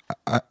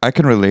 I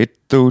can relate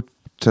though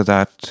to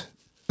that.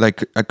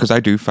 Like, because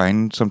I do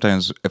find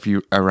sometimes if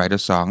I write a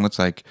song that's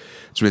like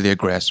it's really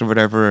aggressive or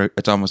whatever,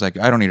 it's almost like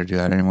I don't need to do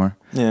that anymore.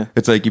 Yeah,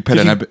 it's like you put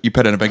in a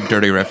big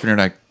dirty riff and you're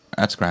like,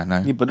 that's grand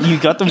now. Yeah, but you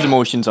got those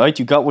emotions out.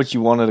 You got what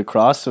you wanted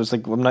across. So it's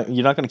like you're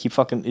not going to keep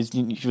fucking. It's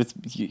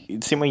the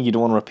same way you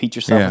don't want to repeat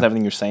yourself with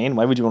everything you're saying.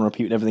 Why would you want to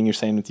repeat everything you're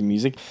saying with your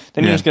music?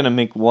 Then you're just going to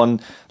make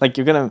one. Like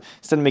you're going to,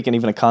 instead of making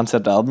even a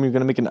concept album, you're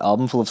going to make an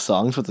album full of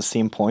songs with the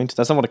same point.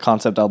 That's not what a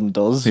concept album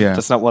does. Yeah.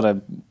 That's not what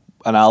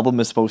an album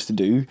is supposed to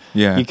do.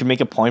 Yeah. You can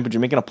make a point, but you're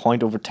making a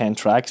point over 10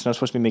 tracks. You're not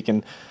supposed to be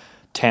making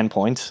 10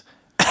 points.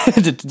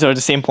 They're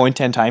the same point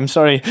 10 times,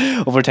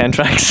 over 10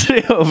 tracks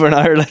over an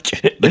hour. Like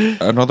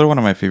another one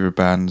of my favorite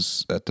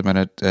bands at the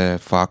minute,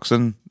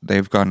 Foxen,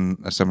 they've gone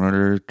a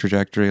similar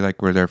trajectory,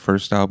 like where their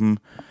first album,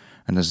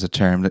 and this is a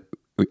term that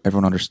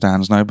everyone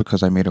understands now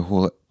because I made a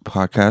whole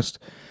podcast.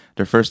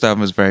 Their first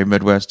album is very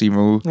Midwest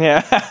emo. Yeah.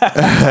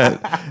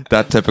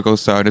 That typical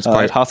sound. It's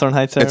quite Hawthorne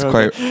Heights. It's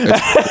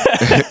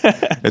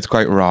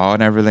quite raw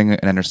and everything.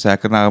 And then their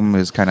second album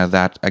is kind of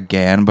that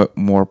again, but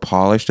more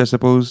polished, I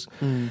suppose.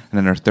 And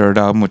then their third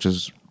album, which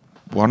is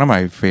one of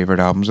my favorite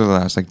albums of the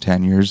last like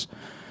 10 years.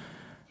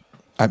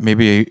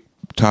 Maybe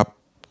top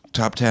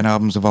 10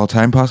 albums of all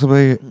time,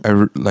 possibly.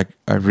 I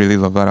really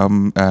love that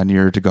album,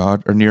 Nearer to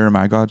God, or Nearer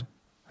My God,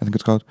 I think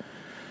it's called.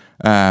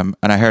 And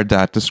I heard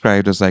that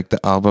described as like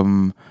the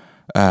album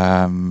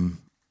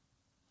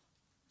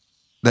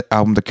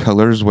the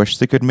Killers wish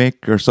they could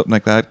make, or something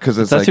like that. Because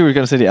that's like, you were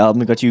going to say the album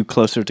that got you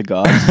closer to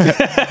God.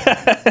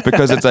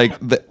 Because it's like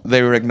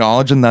they were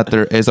acknowledging that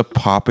there is a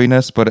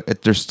poppiness,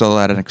 but they're still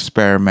at an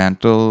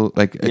experimental.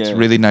 Like it's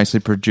really nicely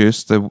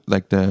produced.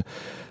 The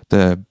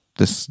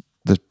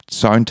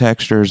sound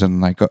textures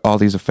and like all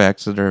these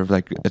effects that are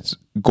like it's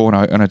going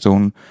out on its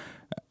own,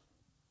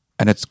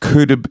 and it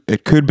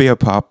could be a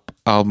pop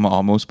album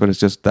almost, but it's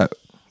just that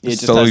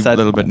it's still a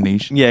little bit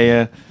niche.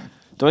 Yeah.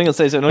 The only thing I'll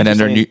say is, and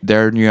then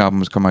their new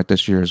albums come out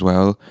this year as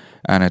well,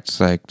 and it's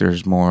like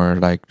there's more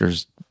like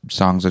there's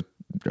songs that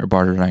are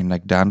borderline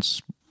like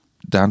dance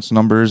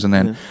numbers, and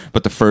then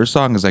but the first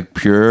song is like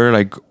pure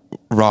like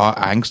raw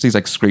angst. He's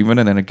like screaming,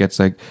 and then it gets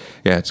like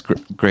it's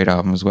great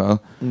album as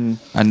well.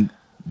 And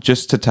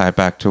just to tie it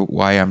back to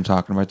why I'm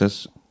talking about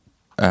this,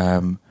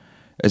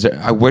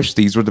 I wish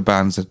these were the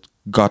bands that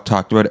got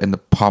talked about in the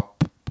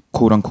pop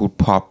quote unquote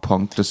pop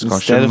punk discussion.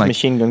 Instead of like,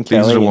 Machine Gun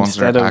Kelly, these are the ones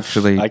that are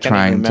actually trying to. I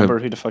can't remember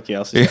who the fuck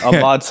else is.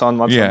 Mod Son,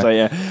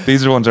 yeah.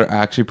 These are the ones that are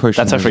actually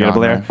pushing. That's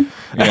unforgettable there.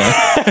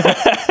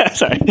 Yeah.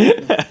 Sorry.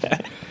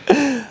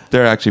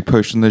 They're actually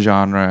pushing the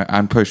genre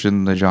and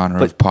pushing the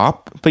genre of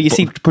pop. But you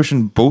see,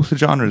 pushing both the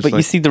genres. But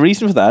you see, the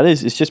reason for that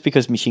is it's just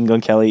because Machine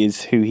Gun Kelly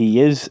is who he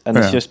is, and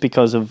it's just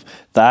because of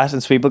that.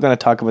 And so people are going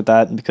to talk about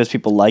that, and because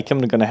people like him,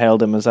 they're going to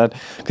herald him as that.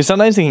 Because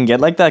sometimes they can get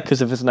like that.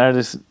 Because if an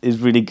artist is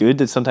really good,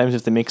 that sometimes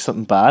if they make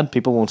something bad,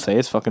 people won't say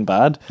it's fucking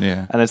bad.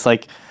 Yeah, and it's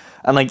like.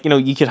 And like, you know,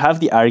 you could have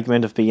the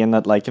argument of being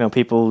that, like, you know,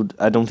 people.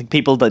 I don't think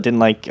people that didn't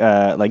like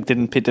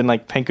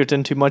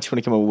Pinkerton too much when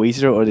it came out with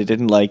Weezer, or they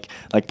didn't like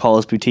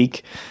Paul's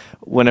Boutique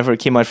whenever it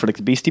came out for like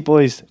the Beastie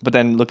Boys. But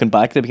then looking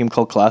back, they became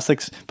cult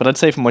classics. But I'd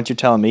say from what you're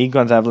telling me,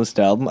 Grant Evelyn's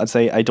album, I'd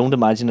say I don't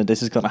imagine that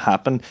this is going to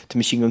happen to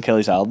Machine Gun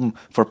Kelly's album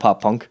for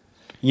pop punk.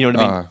 You know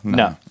what I mean?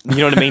 No. You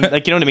know what I mean?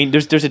 Like, you know what I mean?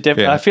 There's a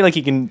difference. I feel like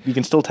you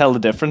can still tell the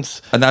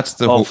difference. And that's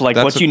the of like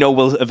what you know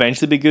will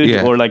eventually be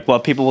good, or like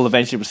what people will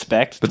eventually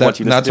respect. But that's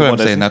what I'm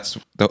saying. That's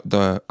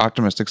the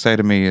optimistic side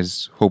of me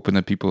is hoping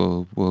that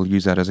people will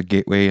use that as a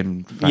gateway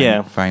and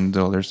find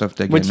all their stuff,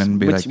 dig in and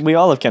be like. We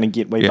all have kind of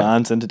gateway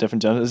bands into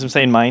different genres. As I'm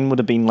saying, mine would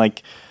have been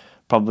like.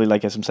 Probably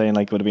like as I'm saying,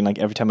 like would have been like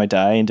Every Time I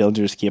Die and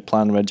Dillinger Escape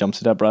Plan, Red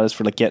Jumpsuit Apparatus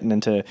for like getting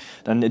into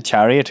and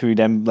Chariot, who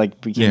then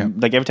like became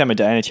like Every Time I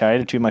Die and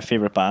Chariot are two of my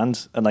favorite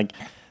bands, and like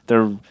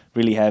they're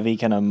really heavy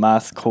kind of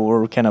math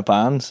core kind of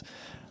bands,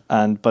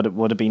 but it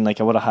would have been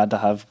like I would have had to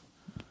have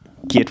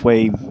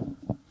gateway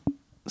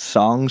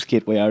songs,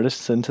 gateway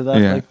artists into that,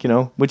 like, you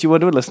know, but you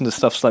would have listened to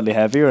stuff slightly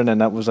heavier, and then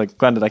that was like,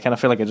 granted, I kind of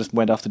feel like I just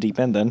went off the deep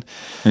end then.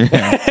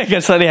 It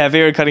got slightly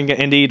heavier, cutting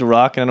indie to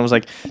rock, and then I was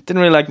like, didn't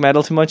really like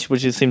metal too much,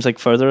 which it seems like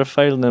further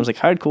afield, and then I was like,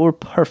 hardcore,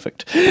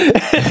 perfect.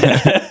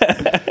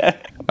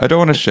 I don't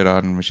want to shit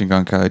on Machine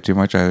Gun Kelly too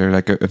much either.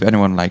 Like, if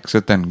anyone likes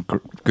it, then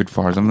good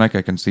for them. Like,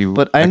 I can see.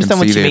 But I understand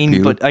what you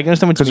mean. But I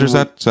understand what you mean. Because there's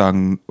that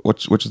song,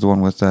 which is the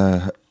one with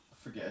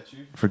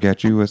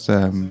Forget You with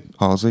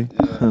Halsey.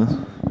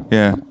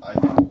 Yeah.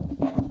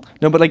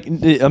 No, but like,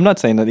 I'm not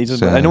saying that.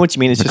 I know what you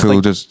mean. It's just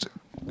like just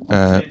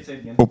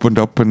opened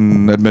up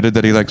and admitted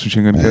that he likes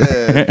Machine Gun Kelly.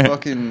 Yeah,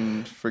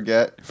 fucking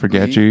Forget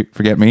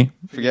Me.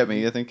 Forget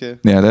Me, I think.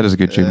 Yeah, that is a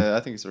good tune.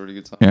 I think it's a really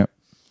good song. Yeah.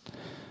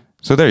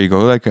 So there you go.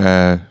 Like,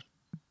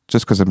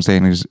 just because I'm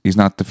saying he's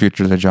not the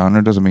future of the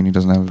genre doesn't mean he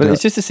doesn't have. But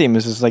it's just the same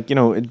as it's like, you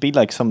know, it'd be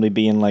like somebody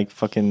being like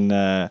fucking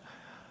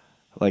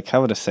like,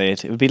 how would I say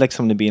it? It would be like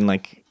somebody being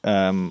like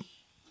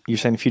you're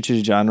saying future of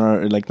the genre,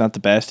 or like not the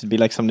best. It'd be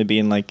like somebody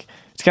being like,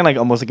 it's kind of like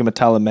almost like a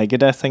Metallica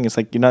Megadeth thing. It's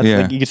like, you're not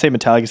like, you could say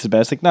Metallica is the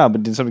best, like, no,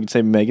 but then somebody could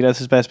say Megadeth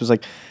is best, but it's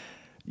like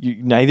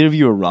neither of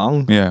you are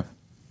wrong. Yeah.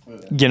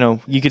 You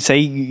know, you could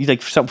say,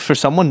 like, for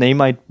someone, they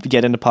might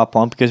get into pop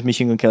punk because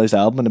Machine Gun Kelly's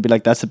album, and it'd be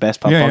like, that's the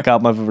best pop punk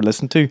album I've ever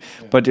listened to.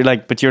 Yeah. But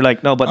you're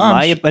like, no, but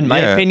in my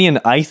opinion,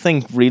 I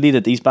think really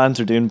that these bands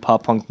are doing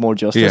pop punk more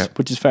justice,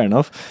 which is fair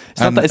enough.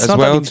 It's not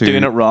that he's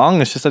doing it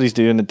wrong, it's just that he's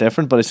doing it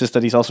different, but it's just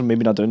that he's also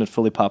maybe not doing it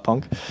fully pop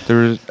punk.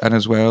 And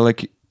as well,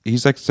 like,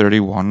 he's like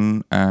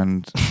 31,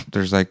 and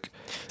there's like...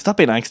 Stop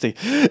being angsty.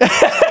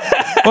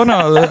 Oh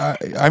no,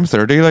 I'm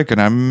 30, like, and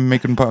I'm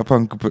making pop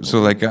punk, so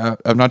like,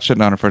 I'm not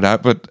shitting on it for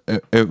that, but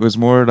it was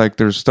more like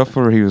there's stuff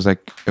where he was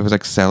like, it was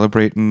like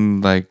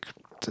celebrating, like,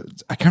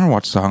 I can't remember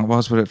what song it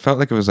was, but it felt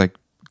like it was like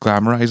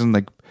glamorizing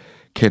like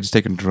kids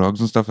taking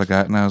drugs and stuff like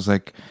that, and I was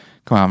like,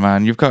 come on,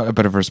 man, you've got a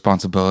bit of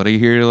responsibility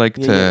here, like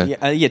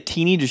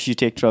teenagers should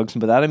take drugs,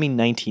 and by that I mean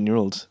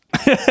 19-year-olds.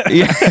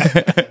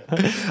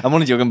 I'm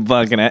only joking, but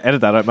I'm gonna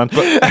edit that out, man.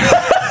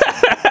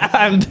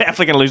 I'm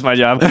definitely gonna lose my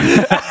job.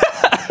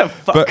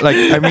 But like,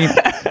 I mean,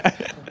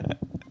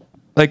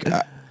 like,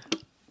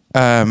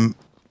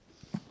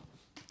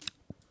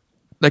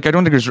 like, I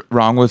don't think there's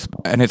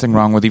anything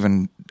wrong with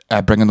even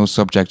bringing those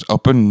subjects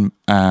up in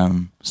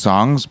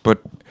songs,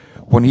 but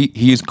when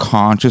he's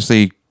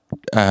consciously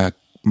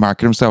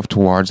marketed himself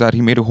towards that,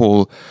 he made a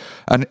whole,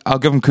 and I'll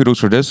give him kudos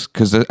for this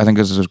because I think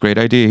this is a great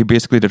idea. He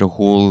basically did a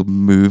whole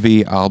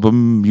movie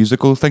album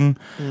musical thing,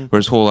 where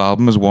his whole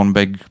album is one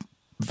big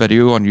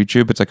video on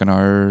YouTube. It's like an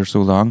hour or so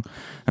long,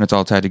 and it's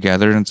all tied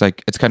together, and it's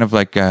like, it's kind of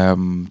like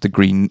the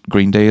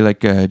Green Day,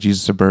 like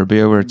Jesus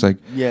Suburbia, where it's like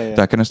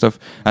that kind of stuff,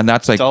 and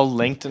that's like, it's all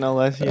linked and all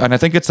that. And I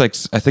think it's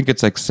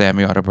like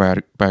semi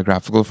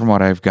autobiographical from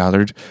what I've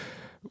gathered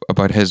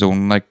about his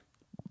own like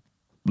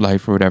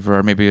life or whatever,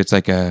 or maybe it's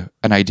like an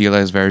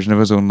idealized version of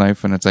his own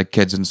life, and it's like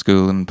kids in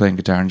school and playing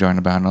guitar and joining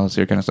a band and all this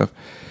kind of stuff.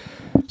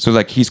 So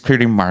like, he's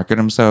clearly marketing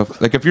himself.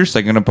 Like, if you're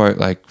singing about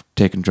like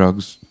taking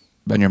drugs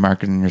and you're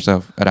marketing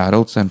yourself at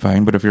adults, then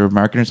fine, but if you're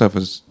marketing yourself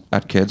as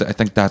at kids, I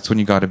think that's when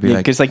you got to be like,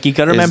 because like, you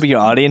got to remember your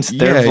audience,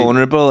 they're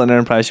vulnerable and they're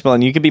impressionable,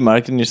 and you could be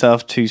marketing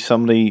yourself to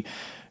somebody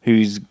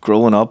who's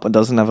growing up and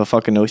doesn't have a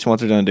fucking notion what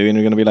they're going to do, and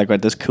you're going to be like,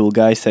 right, this cool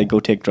guy said go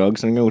take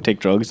drugs, and they're going to go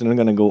take drugs, and they're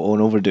going to go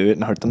and overdo it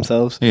and hurt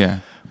themselves.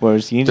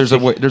 Whereas you there's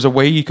a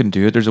way you can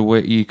do it. There's a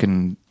way you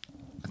can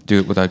do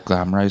it without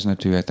glamorizing it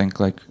too. I think,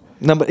 like,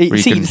 No, but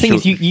see, the thing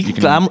is, you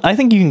can I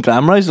think you can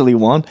glamorize all you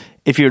want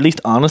if you're at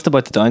least honest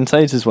about the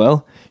downsides as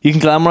well. You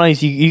can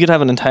glamorize. You could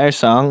have an entire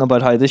song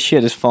about how this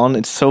shit is fun.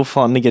 It's so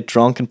fun to get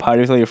drunk and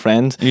party with all your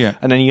friends. Yeah.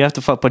 And then you have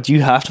to, but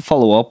you have to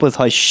follow up with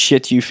how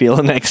shit you feel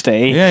the next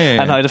day.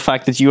 Yeah. And how the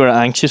fact that you are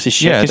anxious as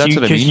shit. Yeah, that's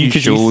what I mean. You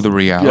show the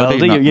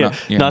reality.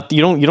 Not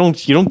you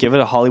don't give it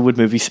a Hollywood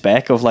movie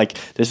spec of like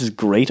this is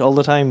great all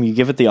the time. You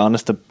give it the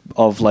honest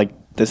of like,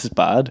 this is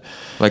bad.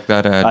 Like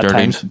that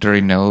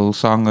Dirty Nil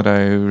song that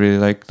I really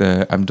like,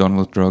 the I'm Done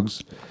With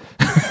Drugs.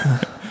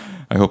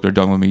 I hope they're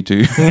done with me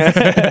too.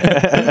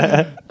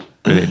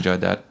 Really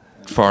enjoyed that.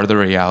 For the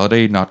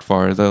reality, not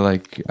for the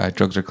like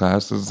drugs are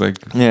class. It's like,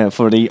 yeah,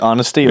 for the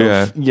honesty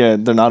of they're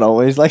not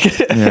always like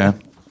it. Yeah.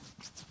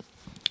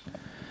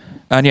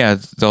 And yeah,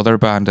 the other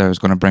band I was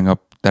going to bring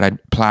up that I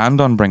planned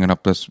on bringing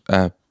up this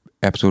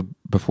episode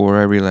before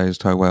I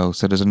realised how well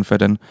Citizen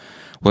fit in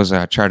was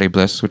Charlie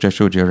Bliss, which I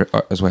showed you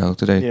as well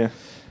today. Yeah.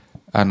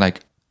 And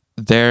like,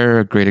 they're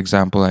a great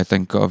example, I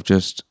think, of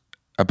just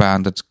a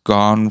band that's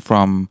gone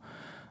from,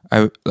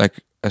 I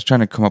was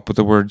trying to come up with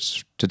the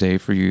words today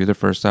for you. The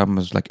first album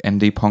was like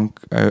indie punk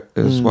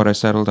is what I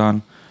settled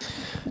on.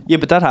 Yeah,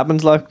 but that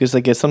happens like because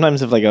like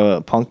sometimes if like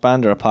a punk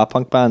band or a pop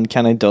punk band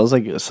kind of does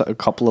like a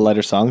couple of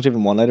lighter songs,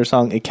 even one lighter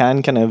song, it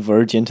can kind of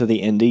verge into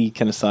the indie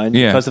kind of sound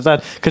because of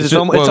that. Because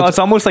it's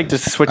almost like the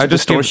switch of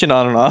distortion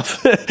on and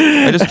off.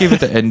 I just gave it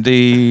the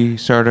indie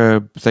sort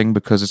of thing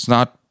because it's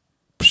not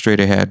straight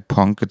ahead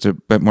punk. It's a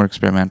bit more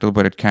experimental,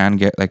 but it can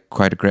get like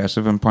quite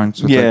aggressive in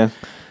points. Yeah.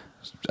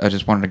 I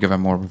just wanted to give a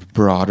more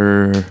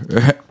broader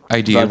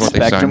idea of what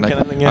they sound like.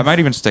 Kind of thing, yeah. I might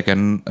even stick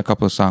in a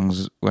couple of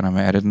songs when I'm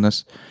editing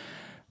this.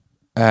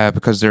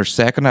 Because their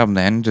second album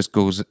then just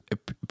goes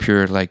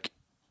pure like,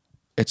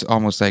 it's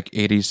almost like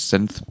 80s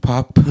synth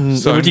pop.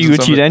 Which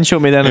you then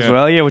showed me then as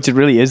well, which it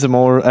really is a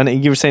more,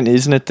 and you were saying,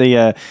 isn't it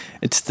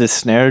it's the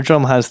snare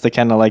drum has the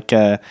kind of like,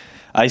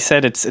 I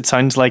said it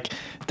sounds like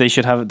they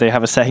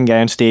have a second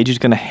guy on stage who's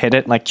going to hit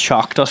it like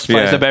chalk dust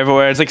flies up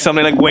everywhere. It's like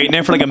somebody like waiting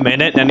there for like a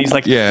minute and he's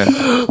like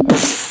the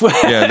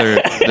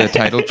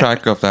title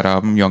track of that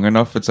album, Young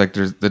Enough, it's like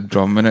the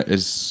drum in it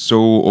is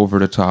so over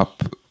the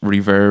top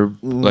reverb,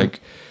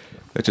 like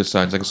it just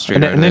sounds like a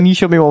straight and then you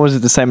showed me what was it,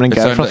 the Simon and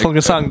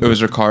Garfunkel song. It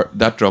was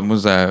that drum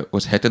was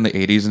hit in the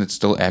 80s and it's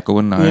still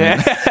echoing now.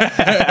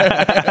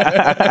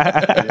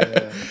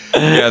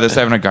 The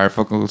Simon and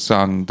Garfunkel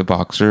song, The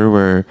Boxer,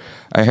 where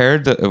I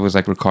heard that it was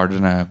like recorded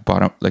in a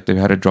bottom, like they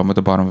had a drum at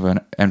the bottom of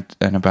an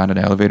abandoned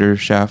elevator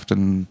shaft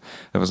and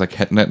it was like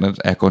hitting it and it's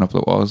echoing up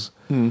the walls.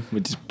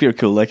 Which is pure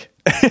cool, like.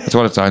 That's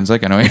what it sounds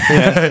like anyway.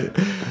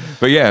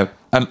 But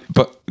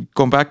but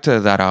going back to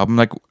that album,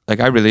 like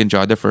I really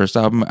enjoyed the first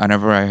album.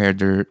 Whenever I heard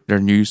their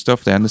new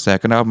stuff, then the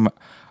second album,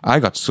 I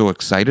got so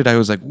excited. I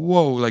was like,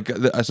 whoa, like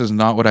this is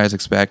not what I was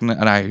expecting,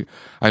 and I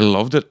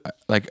loved it.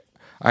 Like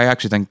I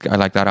actually think I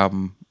like that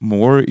album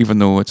more, even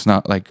though it's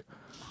not like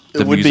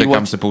the music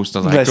I'm supposed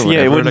to like. Yes,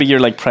 it wouldn't be your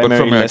like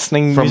primary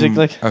listening music.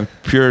 Like a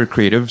pure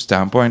creative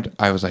standpoint,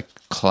 I was like,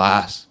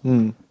 class.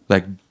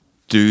 Like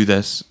do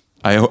this.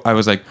 I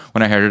was like,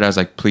 when I heard it, I was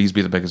like, please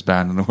be the biggest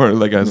band in the world.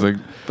 Like I was like,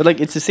 but like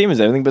it's the same as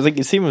everything. But like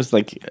it's the same as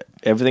like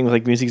everything with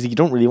like music. Is like, you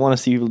don't really want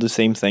to see people do the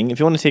same thing. If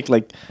you want to take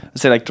like,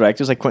 let's say like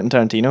directors like Quentin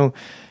Tarantino,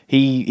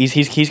 he's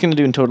going to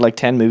do in total like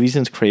 10 movies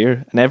in his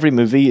career, and every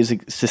movie is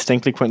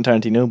distinctly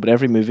Quentin Tarantino, but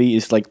every movie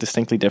is like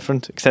distinctly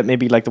different, except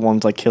maybe like the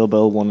ones like Kill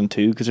Bill 1 and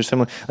 2 because they're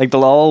similar. Like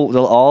they'll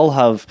all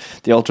have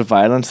the ultra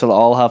violence. They'll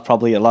all have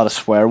probably a lot of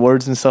swear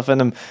words and stuff in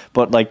them.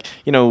 But like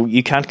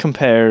you can't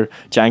compare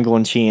Django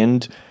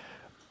Unchained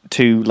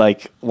to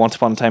like Once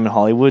Upon a Time in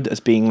Hollywood as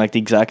being like the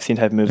exact same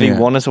type of movie.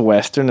 One is a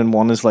western and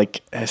one is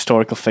like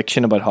historical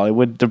fiction about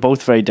Hollywood. They're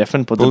both very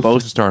different, but they're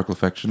both historical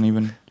fiction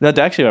even. No,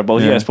 they actually are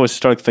both, I suppose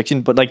historical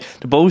fiction, but like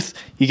they're both,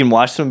 you can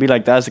watch them and be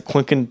like, that's a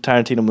Quentin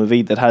Tarantino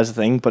movie that has a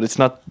thing, but it's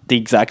not the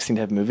exact same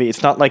type of movie.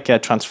 It's not like a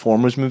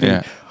Transformers movie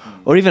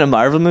or even a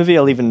Marvel movie.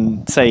 I'll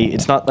even say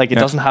it's not like, it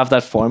doesn't have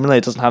that formula.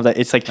 It doesn't have that.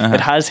 It's like,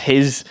 it has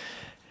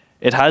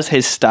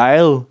his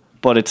style,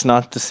 but it's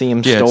not the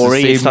same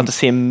story. It's not the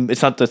same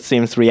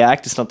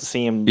 3-act. It's not the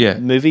same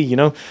movie,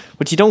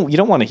 But you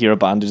don't want to hear a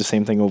band do the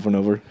same thing over and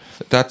over.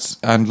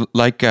 And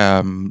like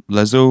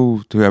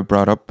Lizzo, who I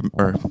brought up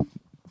or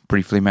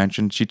briefly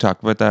mentioned, she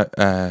talked about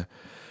that.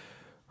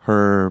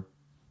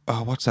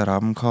 What's that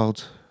album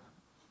called?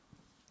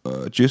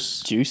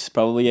 Juice,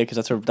 probably, because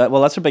that's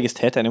her biggest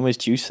hit anyways.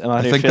 Juice.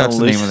 I think that's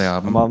the name of the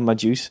album. I'm on my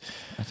juice.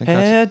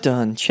 Hair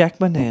done, check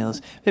my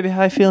nails, baby.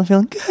 How I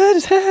feeling good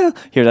as hell.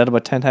 Hear that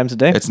about 10 times a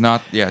day. It's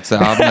not. Yeah, it's the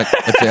album.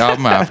 It's the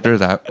album after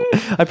that.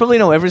 I probably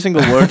know every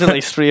single word to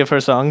like 3 of her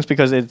songs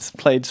because it's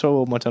played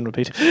so much on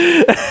repeat.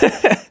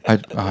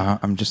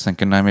 I'm just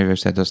thinking now. Maybe I've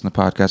said this in the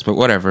podcast, but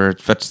whatever. It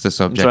fits the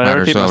subject matter.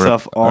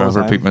 I'll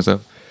repeat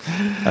myself.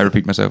 I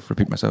repeat myself.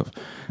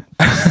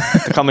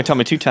 They call me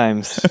Tommy 2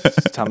 times.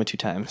 Tommy 2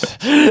 times.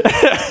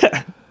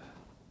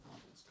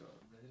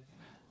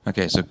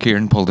 Okay, so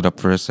Kieran pulled it up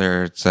for us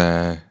there. It's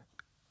 'Cause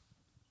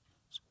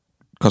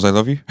I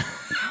Love You.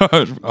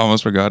 I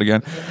almost forgot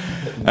again.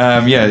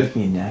 Yeah.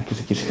 Because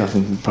it keeps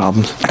causing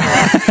problems.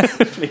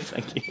 Please,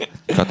 thank you.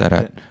 Cut that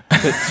out.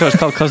 So it's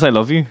called "Cause I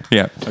Love You."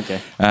 Yeah. Okay.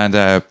 And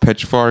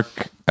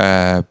Pitchfork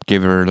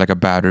gave her like a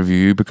bad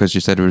review because she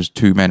said there was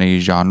too many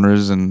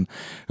genres and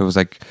it was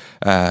like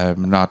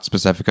not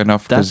specific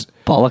enough. That's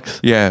bollocks.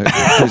 Yeah.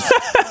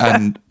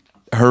 And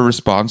her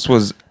response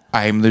was,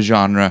 "I'm the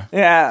genre."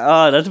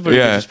 Yeah, that's a pretty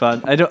good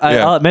response.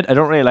 I'll admit I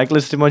don't really like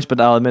Liz too much,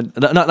 but I'll admit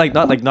not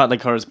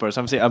like her as a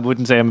person. I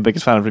wouldn't say I'm the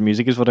biggest fan of her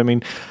music, is what I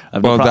mean.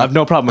 I've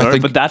no problem with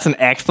her, but that's an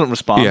excellent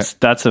response. Yeah.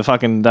 That's a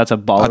baller. And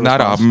that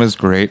response. album is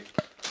great.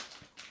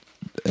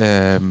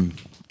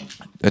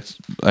 It's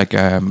like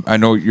I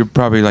know you're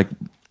probably like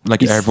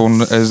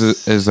everyone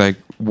is like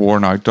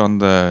worn out on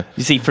the.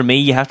 You see, for me,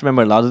 you have to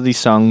remember a lot of these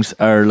songs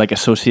are like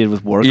associated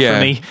with work for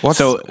me. What's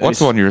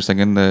the one you were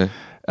singing? The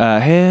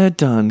hair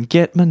done,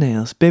 get my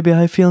nails, baby.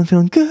 I feeling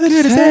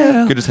good as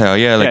hell. Good as hell.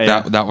 Yeah,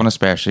 like that one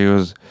especially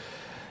was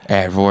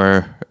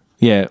everywhere.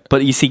 Yeah,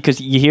 but you see,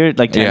 because you hear it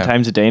like 10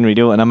 times a day in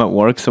radio, and I'm at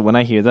work, so when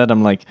I hear that,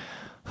 I'm like.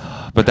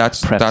 But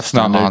that's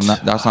not on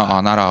that. That's not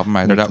on that album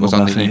either. That was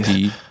on the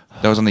EP.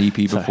 That was on the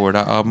EP before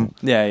that album.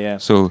 Yeah.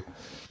 So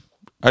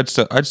I'd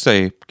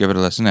say give it a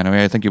listen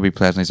anyway. I think you'll be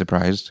pleasantly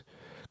surprised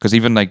because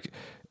even like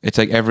it's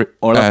like every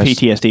or like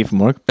PTSD from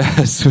work.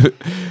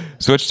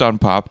 Switched on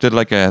Pop did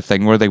like a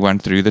thing where they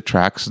went through the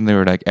tracks and they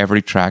were like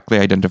every track they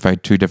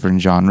identified 2 different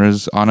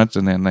genres on it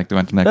and then like they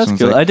went to the next one.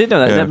 That's cool. Like, I didn't know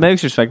that. Yeah. That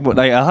makes respect, but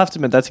like I'll have to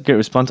admit that's a great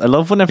response. I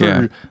love whenever.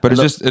 Yeah. But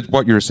it's just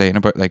what you were saying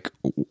about like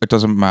it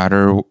doesn't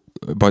matter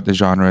about the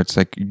genre. It's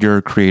like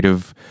your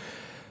creative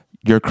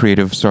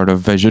sort of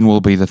vision will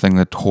be the thing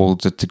that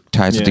holds it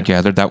ties it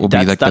together. That will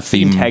be like the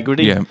theme.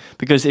 Integrity. Yeah.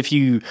 Because if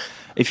you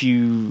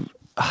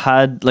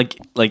had like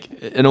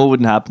it all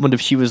wouldn't happen. But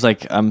if she was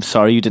like, "I'm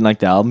sorry you didn't like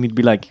the album," you'd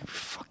be like,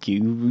 "Fuck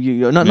you."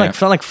 You're not like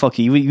fuck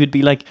you. You'd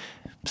be like,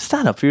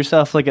 stand up for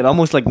yourself. Like it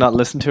almost like not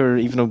listen to her,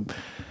 even though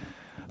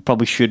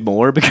probably should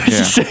more because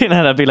she's saying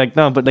that. I'd be like,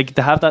 no, but like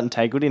to have that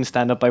integrity and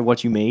stand up by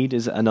what you made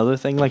is another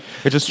thing. Like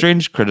it's a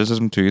strange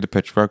criticism too, the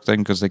Pitchfork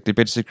thing, because like they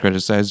basically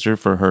criticized her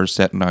for her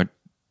setting out.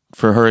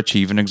 For her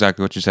achieving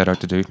exactly what she set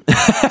out to do.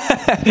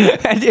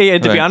 To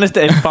be honest,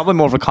 it's probably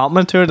more of a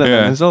compliment to her than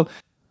an insult.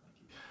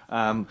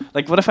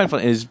 Like what I find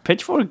funny is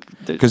Pitchfork,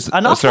 because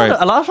a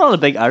lot of the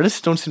big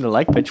artists don't seem to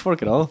like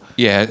Pitchfork at all.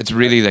 Yeah, it's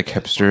really like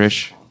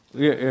hipsterish.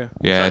 Yeah.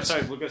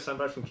 Sorry, we'll get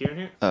soundbite from Kieran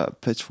here.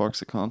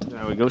 Pitchfork's a cunt.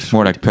 There we go.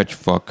 More like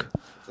pitchfuck.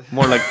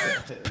 More like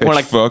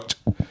fucked.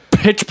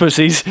 Pitch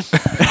pussies.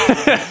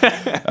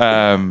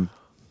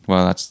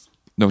 Well, that's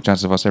no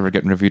chance of us ever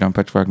getting reviewed on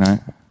Pitchfork now.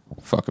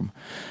 Fuck them.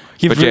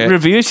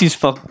 Reviews these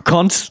fuck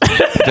cunts.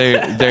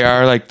 they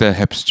are like the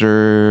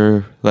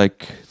hipster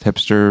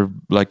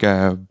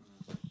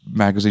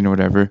magazine or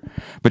whatever.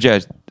 But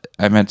yeah,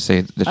 I meant to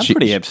say that I'm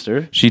pretty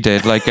hipster. She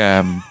did like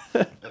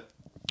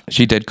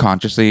she did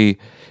consciously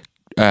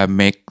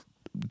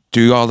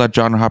do all that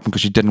genre happen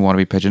because she didn't want to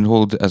be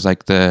pigeonholed as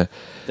like the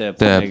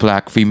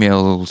black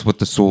females with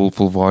the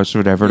soulful voice or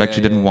whatever. Like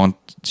she didn't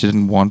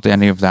want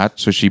any of that,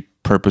 so she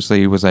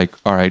purposely was like,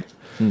 all right,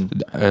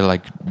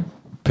 like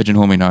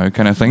pigeonhole me now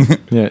kind of thing.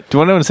 Yeah. Do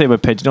you want to say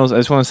about pigeonholes? I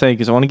just want to say,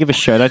 because I want to give a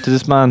shout out to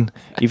this man,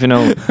 even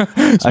though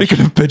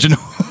speaking of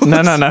pigeonholes.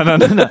 No.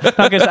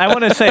 Because I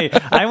want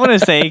to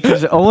say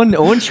because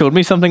Owen showed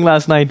me something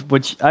last night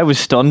which I was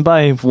stunned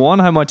by. One,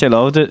 how much I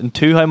loved it, and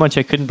two, how much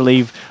I couldn't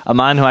believe a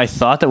man who I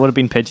thought that would have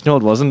been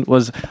pigeonholed wasn't.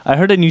 Was I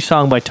heard a new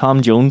song by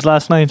Tom Jones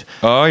last night.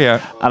 Oh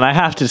yeah. And I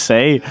have to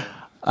say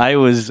I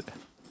was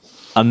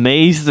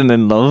amazed and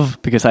in love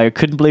because I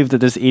couldn't believe that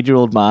this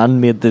 8-year-old man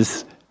made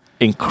this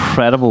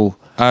incredible.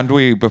 And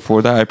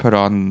before that I put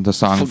on the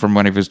song from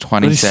when he was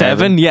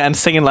 27. Yeah, and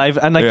singing live.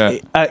 And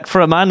like for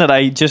a man that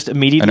I just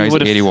immediately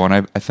would have... 81,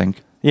 I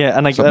think. Yeah,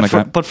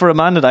 and but for a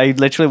man that I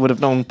literally would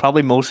have known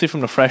probably mostly from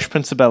the Fresh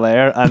Prince of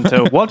Bel-Air and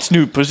to What's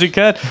New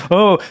Pussycat?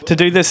 Oh, to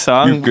do this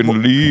song. You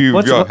can leave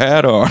your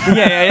hat on.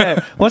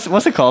 Yeah. What's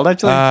it called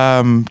actually?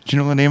 Do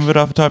you know the name of it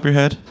off the top of your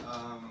head?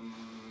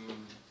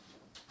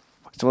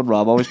 It's what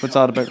Rob always puts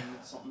out about.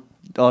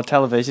 Oh,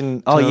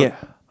 television. Yeah,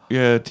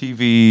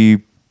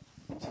 TV...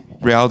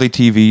 reality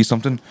TV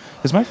something.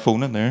 Is my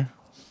phone in there?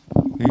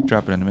 You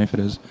drop it into me if it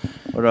is.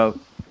 Or,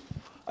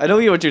 I know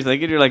what you're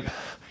thinking. You're like,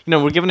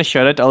 we're giving a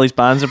shout out to all these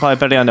bands that are probably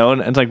pretty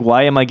unknown. And it's like,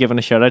 why am I giving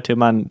a shout out to a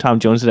man, Tom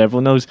Jones, that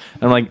everyone knows?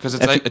 And I'm like, because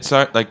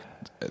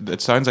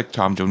it sounds like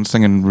Tom Jones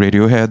singing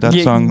Radiohead. That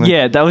song. Like.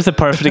 Yeah, that was a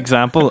perfect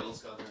example.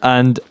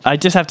 And I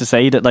just have to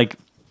say that, like,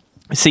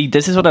 see,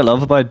 this is what I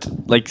love about,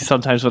 like,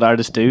 sometimes what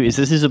artists do is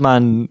this is a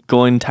man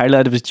going entirely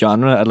out of his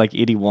genre at like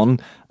 81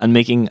 and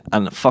making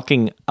a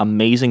fucking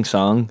amazing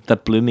song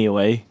that blew me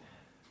away.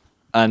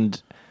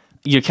 And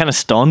you're kind of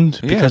stunned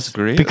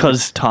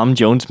because Tom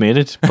Jones made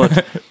it.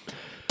 But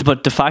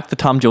but the fact that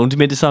Tom Jones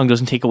made the song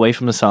doesn't take away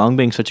from the song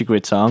being such a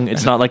great song.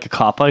 It's not like a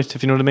cop-out,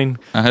 if you know what I mean.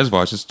 And his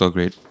voice is still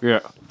great.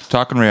 Yeah.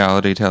 Talking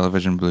reality,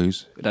 television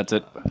blues. That's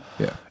it.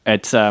 Yeah.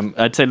 It's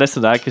I'd say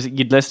listen to that because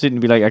you'd listen to it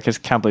and be like, I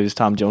just can't believe it's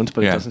Tom Jones,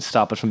 but it doesn't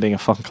stop it from being a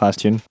fucking class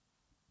tune.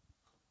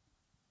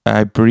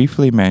 I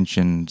briefly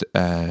mentioned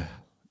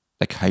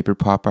like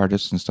hyperpop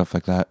artists and stuff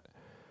like that.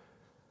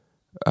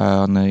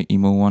 on the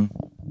emo one.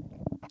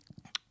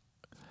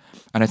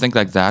 And I think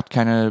like that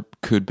kind of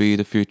could be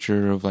the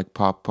future of like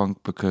pop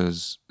punk,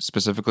 because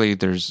specifically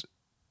there's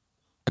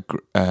a,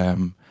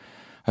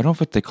 I don't know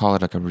if they call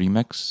it like a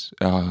remix,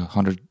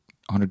 100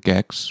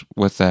 Gex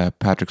with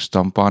Patrick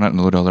Stump on it and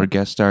a load of other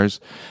guest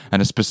stars.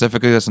 And it's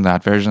specifically this and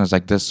that version is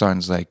like, this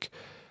sounds like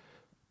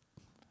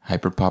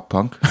hyper pop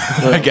punk,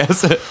 I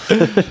guess.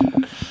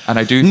 And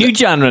I do new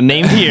genre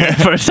named here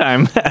first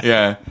time.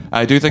 Yeah,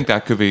 I do think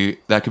that could be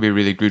a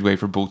really good way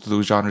for both of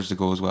those genres to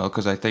go as well,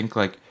 because I think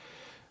like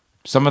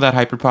some of that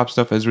hyperpop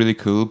stuff is really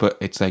cool, but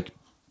it's like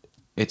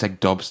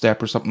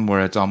dubstep or something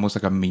where it's almost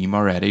like a meme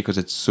already because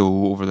it's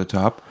so over the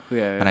top.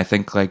 Yeah. And I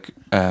think like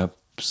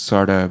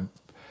sort of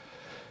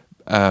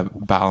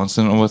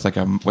balancing it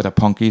with a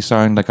punky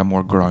sound, like a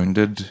more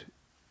grounded,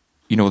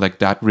 like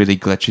that really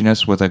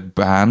glitchiness with a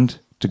band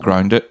to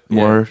ground it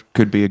more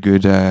could be a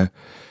good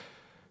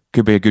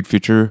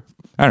future.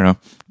 I don't know.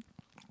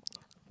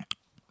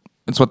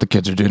 It's what the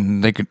kids are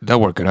doing. They'll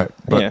work it out.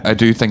 But I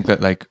do think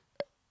that like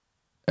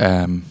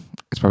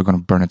it's probably going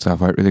to burn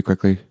itself out really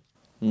quickly.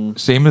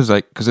 Same as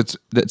like, because it's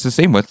the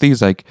same with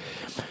these like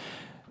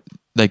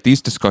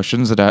these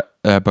discussions that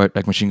about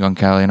like Machine Gun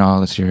Kelly and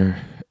all this year.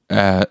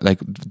 Like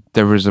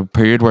there was a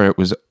period where it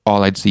was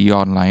all I'd see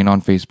online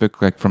on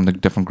Facebook, like from the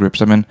different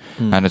groups I'm in,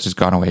 and it's just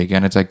gone away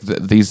again. It's like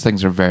these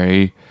things are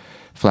very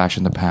flash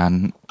in the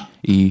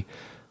pan-y.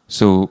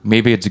 So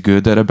maybe it's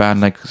good that a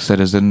band like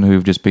Citizen,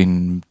 who've just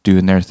been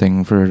doing their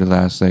thing for the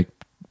last like,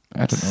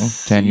 I don't know,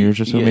 10 years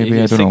or so,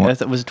 maybe. I don't know.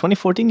 Was it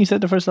 2014 you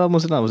said the first album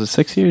was it not? Was it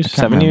 6 years?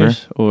 7 remember.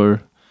 years?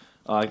 Or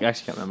I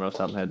actually can't remember off the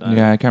top of my head now.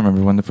 Yeah, I can't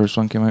remember when the first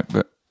one came out,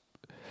 but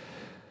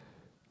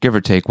give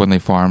or take when they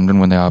formed and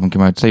when the album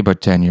came out, say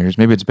about 10 years.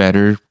 Maybe it's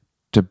better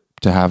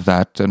to have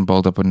that and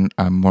build up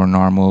a more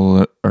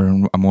normal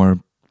or a more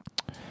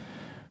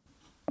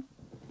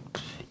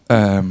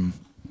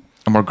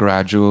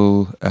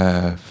gradual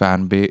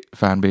fan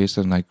base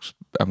and like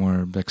a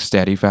more like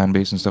steady fan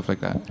base and stuff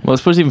like that. Well, I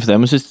suppose even for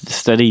them, it's just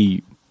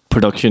steady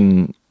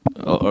production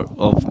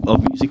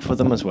of music for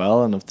them as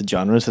well, and of the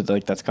genres that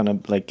like that's kind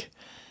of like,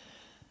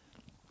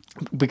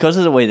 because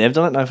of the way they've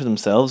done it now for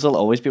themselves, they'll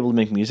always be able to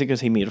make music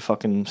because he made a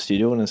fucking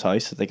studio in his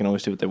house that they can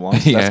always do what they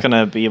want. So that's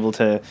gonna be able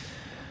to.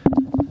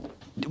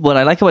 What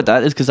I like about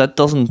that is because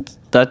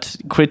that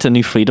creates a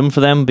new freedom for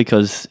them,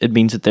 because it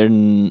means that they're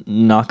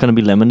not going to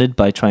be limited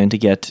by trying to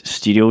get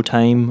studio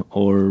time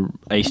or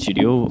a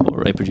studio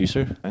or a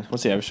producer.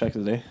 What's the Irish track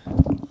of the day?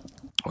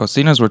 Well,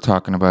 seeing as we're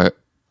talking about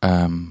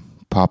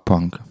pop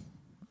punk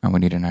and we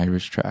need an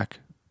Irish track,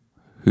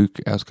 who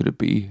else could it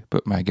be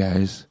but my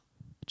guys,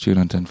 Tune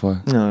on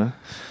Tinfoil? No,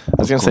 I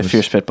was going to say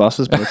Fierce Pit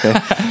Bosses, but okay.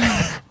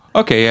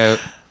 Okay, yeah.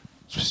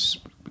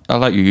 I'll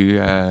let you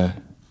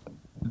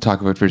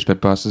talk about Fierce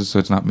Pit Bosses, so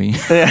it's not me.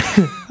 Yeah.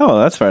 Oh,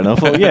 that's fair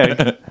enough. Well,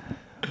 yeah.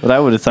 But I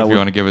would have thought. If you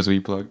want to give us a wee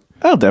plug,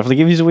 I'll definitely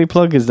give you a wee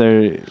plug. Is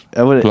there?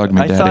 I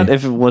thought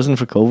if it wasn't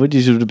for COVID,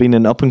 you would have been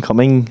an up and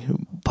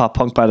coming pop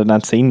punk band in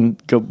that scene,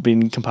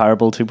 being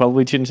comparable to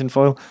probably Tune on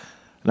Tinfoil.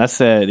 And that's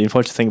the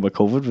unfortunate thing about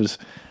COVID was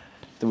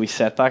the wee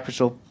setback, which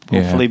will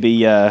hopefully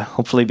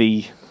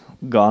be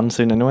gone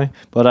soon anyway.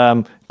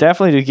 But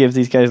definitely do give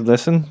these guys a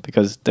listen,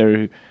 because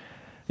they're,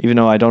 even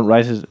though I don't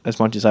write as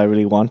much as I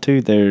really want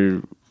to,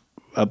 they're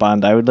a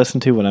band I would listen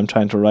to when I'm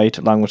trying to write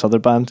along with other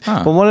bands.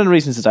 But one of the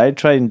reasons that I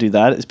try and do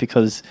that is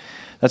because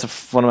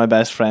that's one of my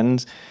best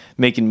friends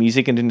making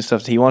music and doing the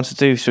stuff that he wants to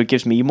do, so it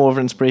gives me more of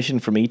an inspiration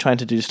for me trying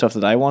to do the stuff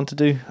that I want to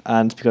do.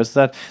 And because of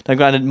that, now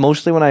granted,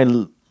 mostly when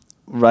I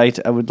write,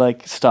 I would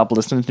like stop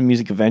listening to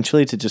music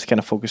eventually to just kind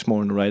of focus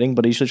more on the writing,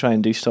 but I usually try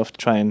and do stuff to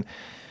try and,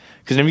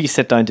 because whenever you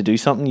sit down to do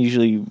something,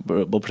 usually,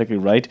 well,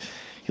 particularly write,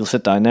 you'll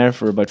sit down there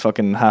for about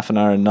fucking half an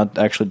hour and not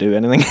actually do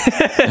anything.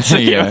 So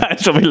you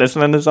actually be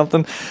listening to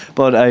something.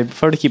 But I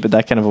prefer to keep it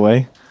that kind of a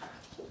way.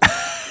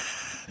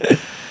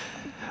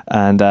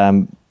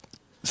 And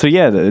so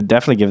yeah,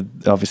 definitely give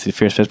obviously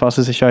Fierce Pit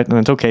Bosses a shout, and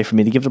it's okay for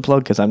me to give the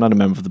plug because I'm not a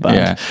member of the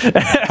band.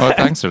 Yeah. Well,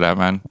 thanks for that,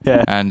 man.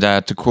 Yeah. And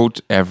to quote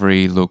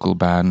every local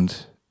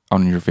band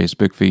on your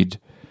Facebook feed,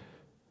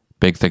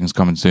 big things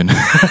coming soon. We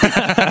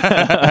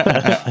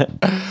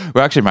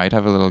actually might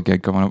have a little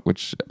gig coming up,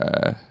 which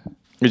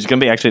is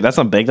going to be actually, that's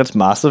not big, that's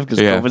massive because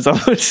COVID's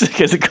almost,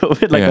 because of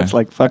COVID. Like, that's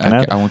like fucking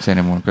hell. I won't say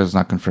anymore because it's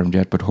not confirmed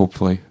yet, but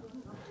hopefully.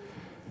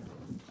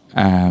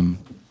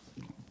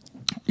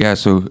 Yeah,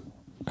 so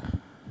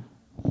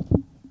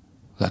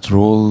let's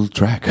roll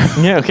track.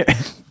 Yeah, okay.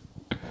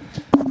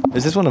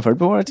 Is this one I've heard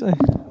before, actually?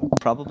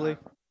 Probably.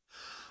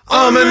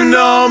 I'm a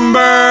number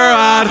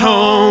at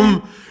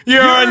home,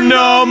 you're a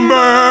number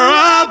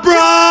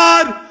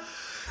abroad.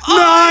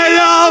 I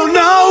don't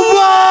know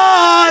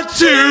what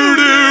to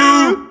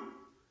do,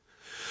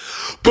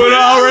 but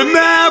I'll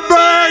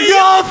remember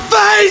your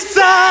face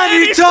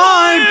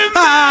anytime,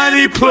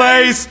 any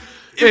place,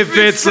 if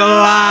it's the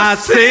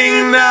last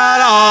thing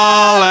that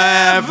I'll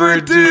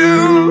ever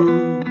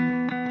do.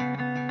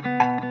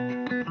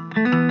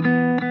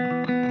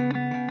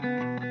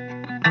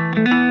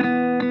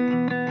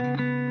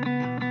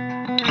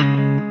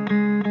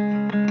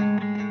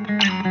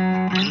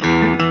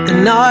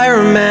 And I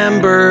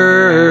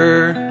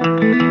remember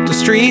the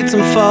streets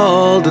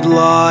unfolded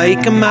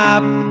like a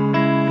map.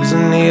 It was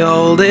in the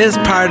oldest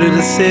part of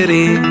the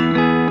city.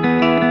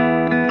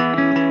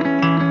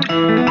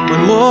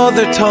 My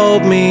mother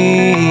told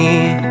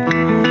me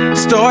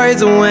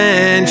stories of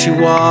when she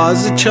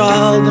was a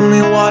child, and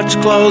we watched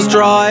clothes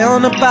dry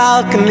on a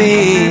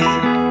balcony.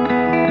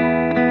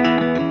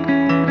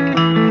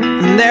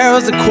 And there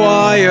was a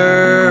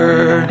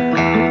choir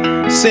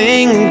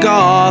singing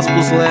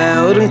gospels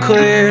loud and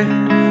clear.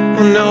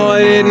 Oh no, I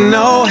didn't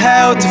know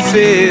how to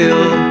feel.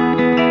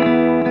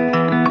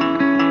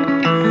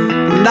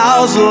 And that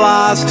was the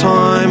last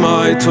time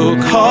I took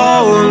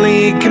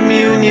Holy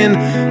Communion.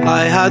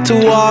 I had to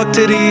walk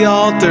to the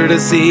altar to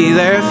see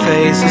their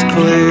faces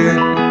clear.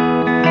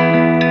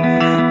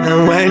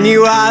 And when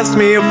you asked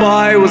me if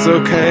I was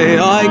okay,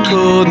 I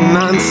couldn't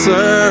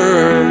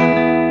answer.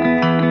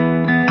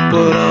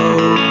 But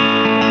oh,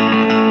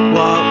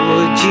 what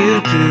would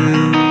you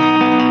do?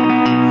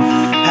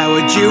 How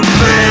would you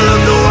feel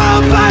if the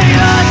world paid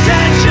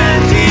attention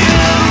to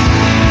you?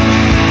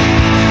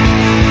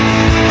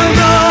 I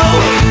know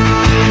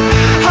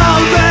how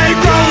they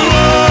grow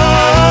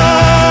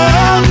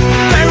up.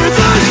 They were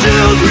the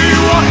shoes we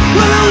wore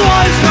when our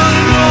lives fell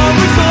in love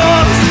with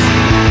us.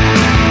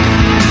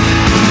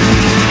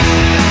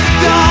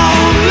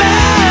 Don't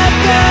let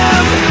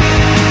them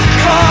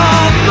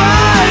call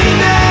my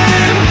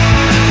name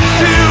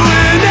to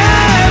an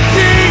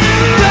empty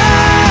room.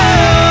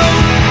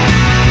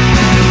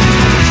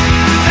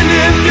 And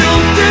if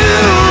you'll do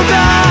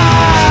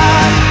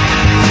that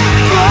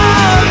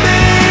for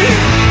me,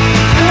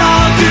 and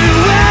I'll do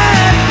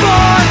it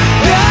for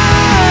you.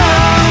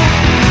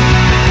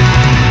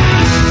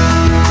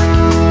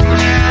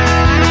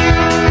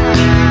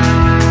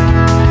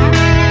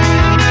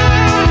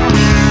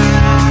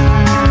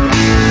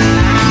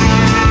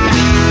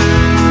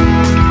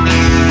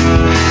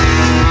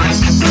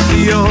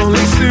 The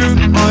only suit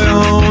I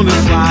own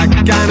is black,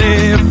 and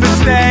if it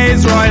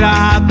stays right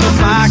at the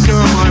back of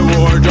my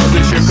wardrobe,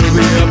 this year could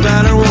be a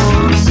better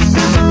one.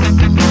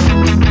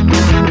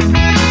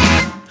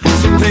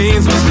 Some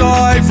things must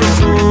die for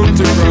some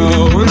to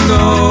grow, and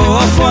though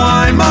I'll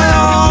find my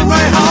own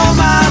way home,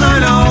 and I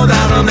know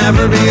that I'll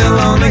never be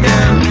alone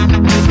again.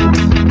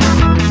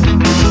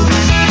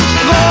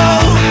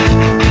 Oh,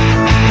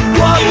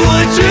 what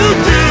would you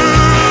do?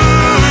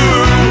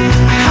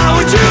 How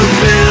would you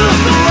feel if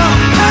the world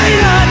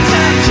paid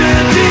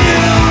attention to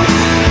you?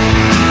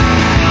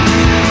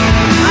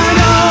 I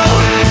know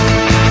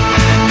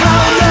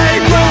how they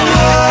grow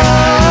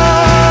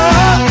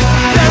up.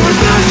 They were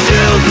the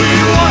shoes we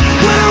wore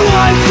when our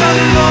wives fell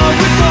in love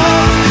with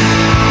us.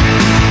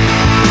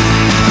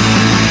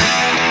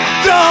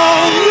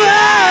 Don't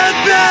let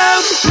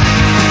them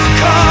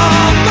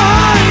call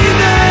my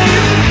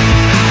name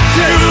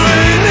to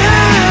an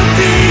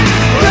empty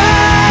room.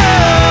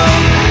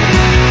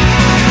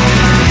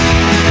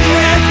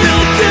 If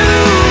you'll do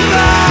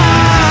that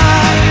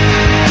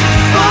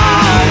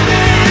for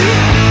me,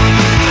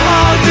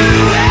 I'll do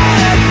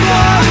it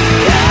for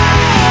you.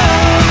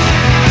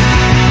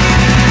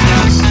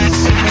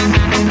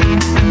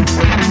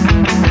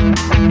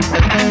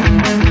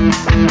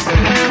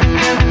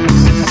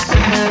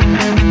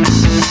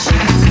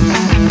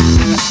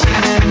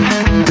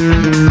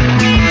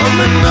 I'm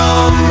a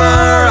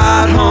number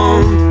at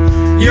home,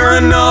 you're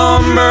a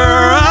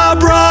number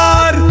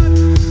abroad.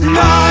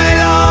 I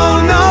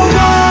don't know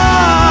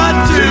what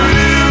to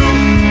do,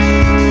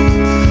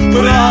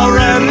 but I'll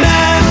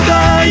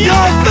remember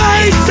your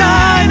face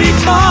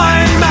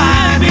anytime,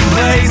 any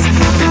place,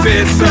 if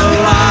it's the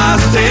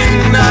last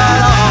thing that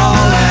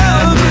I'll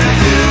ever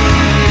do.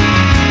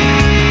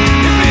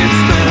 If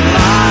it's the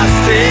last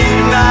thing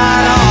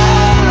that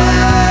I'll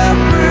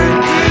ever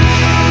do.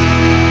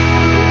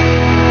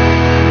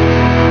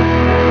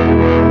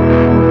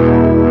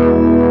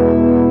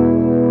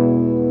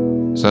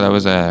 So that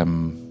was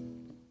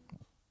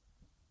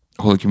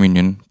Holy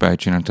Communion by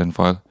Tune and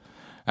Tinfoil.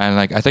 And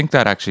like I think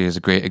that actually is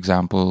a great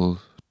example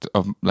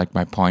of like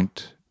my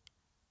point.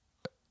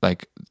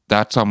 Like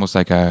that's almost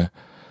like a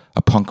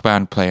punk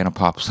band playing a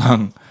pop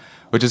song,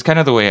 which is kind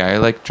of the way I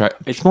like try.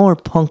 It's more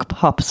punk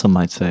pop, some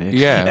might say.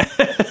 Yeah.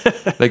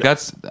 Like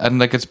that's, and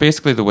like it's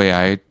basically the way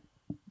I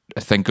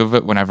think of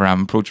it whenever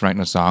I'm approaching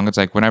writing a song. It's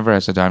like whenever I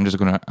sit down,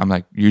 I'm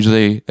like,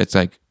 usually it's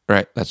like,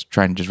 right, let's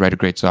try and just write a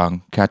great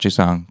song, catchy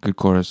song, good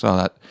chorus, all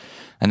that.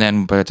 And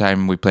then by the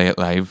time we play it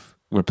live,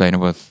 we're playing it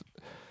with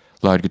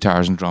loud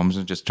guitars and drums,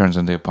 and it just turns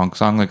into a punk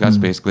song. Like that's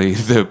basically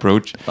the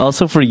approach.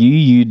 Also for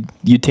you,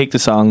 you'd take the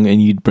song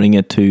and you'd bring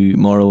it to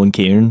Morrow and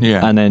Kieran,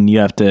 yeah, and then you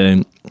have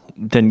to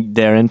then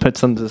their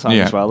inputs into the song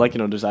as well. Like, you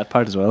know, there's that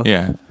part as well.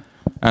 Yeah,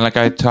 and like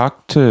I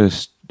talked to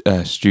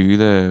Stu,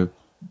 the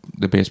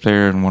bass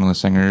player and one of the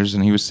singers,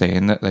 and he was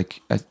saying that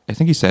like I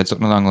think he said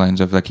something along the lines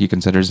of like he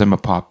considers them a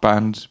pop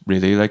band,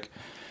 really. Like,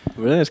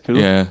 really, that's cool.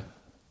 Yeah,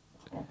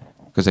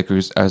 because like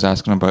I was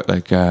asking about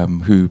like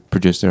who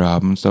produced their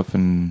album and stuff,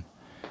 and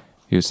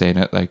he was saying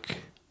that like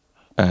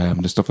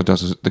the stuff that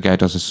the guy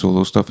does his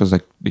solo stuff is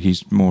like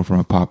he's more from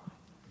a pop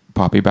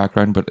poppy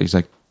background, but he's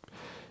like,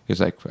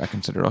 I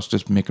consider us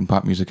just making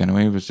pop music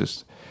anyway. It was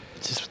just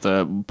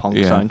the punk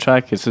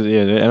soundtrack. It's I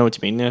know what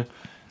you mean. Yeah,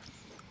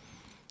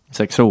 it's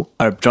like, so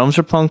our drums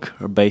are punk,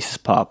 our bass is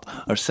pop,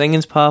 our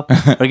singing's pop,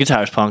 our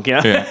guitar's punk.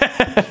 Yeah.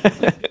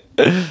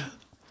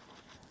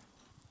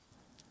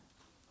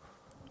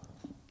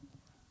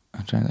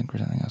 I'm trying to think if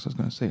there's anything else I was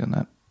going to say on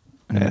that.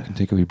 And then we can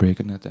take a wee break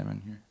in that time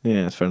in here.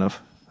 Yeah, that's fair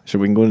enough.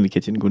 Sure, we can go in the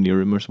kitchen, go in your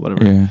room or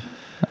whatever. Yeah.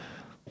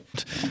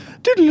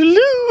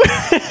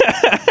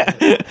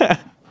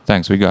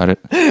 Thanks, we got it.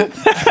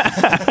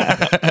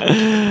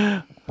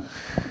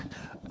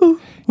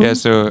 Yeah,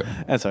 so...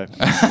 That's all right.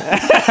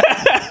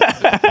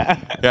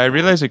 Yeah, I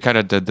realized we kind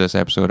of did this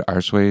episode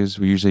arseways.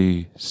 We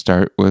usually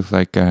start with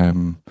like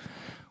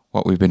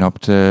what we've been up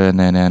to and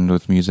then end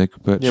with music.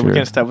 But yeah, we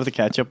can start with the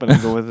catch up and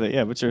then go with it.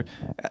 Yeah, but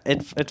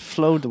it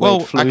flowed the way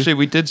it flew. Well, actually,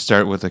 we did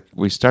start with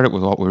we started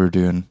with what we were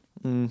doing.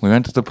 We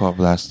went to the pub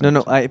last night.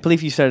 No, I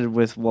believe you started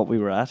with what we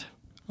were at.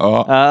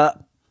 Oh.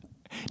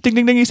 Ding,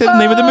 ding, ding, you said the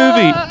name of the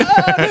movie.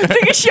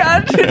 Take a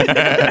shot.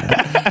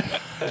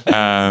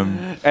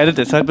 Edit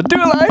this out, but do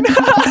a line.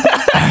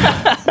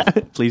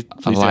 please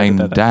a line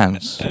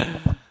dance.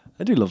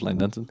 I do love line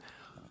dancing.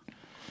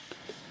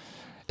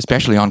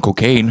 Especially on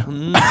cocaine.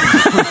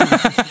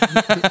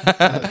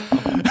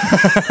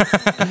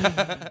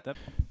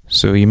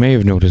 So you may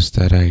have noticed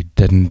that I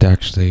didn't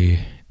actually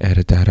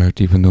edit that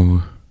out, even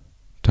though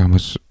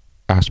Thomas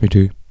asked me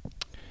to.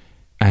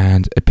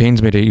 And it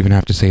pains me to even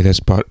have to say this,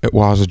 but it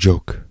was a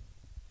joke.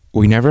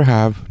 We never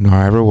have,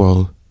 nor ever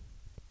will,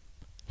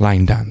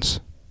 line dance.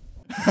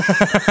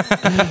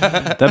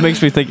 That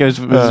makes me think. I was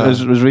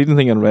reading a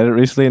thing on Reddit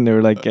recently, and they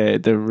were like, the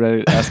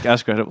Reddit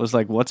Ask Reddit was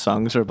like, what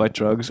songs are about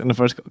drugs? And the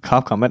first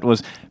comment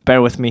was,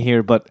 "Bear with me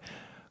here, but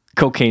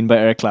Cocaine" by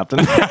Eric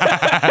Clapton.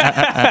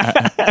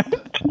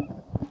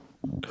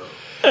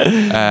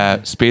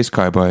 Space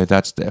Cowboy,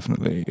 that's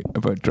definitely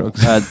about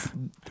drugs.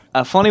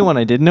 A funny one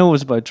I did know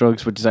was about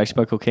drugs, which is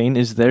actually about cocaine,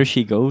 is There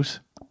She Goes.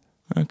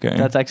 Okay.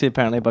 That's actually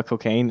apparently about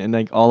cocaine and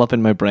like all up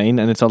in my brain,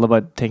 and it's all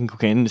about taking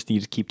cocaine and you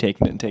just keep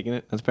taking it and taking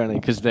it. That's apparently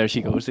because there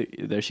she goes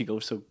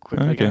so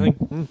quickly. Okay. I think.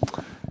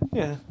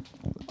 Yeah.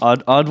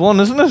 Odd one,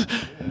 isn't it?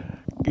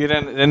 Yeah,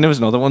 then there was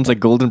another one, like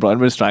Golden Brown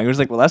with Stranglers.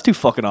 Like, well, that's too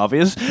fucking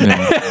obvious.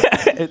 Yeah.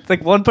 It's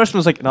like one person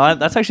was like, no,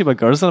 that's actually about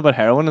girls, not about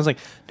heroin. It's like,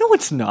 no,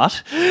 it's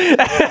not.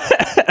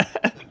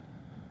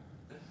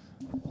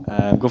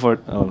 Go for it.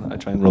 Oh, I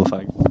try and roll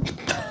fag.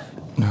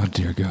 Oh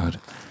dear God.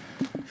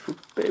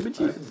 Baby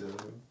G.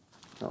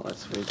 Oh,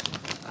 that's sweet.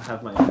 I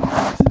have my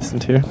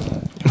assistant here.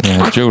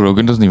 Yeah, Joe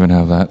Rogan doesn't even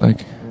have that.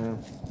 Like,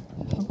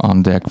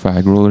 on deck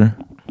fag roller.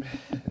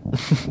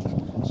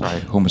 Sorry,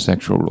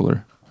 homosexual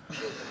roller.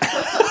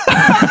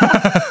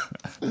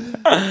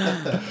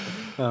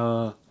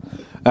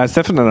 It's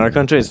different in our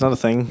country. It's not a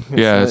thing.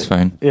 It's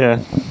fine.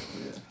 Yeah.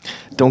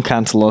 Don't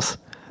cancel us.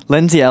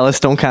 Lindsay Ellis,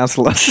 don't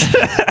cancel us.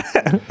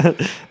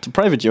 It's a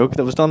private joke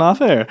that was done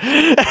off air.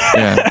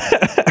 Yeah.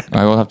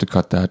 I will have to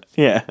cut that.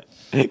 Yeah.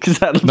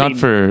 Not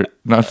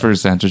for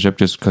censorship,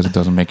 just because it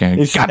doesn't make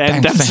any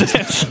goddamn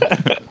sense.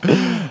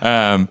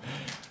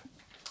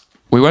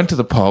 We went to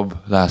the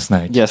pub last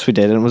night. Yes, we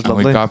did, and it was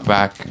lovely. We got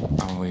back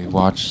and we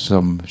watched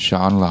some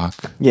Sean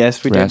Locke.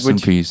 Yes, we Rest did. in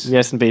peace.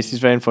 Yes, in peace. He's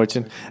very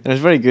unfortunate, and it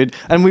was very good.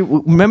 And we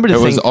remember the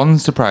thing. It was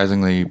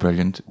unsurprisingly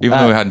brilliant, even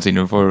though we hadn't seen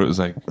it before. It was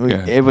like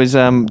it was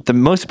the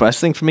most impressive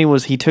thing for me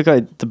was he took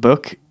out the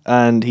book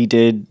and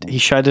he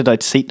shouted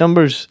out seat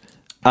numbers.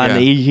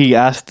 And he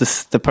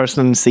asked the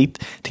person in the seat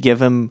to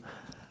give him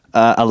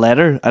a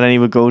letter, and then he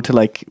would go to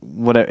like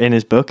whatever in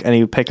his book, and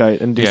he would pick out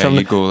and do something.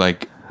 Yeah, he'd go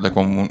like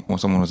when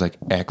someone was like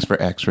X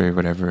for X-ray or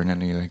whatever, and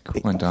then he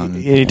like went on.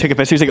 He took a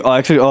picture. He was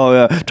like,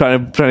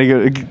 trying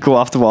to go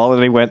off the wall,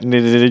 and he went and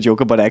he did a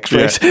joke about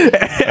X-rays.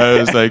 Yeah. I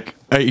was like,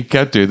 you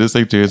can't do this.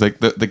 Like, dude, it's like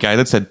the guy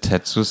that said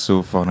tits was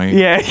so funny.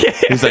 Yeah.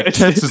 He's like,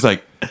 tits is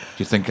like, do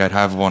you think I'd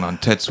have one on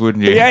tits,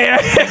 wouldn't you? Yeah.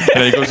 And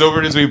then he goes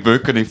over to his wee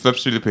book and he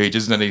flips through the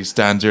pages and then he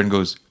stands there and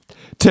goes,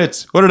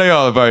 tits, what are they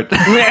all about? It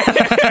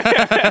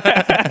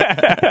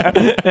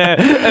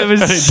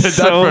was and he did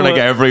that for like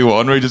every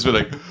one where he just be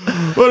like,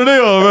 what are they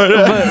all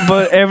about?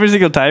 but every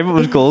single time it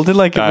was golden.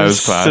 Like it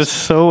was class.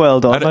 Just so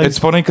well done. And it's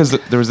funny because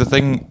there was a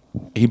thing,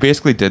 he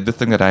basically did the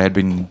thing that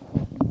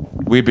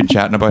we'd been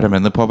chatting about him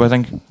in the pub, I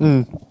think.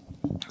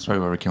 That's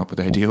probably where we came up with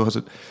the idea, was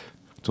it?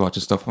 To watch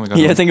his stuff when we got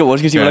home. I think it was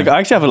because you were like, I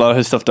actually have a lot of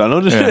his stuff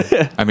downloaded.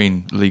 Yeah. I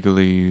mean,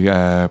 legally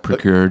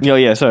procured.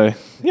 Sorry.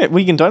 Yeah,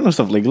 we can download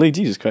stuff legally.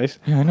 Jesus Christ.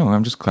 Yeah, I know.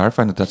 I'm just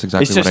clarifying that's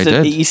exactly what I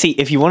did. You see,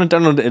 if you want to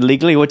download it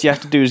illegally, what you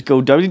have to do is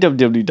go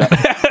www.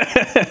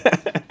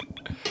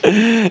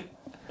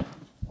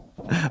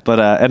 But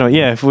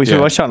anyway, if we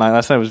watched Shot Night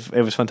last night,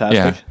 it was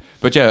fantastic. Yeah.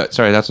 But that's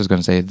what I was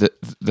going to say.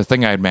 The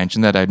thing I had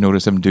mentioned that I'd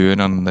noticed him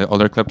doing on the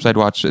other clips I'd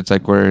watched, it's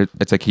like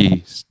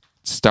he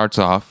starts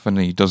off and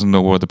he doesn't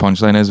know where the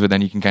punchline is, but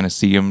then you can kind of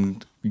see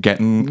him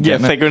getting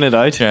figuring it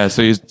out. Yeah,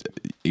 so you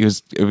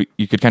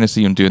could kind of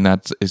see him doing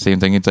that same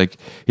thing. It's like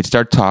he'd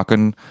start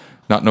talking,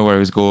 not know where he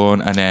was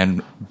going,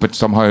 but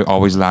somehow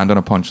always land on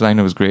a punchline.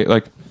 It was great.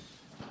 Like,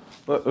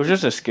 Well, it was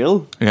just a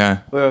skill. Yeah.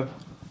 But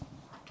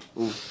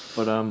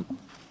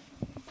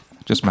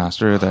just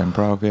master the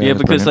improv. Yeah,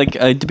 because like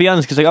to be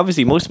honest, because like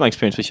obviously most of my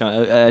experience with Sean,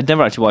 I'd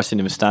never actually watched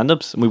any of his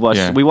stand-ups. And we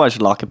watched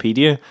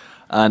Lockopedia,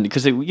 and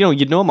because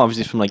you'd know him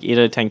obviously from like 8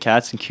 out of 10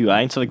 Cats and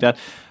QI and stuff like that,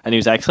 and he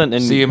was excellent.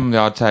 And see him the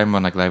odd time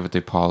on like Live at the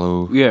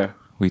Apollo. Yeah,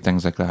 wee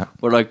things like that.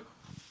 We're like.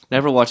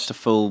 Never watched a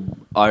full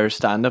hour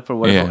stand-up or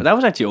whatever. Yeah. That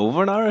was actually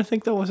over an hour, I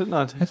think, though, was it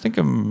not? I think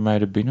it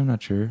might have been. I'm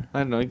not sure. I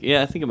don't know.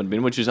 Yeah, I think it might have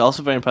been, which is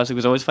also very impressive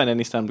because I always find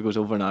any stand-up that goes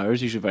over an hour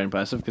is usually very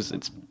impressive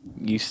because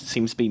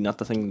seems to be not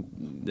the thing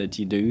that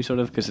you do, sort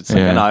of, because it's like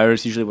an hour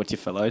is usually what you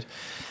fill out.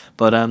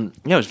 But yeah,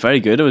 it was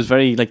very good. It was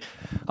very like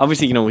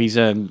obviously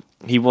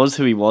he was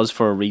who he was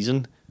for a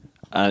reason.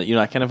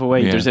 That kind of a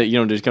way. Yeah. There's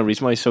kind of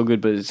reason why he's so good,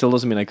 but it still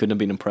doesn't mean I couldn't have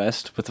been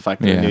impressed with the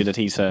fact that I knew that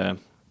he's a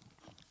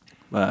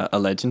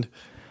legend.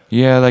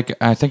 Yeah, like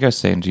I think I was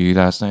saying to you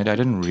last night, I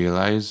didn't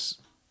realize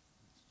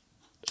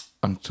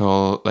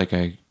until like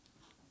I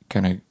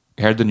kind of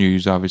heard the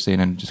news, obviously, and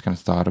then just kind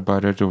of thought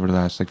about it over the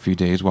last like few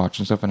days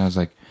watching stuff, and I was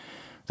like,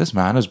 this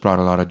man has brought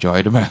a lot of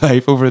joy to my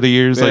life over the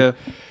years. Yeah. Like,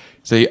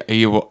 so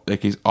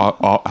he's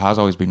has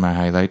always been my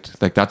highlight.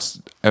 Like that's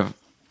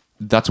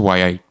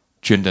why I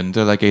tuned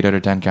into like 8 out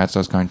of 10 Cats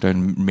Lost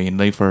Countdown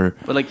mainly for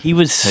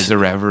his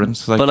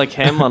irreverence. Like. But like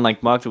him on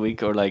like Mock the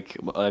Week or like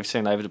I've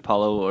seen Live at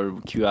Apollo or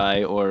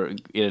QI or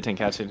 8 out of 10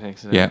 Cats.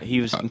 Yeah, he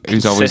was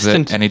always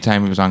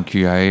anytime he was on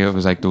QI, it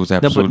was like those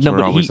episodes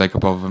were always like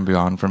above and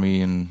beyond for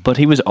me. But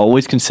he was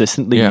always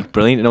consistently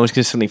brilliant and always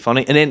consistently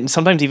funny. And then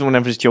sometimes even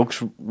whenever his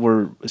jokes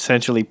were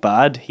essentially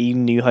bad, he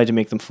knew how to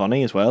make them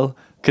funny as well.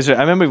 Because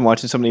I remember even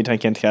watching some of the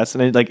 10 Cats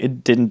and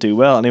it didn't do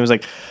well, and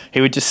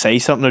he would just say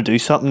something or do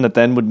something that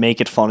then would make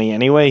it funny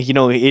anyway.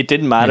 It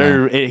didn't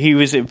matter. Yeah. He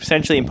was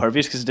essentially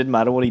impervious because it didn't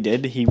matter what he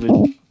did. He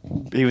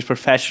was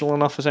professional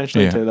enough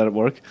essentially to let it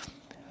work.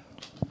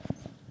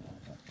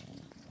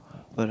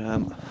 But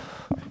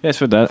yes,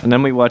 with that, and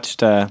then we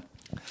watched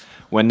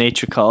When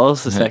Nature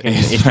Calls, the second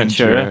Ace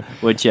Ventura,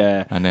 which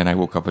and then I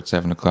woke up at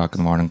 7 o'clock in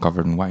the morning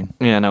covered in wine.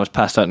 Yeah, and I was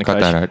passed out in the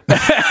couch. Cut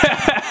that out.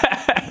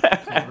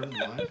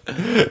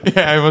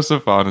 Yeah, I must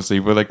have fallen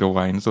asleep with like the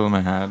wine still in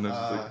my hand.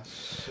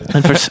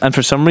 And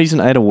for some reason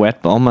I had a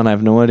wet bum and I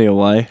have no idea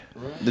why.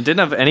 They didn't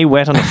have any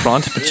wet on the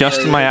front, but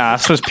just my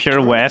ass was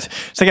pure wet.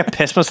 It's like I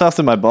pissed myself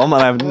in my bum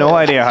and I have no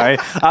idea how. I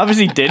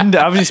obviously didn't.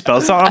 I obviously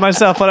spilled something on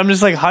myself, but I'm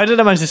just like, how did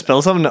I manage to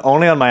spill something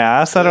only on my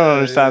ass? I don't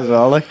understand at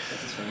all. Like,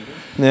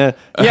 yeah,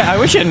 I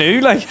wish I knew.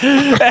 Like,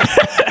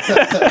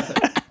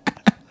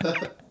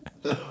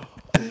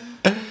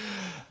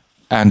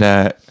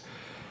 and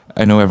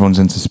I know everyone's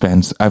in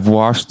suspense. I've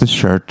washed the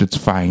shirt. It's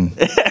fine.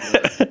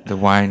 The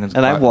wine is.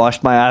 And I've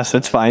washed my ass.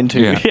 It's fine too.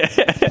 Yeah.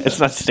 It's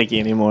not sticky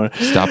anymore.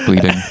 Stop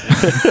bleeding.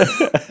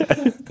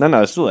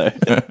 No, it's still there.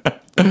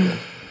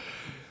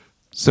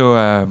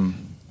 So,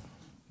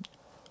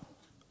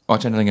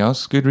 watch anything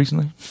else good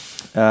recently?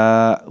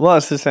 Well,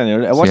 it's the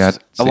same. I watched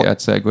that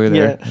segue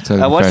there.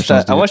 Yeah. I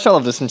watched all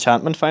of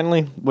Disenchantment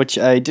finally, which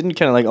I didn't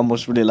kind of like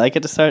almost really like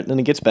at the start, and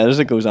it gets better as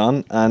it goes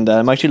on. And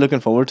I'm actually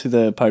looking forward to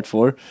the part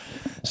 4.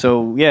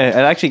 So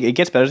yeah, it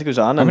gets better as it goes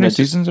on. How many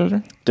seasons are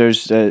there?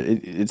 There's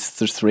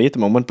 3 at the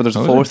moment, but there's a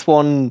 4th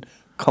one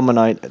coming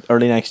out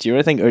early next year,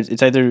 I think. Or I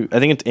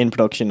think it's in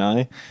production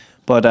now,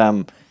 but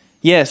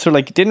yeah. So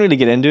like, didn't really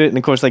get into it, and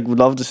of course, like, would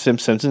love the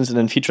Simpsons, and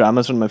then Futurama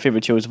is one of my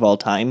favorite shows of all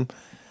time.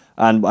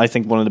 And I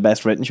think one of the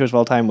best written shows of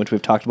all time, which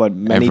we've talked about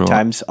many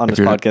times on this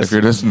podcast. If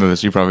you're listening to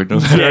this, you probably know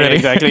that already.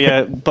 Exactly,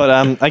 yeah.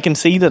 But I can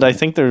see that I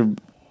think they're...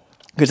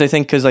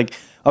 Because like,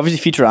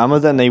 obviously Futurama,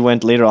 then they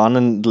went later on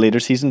in the later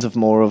seasons of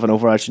more of an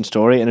overarching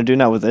story, and they're doing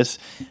that with this.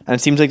 And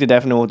it seems like they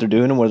definitely know what they're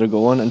doing and where they're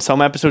going. And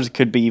some episodes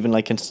could be even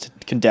like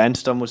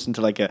condensed almost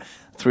into like a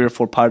 3 or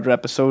 4 part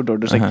episode, or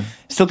there's like... It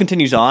still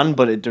continues on,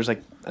 but there's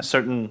like a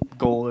certain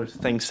goal or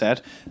thing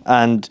set.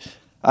 And...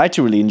 I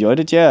actually really enjoyed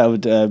it. Yeah, I would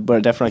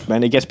definitely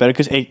recommend it. It gets better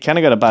because it kind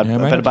of got a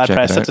bit of bad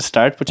press at the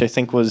start, which I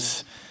think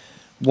was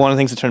one of the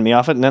things that turned me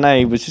off it. And then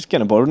I was just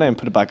getting bored with it and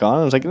put it back on.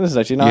 I was like, this is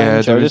actually not. I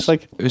enjoyed it.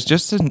 Like, it was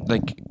just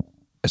like,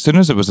 as soon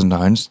as it was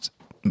announced,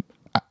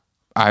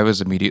 I was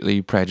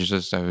immediately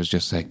prejudiced. I was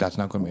just like, that's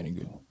not going to be any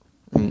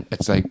good.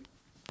 It's like,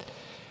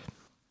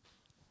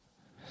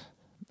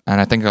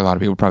 and I think a lot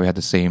of people probably had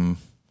the same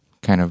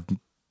kind of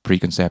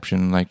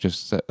preconception, like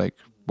just that like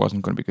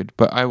wasn't going to be good.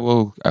 But I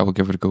will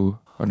give it a go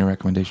on your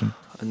recommendation.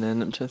 And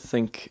then I'm trying to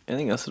think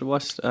anything else that I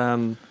watched.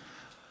 I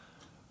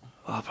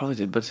probably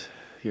did, but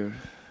here,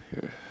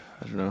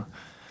 I don't know.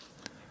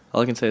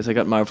 All I can say is I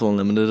got Marvel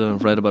Unlimited and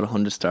I've read about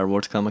 100 Star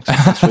Wars comics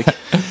this week.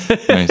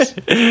 Nice.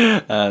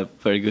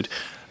 Very good.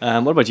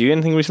 What about you?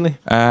 Anything recently?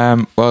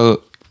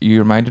 Well, you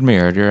reminded me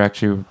earlier,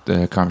 actually,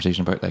 the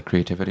conversation about like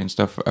creativity and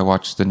stuff. I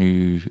watched the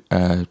new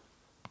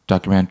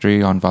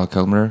documentary on Val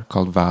Kilmer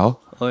called Val.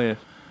 Oh yeah.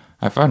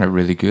 I found it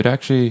really good,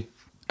 actually.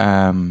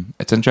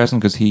 It's interesting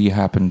because he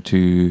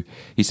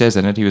says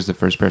in it he was the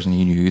first person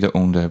he knew that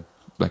owned a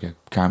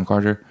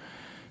camcorder,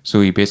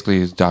 so he basically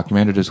has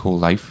documented his whole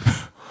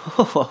life.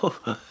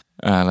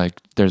 Like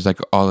there's like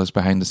all this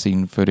behind the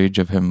scene footage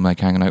of him like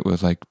hanging out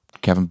with like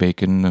Kevin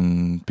Bacon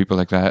and people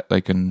like that,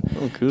 like, and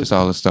just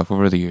all this stuff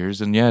over the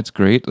years. And yeah, it's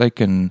great. Like,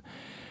 and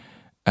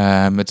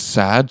it's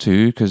sad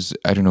too, because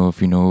I don't know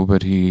if you know,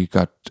 but he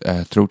got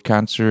throat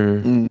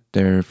cancer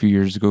there a few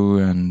years ago,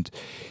 and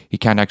he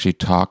can't actually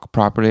talk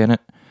properly in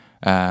it.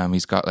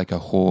 He's got like a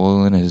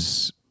hole in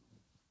his,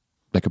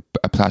 like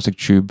a plastic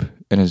tube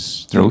in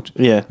his throat,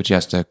 which he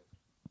has to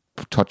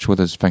touch with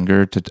his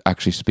finger to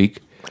actually speak.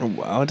 Oh,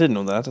 wow, I didn't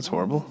know that. That's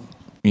horrible.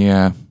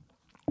 Yeah.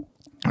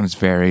 And it's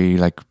very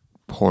like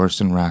hoarse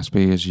and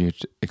raspy, as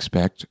you'd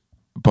expect.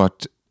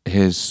 But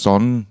his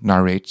son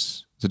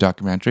narrates the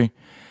documentary,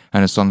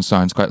 and his son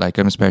sounds quite like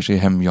him, especially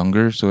him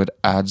younger. So it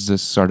adds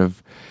this sort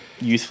of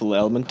youthful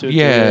element to it.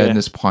 Yeah, and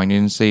this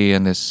poignancy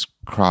and this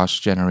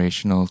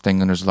cross-generational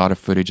thing. And there's a lot of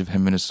footage of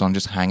him and his son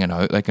just hanging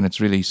out, like, and it's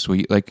really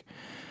sweet, like.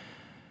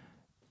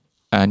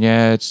 And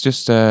yeah, it's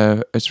just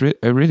it's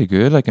really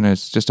good, like, and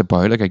it's just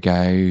about like a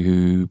guy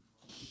who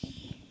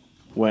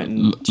went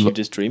and achieved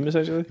his dream,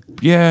 essentially.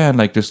 Yeah, and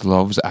like just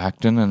loves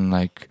acting, and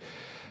like,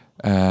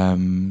 yeah,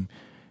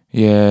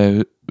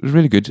 it was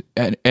really good.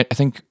 And I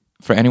think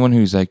for anyone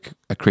who's like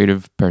a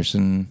creative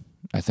person,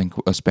 I think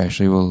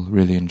especially will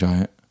really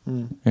enjoy it.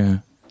 Yeah.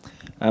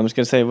 I was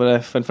gonna say, I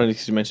found funny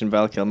because you mentioned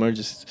Val Kilmer,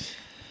 just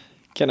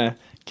kind of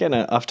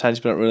off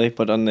tangent, but not really.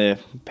 But on the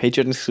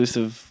Patreon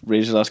exclusive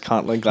Raiders of the Lost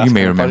Continent, you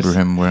may remember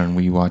him when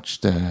we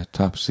watched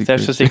Top Secret.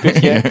 Top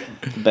Secret, yeah,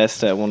 the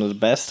best, one of the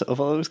best of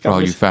all those. For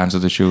all you fans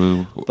of the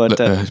show, but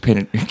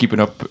keeping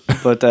up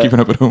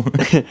at home.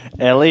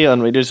 Ellie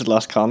on Raiders of the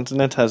Lost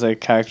Continent has a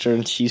character,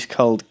 and she's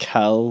called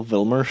Cal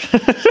Vilmer.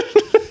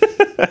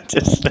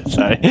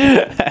 Sorry,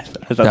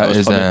 that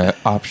is an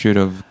offshoot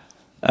of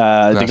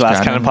the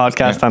Glass Cannon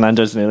podcast on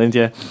Androids and Aliens.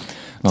 Yeah.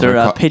 They're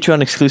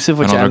Patreon exclusive,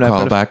 which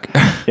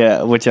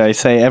I which I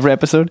say every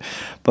episode.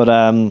 But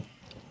I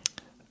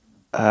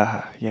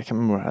can't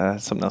remember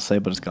something else to say,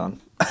 but it's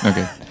gone.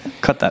 Okay,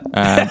 cut that.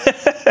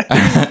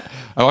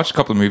 I watched a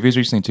couple of movies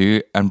recently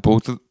too, and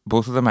both of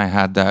them I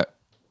had that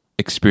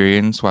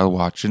experience while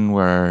watching,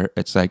 where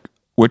it's like,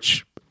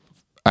 which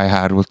I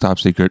had with Top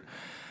Secret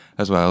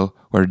as well,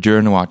 where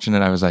during watching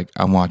it I was like,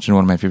 I'm watching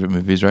one of my favorite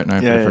movies right now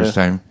for the first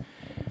time.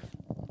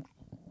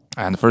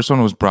 And the first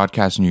one was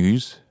Broadcast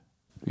News.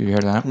 Have you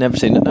heard of that? Never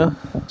seen it, no.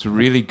 It's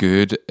really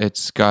good.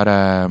 It's got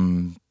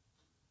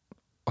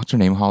what's her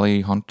name?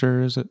 Holly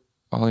Hunter, is it?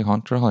 Holly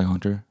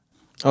Hunter?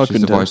 Oh,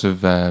 she's the voice of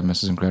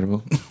Mrs.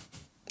 Incredible.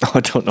 I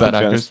don't know that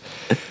actress.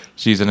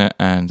 She's in it,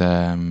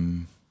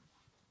 and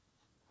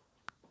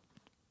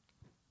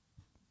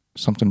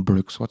something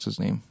Brooks. What's his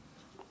name?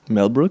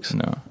 Mel Brooks?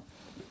 No.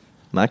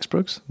 Max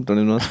Brooks? Don't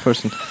even know this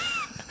person.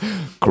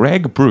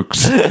 Greg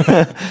Brooks.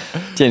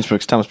 James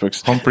Brooks, Thomas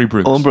Brooks. Humphrey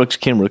Brooks. Owen Brooks,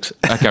 Kim Brooks.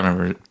 I can't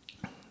remember it.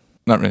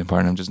 Not really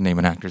important. I'm just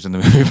naming actors in the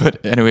movie,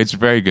 but anyway, it's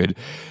very good.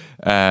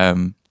 Yeah,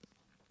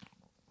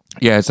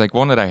 it's like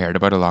one that I heard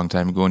about a long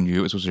time ago and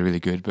knew it was really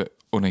good, but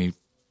only,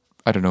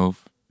 I don't know,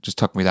 just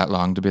took me that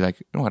long to be like,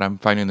 you know what, I'm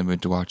finally in the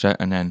mood to watch it.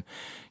 And then,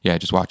 yeah,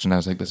 just watching it, I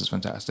was like, this is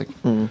fantastic.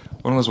 One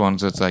of those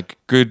ones that's like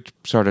good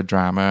sort of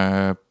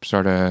drama,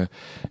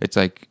 it's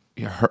like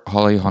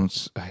Holly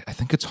Hunt's, I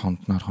think it's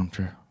Hunt, not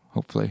Hunter,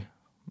 hopefully.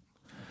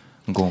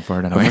 I'm going for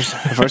it anyway.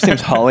 The first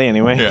name's Holly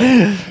anyway.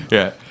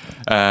 Yeah.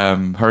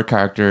 Her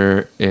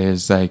character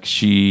is like,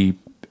 she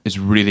is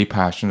really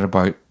passionate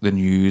about the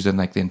news and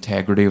like the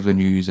integrity of the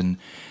news, and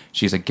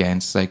she's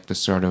against like the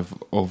sort of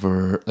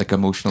over like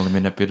emotional and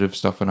manipulative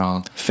stuff and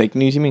all. Fake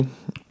news, you mean?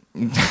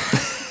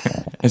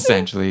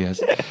 Essentially,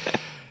 yes.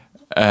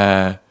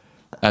 And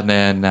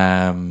then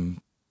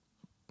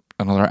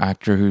another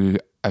actor who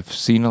I've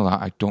seen a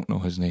lot, I don't know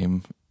his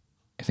name.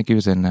 I think he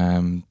was in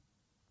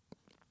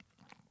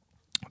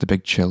The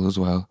Big Chill as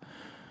well.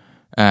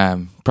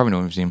 Probably know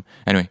him if you've seen him.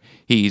 Anyway,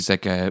 he's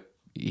like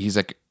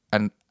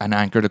an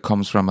anchor that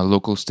comes from a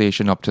local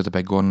station up to the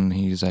big one.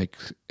 He's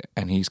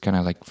kind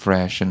of like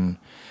fresh, and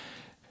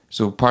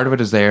so part of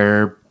it is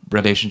their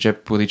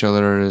relationship with each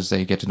other as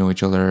they get to know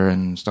each other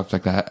and stuff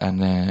like that.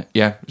 And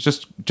yeah,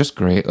 it's just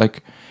great.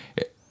 Like,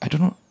 I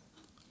don't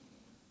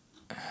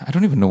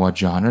even know what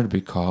genre to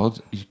be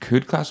called. You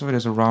could classify it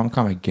as a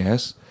rom-com, I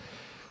guess.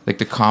 Like,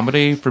 the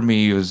comedy for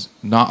me was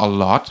not a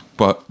lot,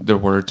 but there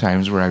were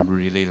times where I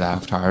really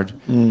laughed hard,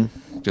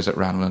 just at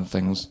random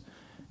things.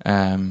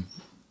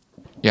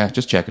 Yeah,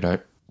 just check it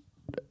out.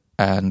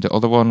 And the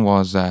other one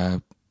was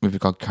a movie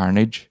called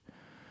Carnage,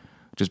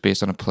 which is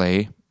based on a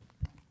play.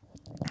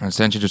 And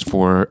essentially, just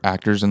 4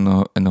 actors in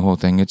the whole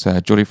thing. It's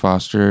Jodie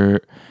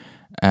Foster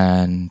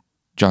and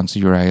John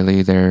C.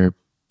 Reilly. They're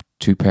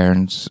 2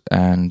 parents,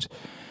 and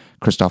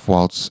Christoph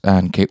Waltz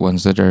and Kate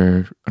Winslet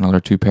are another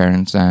 2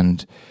 parents.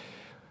 And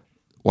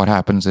what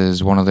happens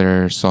is one of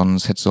their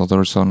sons hits the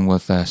other son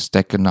with a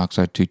stick and knocks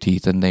out 2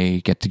 teeth, and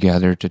they get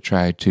together to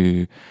try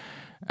to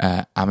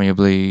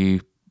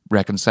amiably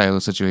reconcile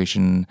the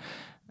situation,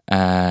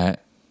 and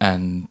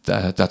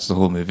that's the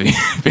whole movie,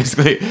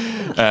 basically.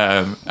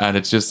 And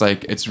it's just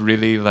like, it's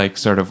really like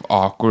sort of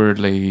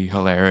awkwardly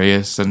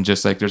hilarious, and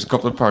just like there's a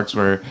couple of parts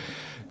where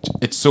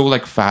it's so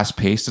like fast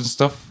paced and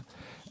stuff,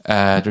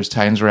 there's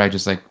times where I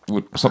just like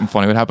something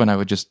funny would happen. I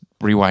would just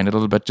rewind it a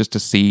little bit just to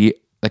see.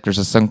 Like there's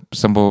a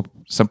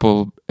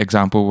simple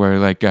example where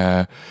like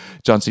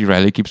John C.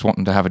 Reilly keeps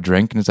wanting to have a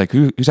drink, and it's like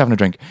who's having a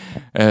drink?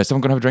 Someone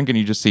gonna have a drink, and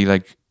you just see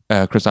like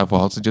Christoph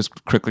Waltz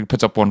just quickly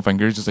puts up one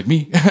finger, it's just like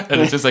me,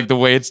 and it's just like the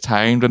way it's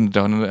timed and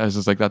done. I was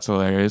just like, that's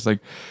hilarious. Like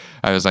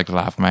I was like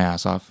laughing my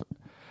ass off,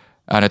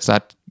 and it's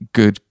that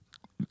good.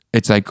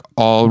 It's like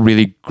all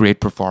really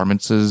great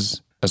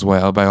performances as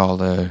well by all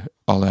the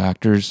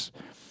actors,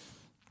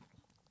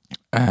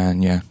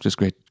 and yeah, just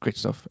great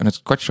stuff. And it's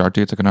quite short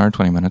too. It's like an hour and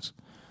 20 minutes.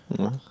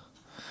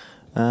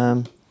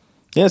 Yeah,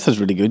 this is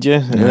really good.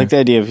 Yeah, I like the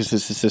idea of it's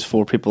just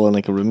 4 people in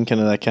like a room,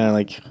 kind of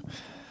like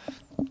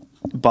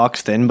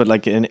boxed in, but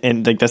like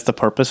in like that's the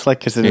purpose, like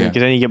because then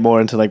you get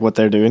more into like what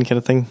they're doing, kind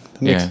of thing.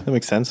 That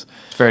makes sense.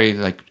 It's very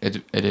like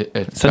it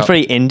sounds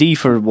very indie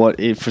for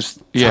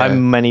how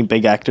many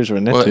big actors are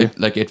in it. Well,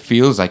 it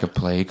feels like a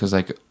play because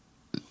like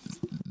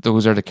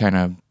those are the kind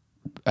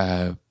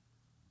of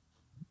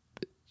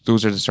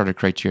those are the sort of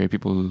criteria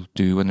people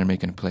do when they're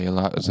making a play a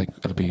lot. It's like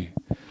it'll be.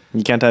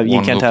 You can't have you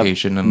can't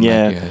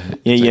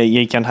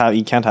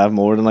have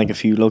more than like a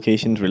few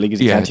locations really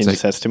because you can't change the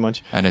sets too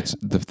much. And it's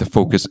the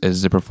focus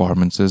is the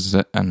performances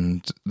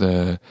and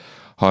the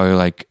how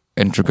like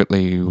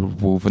intricately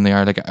woven they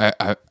are. Like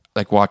I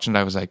like watching it,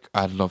 I was like,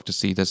 I'd love to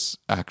see this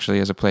actually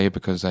as a play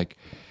because like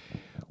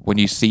when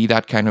you see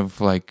that kind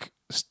of like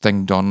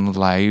thing done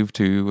live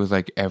too with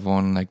like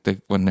everyone like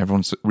when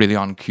everyone's really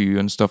on cue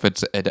and stuff,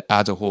 it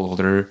adds a whole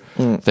other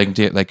thing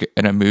to it. Like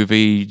in a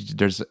movie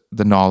there's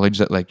the knowledge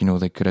that like, you know,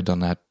 they could have done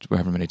that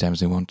however many times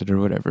they wanted or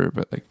whatever,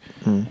 but like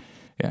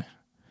yeah,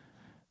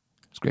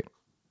 it's great.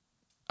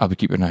 I'll be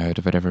keeping an eye out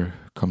if it ever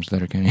comes to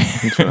Letterkenny.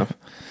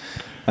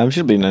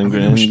 Should be an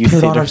Angren. We should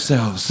put it on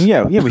ourselves.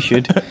 Yeah, we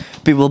should.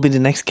 We'll be the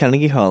next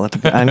Carnegie Hall at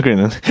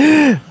Angren.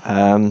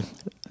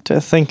 Do I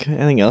think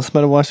anything else I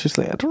might have watched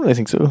recently? I don't really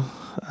think so.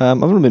 I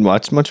haven't been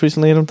watching much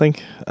recently, I don't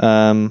think.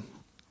 But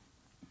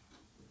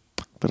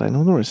I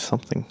know there was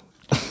something.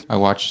 I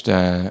watched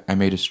I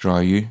May Destroy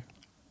You.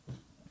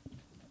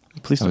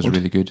 Please that don't. Was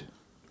really good.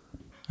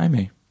 I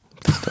May.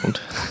 Please don't.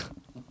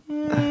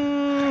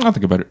 I'll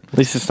think about it. At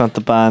least it's not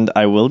the band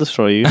I Will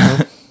Destroy You. No?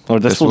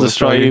 Or this will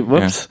destroy you.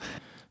 Whoops. Yeah.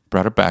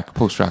 Brought it back.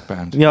 Post-rock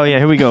band. Oh, yeah,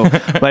 here we go.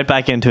 Right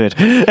back into it.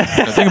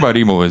 The thing about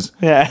emo is...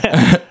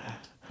 Yeah.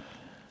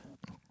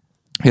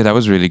 Yeah, that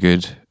was really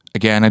good.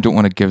 Again, I don't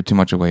want to give too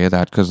much away of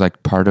that because,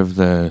 like, part of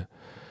the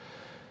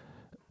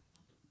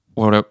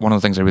one of the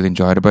things I really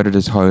enjoyed about it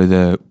is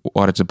how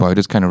what it's about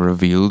is kind of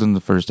revealed in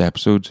the first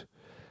episode,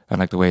 and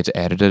like the way it's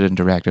edited and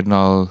directed and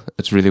all.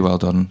 It's really well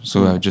done.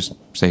 So I would just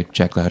say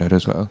check that out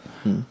as well.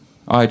 Oh,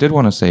 I did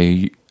want to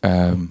say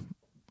I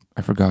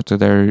forgot to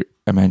there.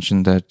 I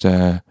mentioned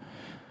that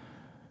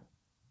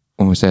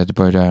when we said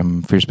about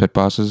Fierce Pit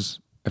Bosses,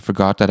 I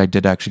forgot that I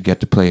did actually get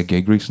to play a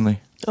gig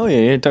recently. Oh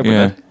yeah, talk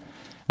about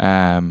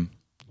that.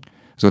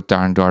 So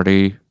Darren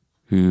Doherty,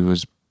 who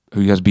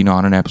has been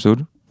on an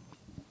episode.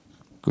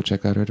 Go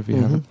check that out if you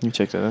haven't. You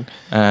check that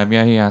out.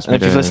 Yeah, he asked me.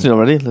 If you've listened to it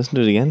already, listen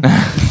to it again.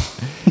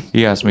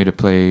 He asked me to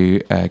play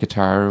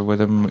guitar with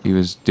him. He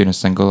was doing a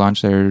single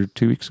launch there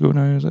 2 weeks ago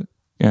now, is it?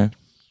 Yeah,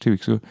 2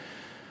 weeks ago.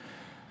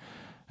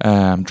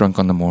 Drunk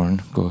on the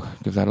Morn. Go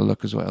give that a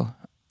look as well.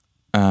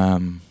 Yeah,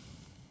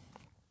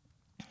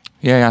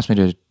 he asked me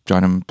to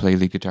join him play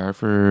lead guitar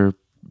for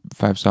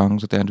 5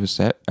 songs at the end of his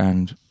set,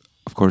 and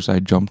of course I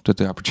jumped at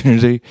the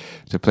opportunity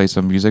to play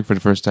some music for the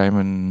first time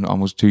in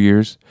almost 2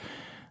 years,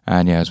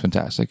 and yeah, it was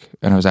fantastic.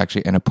 And I was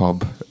actually in a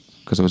pub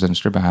because it was in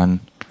Strabane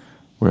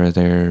where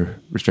their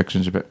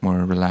restrictions are a bit more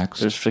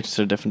relaxed. The restrictions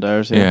are different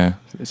hours. Yeah.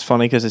 It's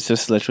funny because it's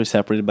just literally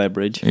separated by a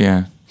bridge.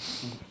 Yeah.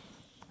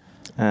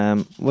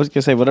 What was I going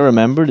to say? What I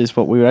remembered is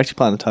what we were actually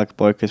planning to talk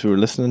about because we were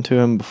listening to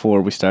him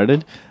before we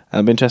started. And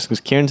it'd be interesting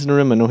because Kieran's in the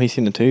room. I know he's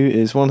seen it too.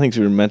 Is one of the things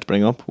we were meant to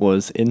bring up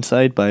was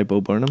Inside by Bo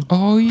Burnham.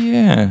 Oh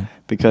yeah,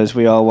 because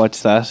we all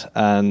watched that.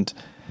 And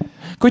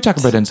can we talk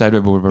about Inside by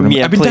Bo Burnham?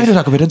 Yeah, I've been dying to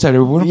talk about Inside by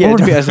Bo Burnham.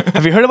 Yeah,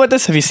 have you heard about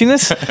this? Have you seen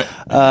this?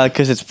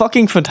 Because it's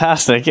fucking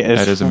fantastic.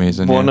 That is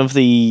amazing. One of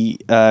the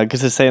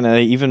because it's saying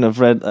even I've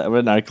read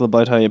an article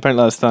about how apparently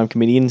a lot of stand-up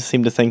comedians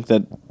seem to think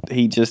that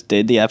he just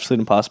did the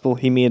absolute impossible.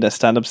 He made a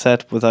stand-up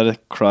set without a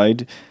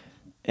crowd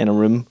in a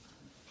room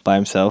by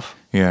himself.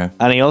 Yeah.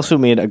 And he also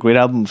made a great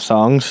album of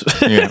songs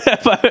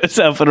by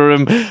himself in a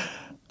room.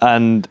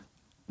 And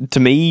to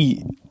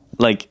me,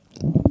 like,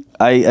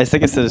 I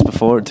think I said this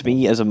before, to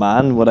me as a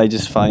man, what I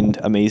just found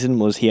amazing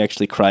was he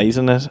actually cries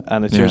in it.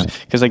 And it's just,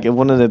 because like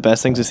one of the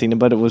best things I've seen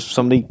about it was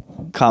somebody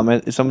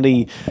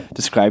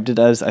described it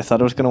as, I thought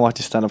I was going to watch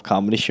a stand-up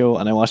comedy show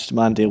and I watched a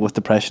man deal with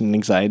depression and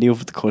anxiety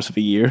over the course of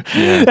a year.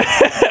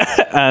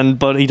 Yeah.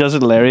 But he does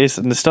it hilarious.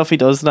 And the stuff he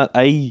does in that,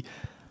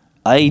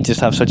 I just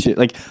have such a,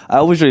 like, I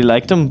always really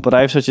liked him, but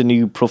I have such a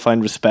new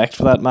profound respect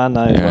for that man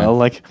now as well.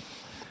 Like,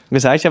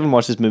 because I actually haven't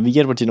watched this movie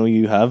yet, but you know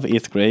you have,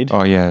 8th Grade.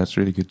 Oh yeah, it's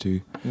really good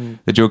too.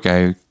 The joke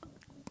I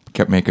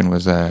kept making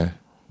was I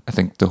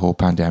think the whole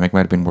pandemic might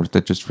have been worth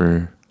it just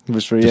for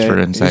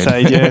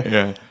Inside.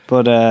 Yeah.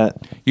 But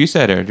you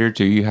said earlier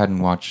too you hadn't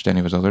watched any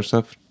of his other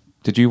stuff.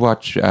 Did you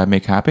watch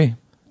Make Happy?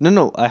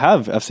 No, I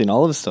have. I've seen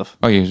all of his stuff.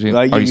 Oh, you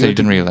said you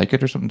didn't really like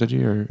it or something, did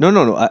you? Or?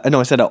 No.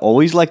 I said I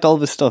always liked all of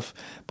his stuff,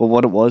 but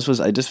what it was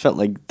I just felt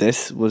like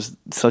this was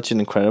such an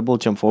incredible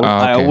jump forward. Oh,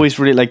 okay. I always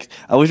really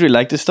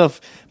liked his stuff,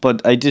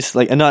 but I just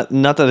like, and not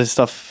that his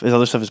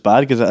other stuff is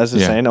bad, because as I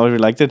was saying, I always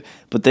really liked it,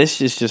 but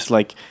this is just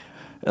like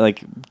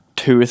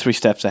 2 or 3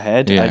 steps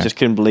ahead. I just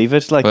couldn't believe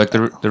it. Like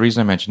the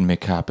reason I mentioned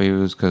Make Happy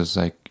was because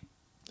like,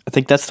 I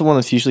think that's the one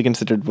that's usually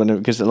considered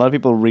because a lot of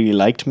people really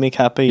liked Make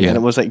Happy, and it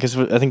was like, because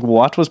I think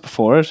What was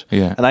before it,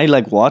 and I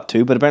like What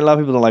too, but apparently a lot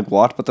of people don't like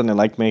What, but then they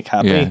like Make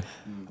Happy.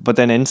 But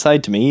then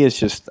Inside to me is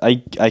just I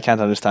can't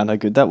understand how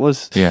good that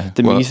was.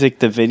 The music,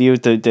 the video,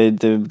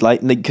 the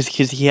light, because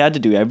he had to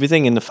do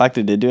everything, and the fact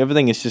that he did do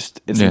everything is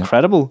just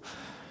incredible.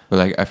 But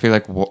like I feel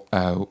like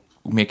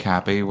Make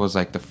Happy was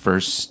like the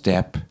first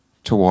step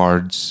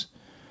towards.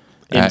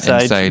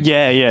 Inside.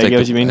 Yeah, I get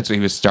what you mean. So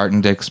he was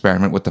starting to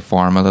experiment with the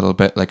form a little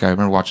bit. Like I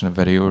remember watching a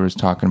video where he was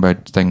talking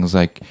about things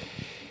like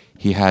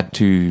he had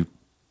to,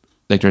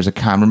 like there's a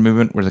camera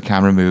movement where the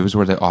camera moves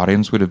where the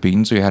audience would have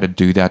been, so he had to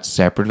do that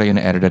separately and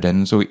edit it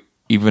in. So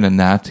even in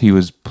that, he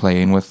was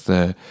playing with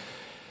the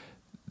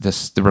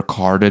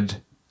recorded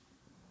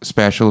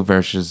special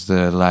versus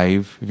the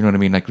live, if you know what I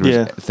mean, like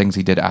things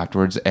he did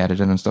afterwards,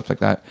 editing and stuff like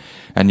that.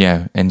 And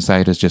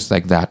Inside is just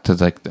like that to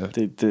like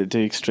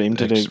the extreme,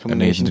 to the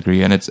amazing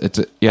degree, and it's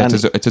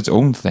its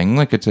own thing.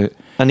 Like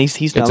and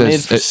he's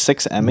nominated for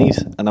 6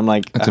 Emmys, and I'm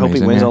like, I hope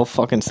he wins all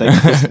fucking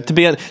 6. to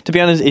be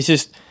honest, it's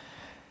just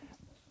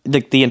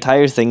like the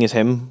entire thing is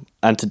him,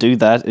 and to do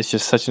that is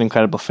just such an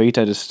incredible feat.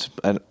 I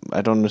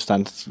don't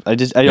understand.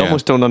 I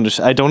almost don't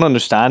understand. I don't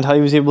understand how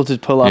he was able to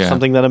pull off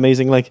something that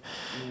amazing. Like,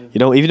 you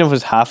know, even if it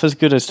was half as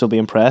good, I'd still be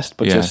impressed.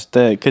 But just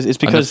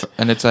because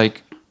and it's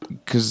like,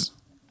 because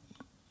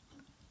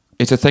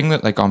it's a thing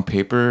that like on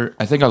paper,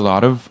 I think a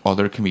lot of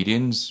other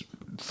comedians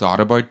thought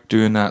about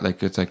doing that.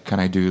 Like it's like, can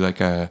I do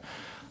like a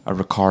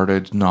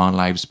recorded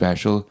non-live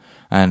special?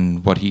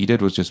 And what he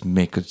did was just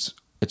make its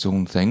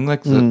own thing.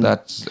 Like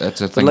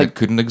it's a thing that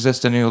couldn't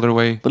exist any other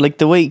way. But like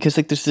the way, because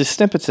like there's the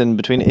snippets in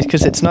between,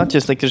 because it's not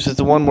just like, there's just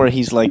the one where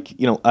he's like,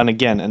 you know,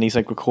 and he's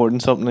like recording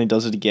something and he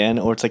does it again,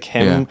 or it's like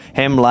him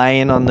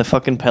lying on the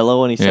fucking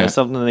pillow and he says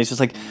something and he's just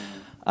like,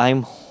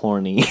 I'm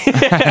horny.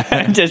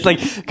 Just like,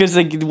 because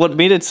like what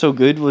made it so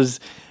good was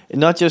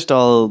not just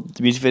all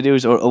the music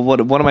videos, or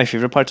what one of my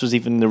favorite parts was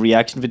even the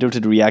reaction video to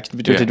the reaction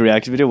video to the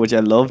reaction video, which I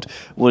loved,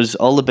 was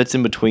all the bits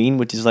in between,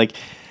 which is like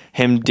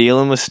him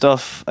dealing with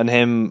stuff and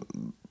him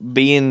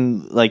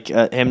being like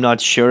him not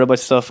sure about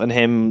stuff, and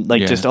him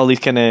like just all these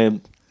kind of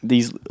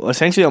these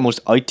essentially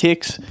almost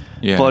outtakes,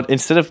 but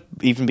instead of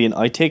even being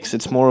outtakes,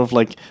 it's more of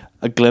like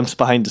a glimpse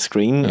behind the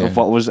screen of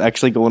what was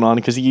actually going on,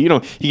 because you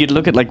know, you could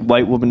look at like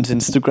white woman's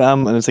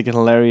Instagram and it's like a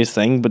hilarious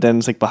thing, but then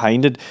it's like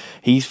behind it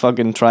he's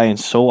fucking trying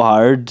so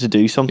hard to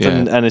do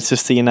something, and it's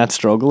just seeing that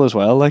struggle as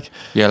well. Like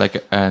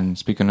and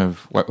speaking of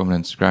white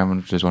woman Instagram,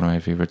 which is one of my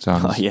favorite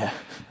songs,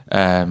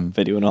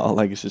 video and all,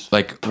 like it's just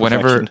like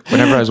whenever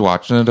I was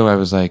watching it though, I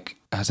was like,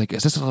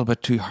 is this a little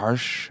bit too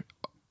harsh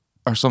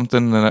or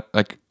something? And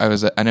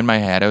and in my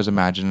head I was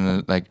imagining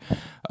it like,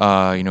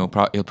 you know,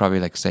 he'll probably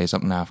like say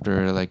something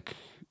after like,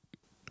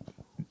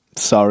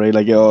 sorry,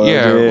 like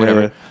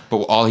whatever. But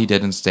all he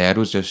did instead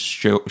was just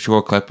show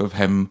a clip of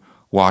him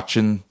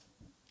watching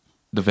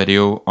the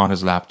video on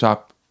his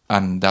laptop,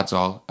 and that's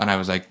all. And I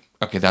was like,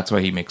 okay, that's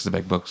why he makes the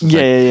big bucks.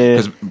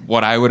 Because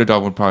what I would have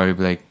done would probably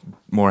be like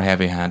more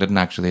heavy-handed and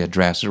actually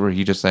address it, where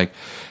he just like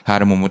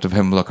had a moment of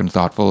him looking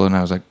thoughtful, and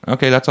I was like,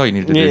 okay, that's all you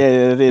needed to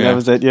do. That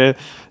was it.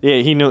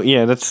 He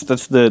knew. That's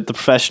the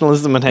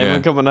professionalism in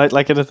him coming out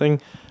like a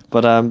thing.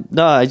 But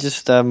no, I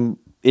just that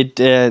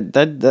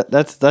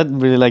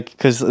really, like,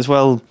 because as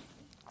well,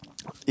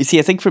 you see,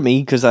 I think for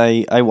me, because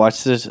I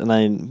watched it and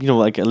I, you know,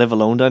 like I live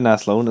alone down in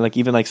Athlone, and like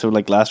even like, so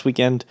like last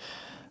weekend,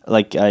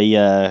 like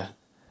I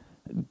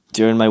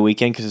during my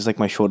weekend, because it's like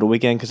my shorter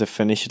weekend, because I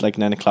finished at like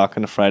 9 o'clock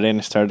on a Friday and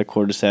I started at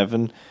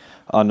 6:45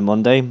 on a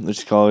Monday,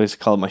 which is always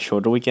called my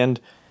shorter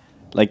weekend.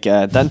 Like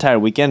that entire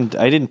weekend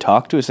I didn't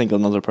talk to a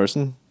single other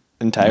person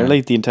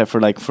entirely,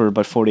 for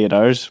about 48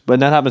 hours. But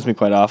that happens to me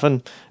quite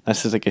often.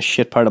 That's just like a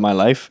shit part of my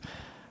life.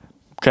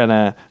 I'm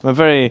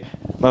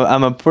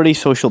a pretty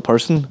social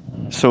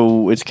person,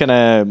 so it's kind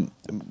of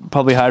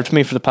probably hard for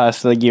me for the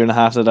past like year and a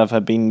half that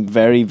I've been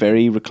very,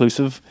 very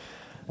reclusive.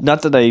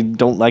 Not that I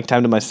don't like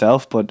time to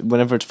myself, but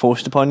whenever it's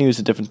forced upon you, it's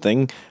a different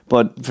thing.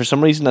 But for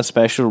some reason, that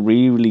special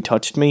really, really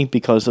touched me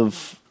because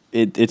of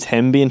it's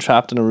him being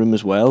trapped in a room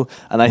as well.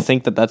 And I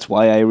think that's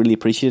why I really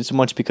appreciate it so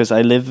much, because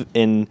I live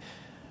in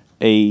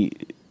a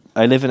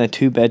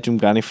 2-bedroom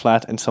granny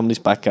flat in somebody's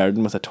back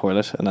garden with a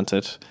toilet, and that's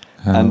it.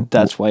 And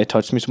that's why it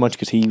touched me so much,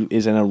 because he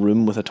is in a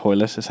room with a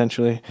toilet,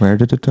 essentially. Where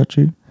did it touch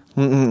you?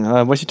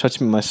 I wish it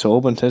touched me in my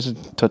soul, but it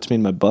touched me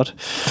in my butt.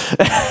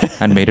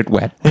 And made it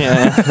wet.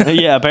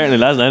 Yeah, apparently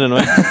last night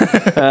anyway.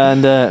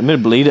 And made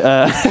it bleed.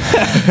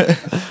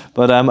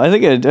 But I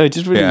think it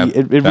just really,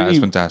 it really, that's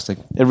fantastic.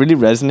 It really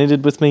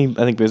resonated with me.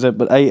 I think because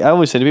but I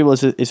always say to people,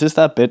 is this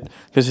that bit?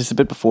 Because it's a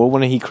bit before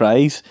when he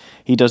cries,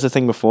 he does the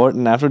thing before it,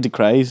 and after he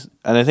cries,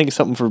 and I think it's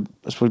something for,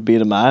 I suppose,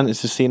 being a man, is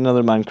to see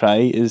another man cry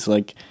is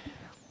like,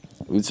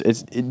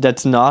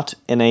 that's not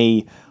in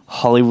a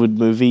Hollywood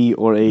movie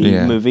or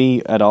a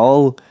movie at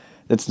all.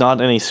 It's not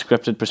any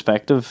scripted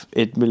perspective.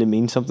 It really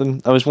means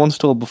something. I was once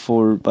told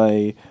before by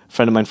a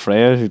friend of mine,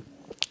 Freya, who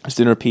is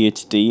doing her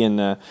PhD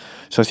in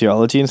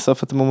sociology and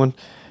stuff at the moment.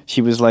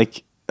 She was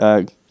like,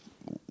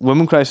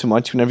 women cry so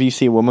much. Whenever you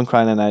see a woman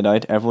crying a night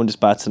out, everyone just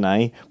bats an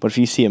eye. But if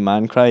you see a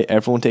man cry,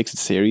 everyone takes it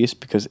serious,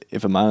 because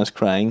if a man is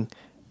crying,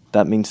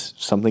 that means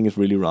something is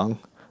really wrong.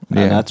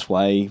 Yeah. And that's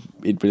why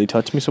it really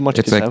touched me so much.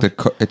 It's like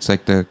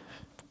the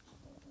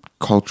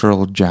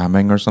cultural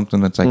jamming or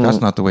something. It's like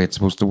that's not the way it's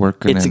supposed to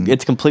work. And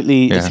it's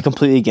completely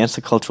against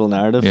the cultural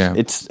narrative. Yeah.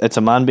 It's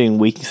a man being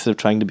weak instead of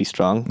trying to be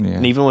strong. Yeah.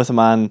 And even with a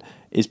man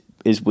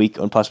is weak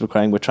and possibly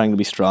crying but trying to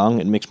be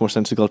strong, it makes more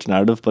sense to the cultural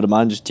narrative. But a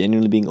man just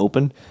genuinely being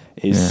open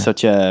is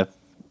such so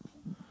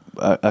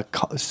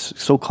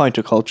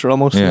counterculture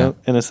almost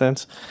in a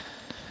sense.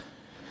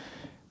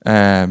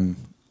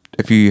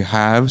 If you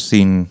have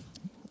seen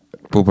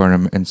Bo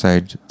Burnham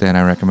Inside, then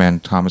I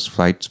recommend Thomas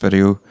Flight's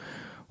video,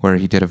 where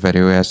he did a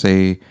video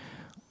essay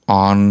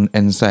on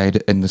Inside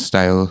in the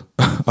style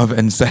of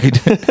Inside.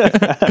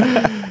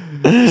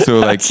 So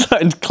like, that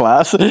sounds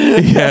class.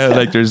 Yeah,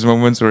 like there's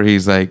moments where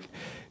he's like,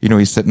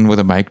 he's sitting with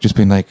a mic just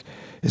being like,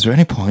 is there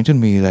any point in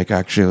me like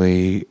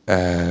actually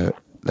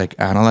like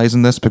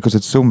analyzing this, because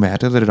it's so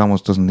meta that it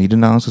almost doesn't need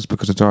analysis,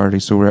 because it's already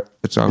so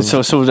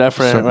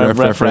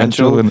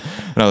referential and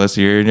all this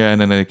here. Yeah,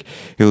 and then like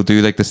he'll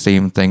do like the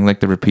same thing, like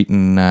the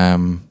repeating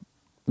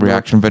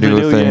reaction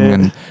video thing,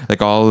 and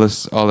like all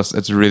this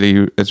it's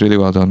really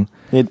well done.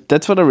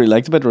 That's what I really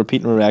liked about the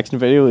repeating reaction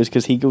video, is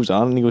because he goes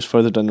on and he goes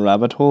further down the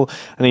rabbit hole,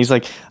 and he's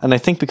like, and I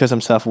think because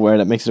I'm self-aware,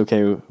 that makes it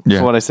okay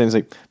for what I say. He's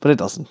like, but it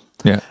doesn't.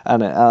 Yeah,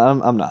 and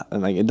I'm not,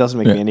 and like it doesn't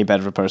make me any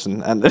better of a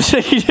person, and it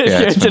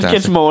just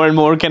gets more and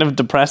more kind of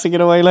depressing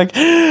in a way, like,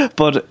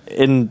 but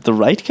in the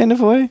right kind of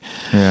way.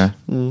 Yeah.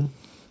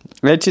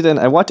 Actually, then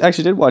I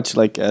did watch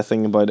like a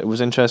thing about it. It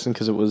was interesting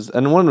because it was,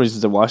 and one of the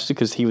reasons I watched it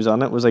because he was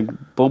on it was like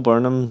Bo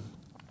Burnham,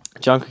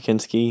 John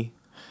Krasinski,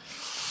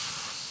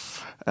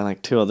 and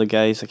like two other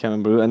guys I can't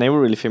remember who, and they were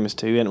really famous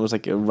too. And it was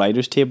like a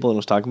writer's table, and it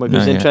was talking about it. It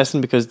was interesting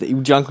because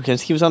John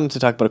Krasinski was on it to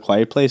talk about A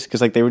Quiet Place, because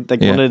like they were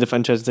like one of the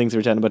interesting things they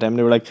were chatting about him.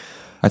 They were like,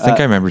 I think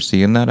I remember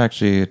seeing that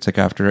actually. It's like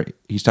after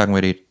he's talking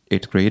about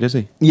eighth grade, is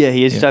he? Yeah,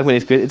 he is. He's talking about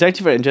eighth grade. It's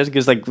actually very interesting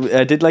because like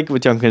I did like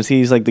with John Krasinski,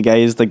 he's like the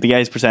guys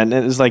presenting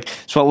it. It's like,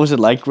 so what was it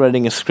like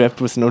writing a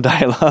script with no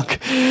dialogue?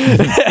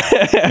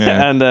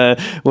 And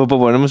Bo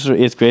Burnham was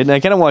eighth grade, and I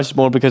kind of watched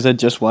more because I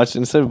just watched it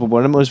instead of Bo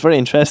Burnham. It was very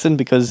interesting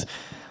because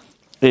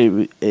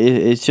it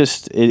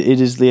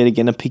is laid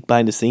again a peek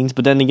behind the scenes.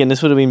 But then again,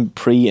 this would have been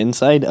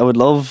pre-Inside. I would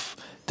love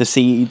to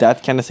see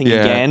that kind of thing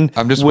again.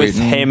 I'm just with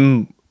waiting.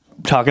 Him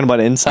talking about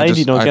Inside. I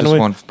just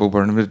want Bo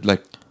Burnham to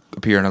like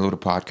appear in a load of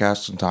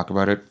podcasts and talk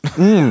about it.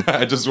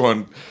 I just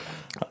want.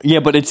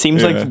 Yeah, but it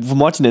seems like from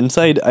watching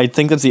Inside, I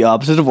think that's the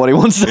opposite of what he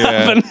wants to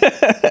happen.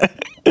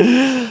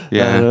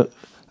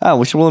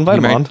 We should invite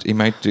him on. He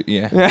might do.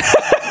 Yeah.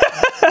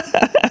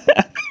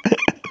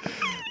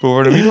 Bo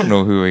Burnham, you don't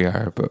know who we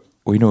are, but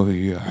we know who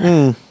you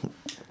are.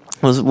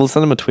 We'll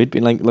send him a tweet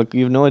being like, look,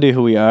 you have no idea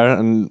who we are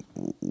and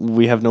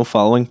we have no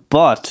following,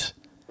 but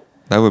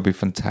that would be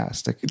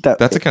fantastic.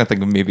 That's the kind of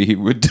thing that maybe he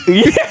would do.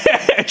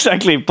 Yeah,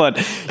 exactly. But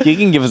you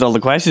can give us all the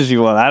questions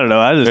you want. I don't know.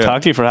 I'll just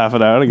talk to you for half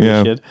an hour.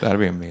 Shit. That'd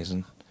be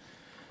amazing.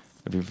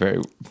 It'd be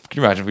very. Can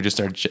you imagine if we just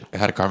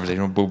had a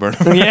conversation with Bo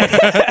Burnham? Yeah.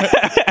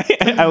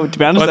 To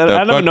be honest, I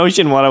don't have a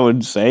notion what I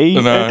would say.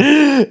 No,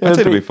 I'd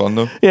say it'd be fun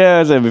though. Yeah,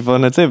 I'd say it'd be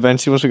fun. I'd say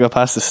eventually once we got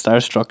past the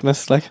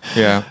starstruckness, like.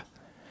 Yeah.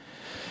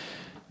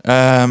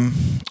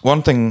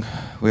 One thing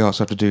we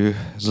also have to do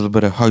is a little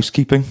bit of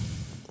housekeeping.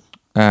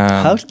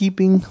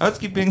 Housekeeping.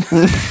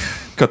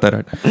 Cut that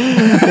out.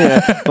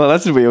 Yeah. Well,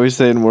 that's what we always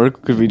say in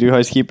work, because we do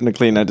housekeeping to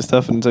clean out the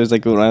stuff, and so it's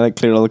like going around like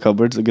clear all the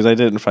cupboards, because I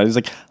did it on Friday. It's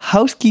like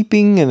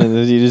housekeeping, and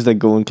then you just like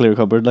go and clear a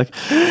cupboard, like.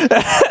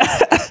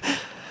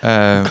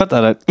 Cut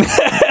that out.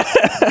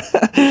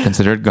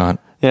 Consider it gone.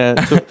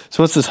 Yeah.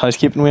 So what's this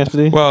housekeeping we have to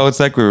do? Well,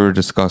 it's like we were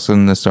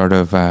discussing the sort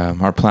of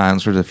our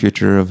plans for the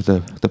future of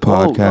the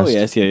podcast. Oh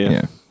yes,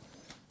 yeah.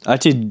 I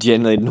actually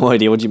genuinely had no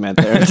idea what you meant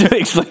there until you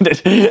explained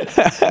it.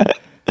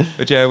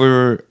 But yeah, we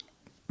were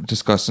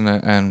discussing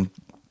it, and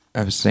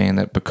I was saying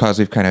that because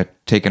we've kind of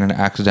taken an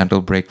accidental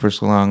break for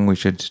so long, we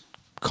should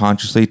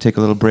consciously take a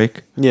little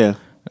break. Yeah.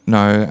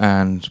 Now,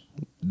 and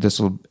this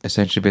will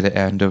essentially be the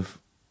end of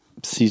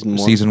season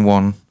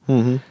one.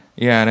 Mm-hmm.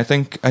 Yeah, and I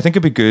think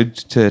it'd be good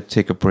to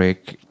take a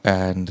break,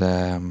 and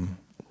even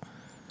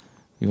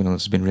though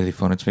this has been really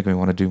fun, it's making me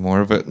want to do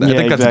more of it. I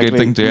think that's a good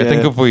thing too. Yeah. I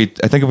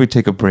think if we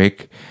take a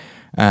break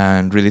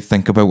and really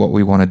think about what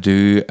we want to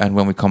do, and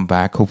when we come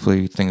back,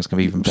 hopefully things can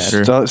be even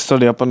better.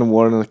 Study up on the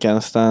war in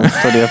Afghanistan,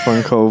 study up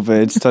on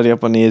COVID, study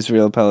up on the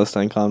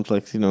Israel-Palestine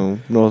conflict,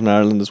 Northern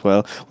Ireland as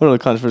well. What other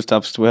controversial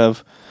topics do we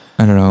have?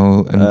 I don't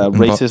know.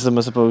 Racism,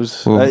 I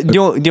suppose. We'll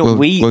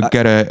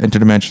get an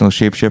interdimensional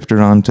shapeshifter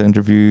on to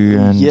interview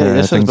and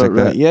things like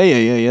that.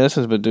 Yeah. That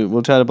sounds about it.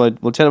 We'll chat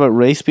about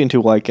race being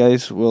two white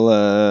guys.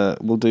 We'll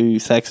do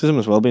sexism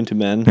as well being two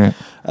men. Yeah.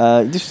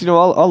 Just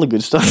all the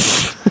good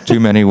stuff. Too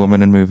many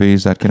women in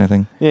movies, that kind of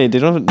thing. Yeah, they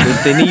don't.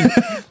 They need.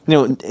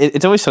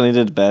 It's Always Sunny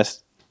did the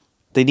best.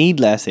 They need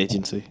less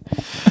agency.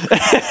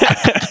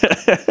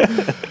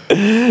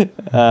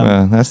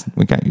 Well,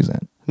 we can't use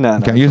that.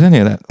 No, can't use any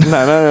of that.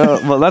 No.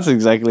 Well, that's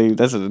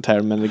an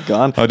entire minute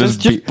gone. I'll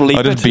just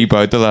beep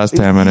out the last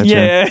 10 minutes.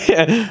 Yeah.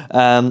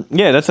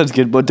 That sounds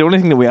good. But the only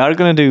thing that we are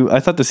going to do, I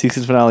thought the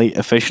season finale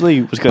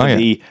officially was going to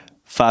be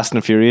Fast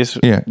and Furious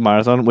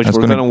marathon, which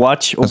we're going to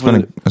watch. I was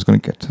going to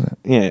get to that.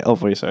 Yeah. Oh,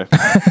 very sorry.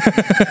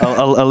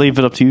 I'll leave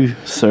it up to you,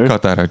 sir.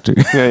 Cut that out too.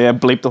 Yeah.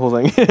 Bleep the whole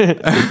thing.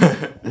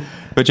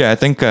 But yeah, I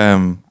think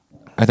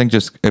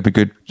just it'd be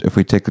good if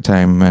we take the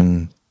time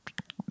and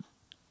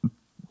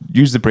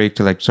use the break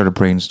to like sort of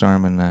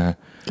brainstorm and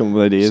come up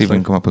with ideas. See if we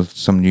can come up with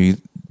some new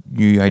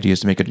ideas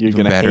to make it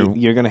even better.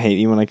 You're gonna hate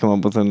me when I come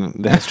up with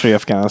the history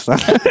of Afghanistan.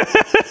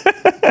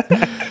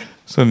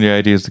 Some new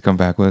ideas to come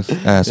back with.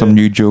 Some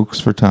new jokes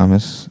for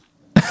Thomas.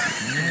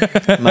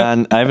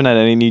 Man, I haven't had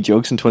any new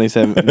jokes in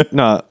 27.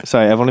 No,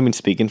 sorry, I've only been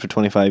speaking for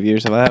 25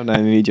 years. Have I haven't had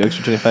any new jokes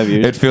for 25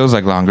 years? It feels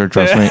like longer,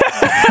 trust me.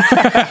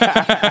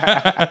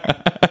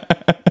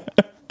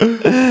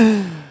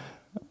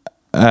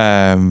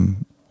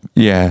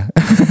 Yeah.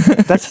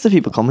 That's what the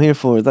people come here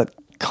for. That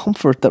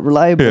comfort, that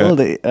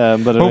reliability. Yeah.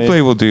 But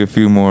hopefully we'll do a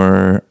few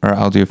more, or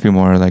I'll do a few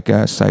more like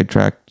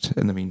sidetracked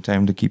in the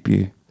meantime to keep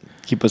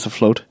us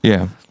afloat.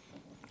 Yeah.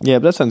 Yeah,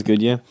 but that sounds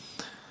good. Yeah.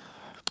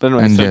 But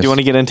anyway, do you want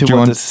to get into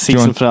what the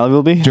season finale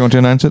will be? Do you want to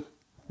announce it?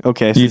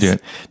 Okay, so you do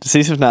it. The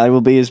season finale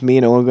will be me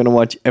and Owen are going to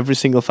watch every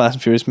single Fast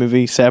and Furious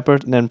movie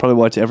separate, and then probably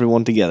watch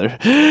everyone together.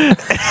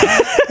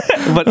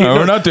 But no,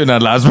 we're not doing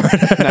that last part.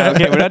 No,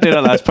 okay, we're not doing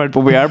that last part,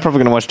 but we are probably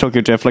going to watch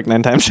Tokyo Drift like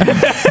 9 times.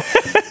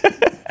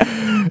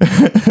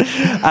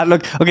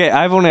 Look, okay,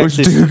 I've only. We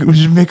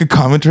should make a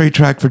commentary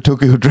track for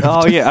Tokyo Drift.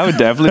 Oh yeah, I would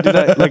definitely do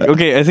that. Like,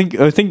 okay, I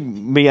think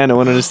me and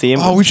Owen are the same.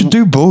 Oh, we should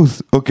do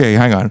both. Okay,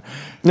 hang on.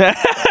 This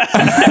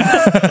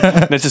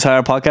is how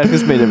our podcast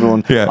is made,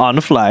 everyone. Yeah. On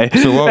the fly.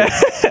 So what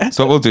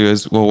we'll do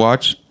is we'll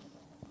watch.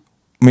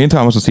 Me and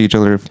Thomas will see each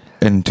other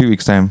in 2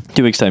 weeks' time.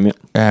 2 weeks' time, yeah.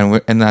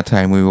 And in that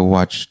time, we will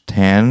watch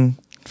 10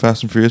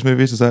 Fast and Furious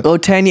movies. Is that? Oh,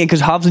 10, yeah,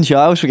 because Hobbs and Shaw.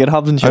 I always forget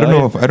Hobbs and Shaw. I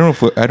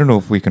don't know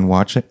if we can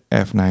watch it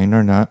F9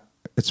 or not.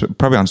 It's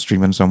probably on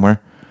streaming somewhere.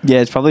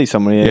 Yeah, it's probably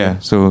somewhere. Yeah. Yeah.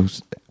 So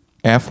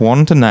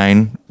F1 to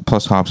 9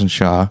 plus Hobbs and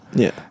Shaw.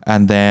 Yeah.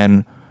 And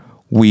then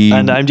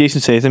And I'm Jason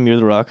Statham. You're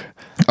The Rock.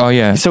 Oh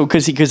yeah. So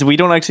because we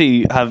don't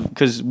actually have,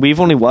 because we've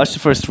only watched the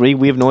first 3,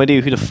 we have no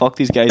idea who the fuck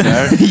these guys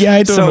are. Yeah,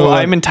 I don't know. So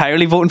I'm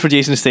entirely voting for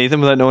Jason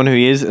Statham without knowing who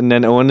he is, and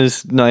then Owen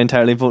is now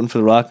entirely voting for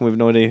The Rock, and we have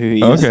no idea who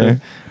he is. Okay.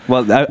 So,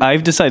 well,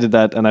 I've decided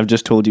that, and I've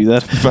just told you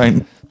that.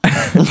 Fine.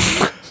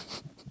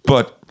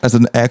 But as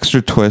an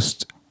extra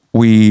twist,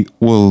 we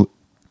will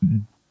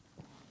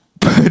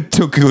put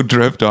Tokyo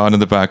Drift on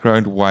in the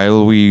background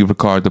while we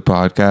record the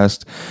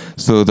podcast.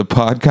 So the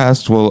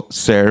podcast will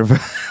serve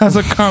as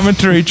a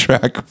commentary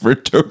track for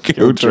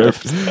Tokyo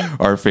Drift,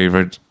 our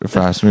favorite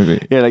Fast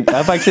movie. Yeah, like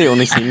I've actually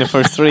only seen the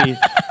first 3,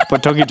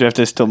 but Tokyo Drift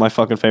is still my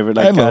fucking favorite.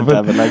 Like, I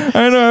love it.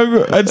 I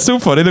know. It's so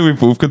funny that we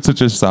both got such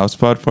a soft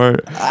spot for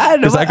it. I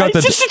know.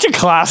 It's just such a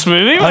class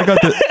movie. I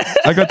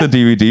got the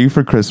DVD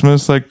for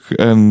Christmas, like,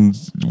 and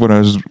when I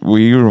was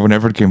wee or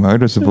whenever it came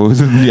out, I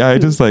suppose. And yeah, I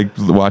just like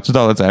watched it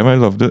all the time. I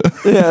loved it.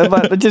 Yeah,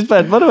 but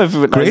one of my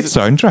favorite great lines.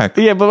 Soundtrack.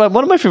 Yeah, but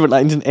one of my favorite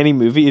lines in any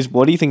movie is,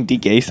 what do you think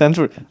DK stands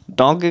for?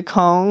 Donkey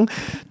Kong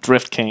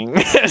Drift King.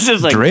 It's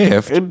just like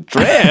Drift. Yeah,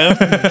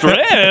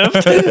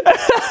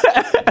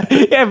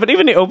 but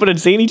even the opening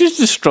scene, he just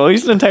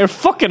destroys an entire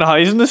fucking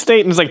house in the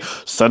state and is like,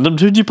 send him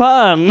to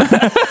Japan.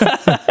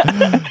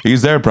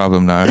 He's their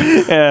problem now.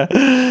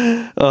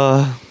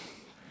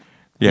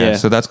 Yeah.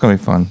 So that's gonna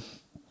be fun.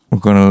 We're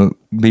gonna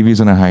leave you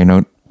on a high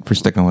note for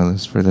sticking with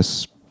us for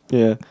this.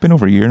 Yeah, been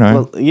over a year now.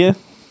 Well, yeah,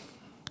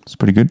 it's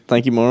pretty good.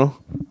 Thank you, Morrow.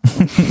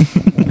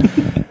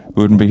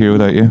 Wouldn't be here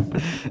without you.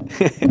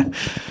 You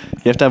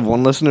have to have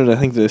one listener, I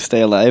think, to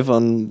stay alive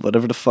on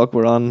whatever the fuck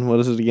we're on. What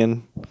is it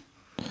again?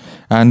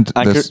 And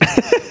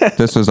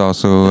this was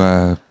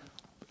also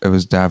it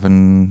was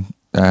Davin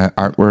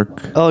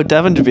artwork. Oh,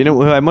 Davin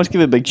Davino, who I must give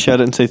a big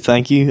shout out and say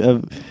thank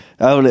you.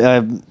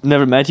 I've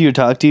never met you or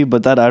talked to you,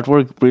 but that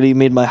artwork really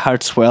made my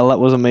heart swell. That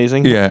was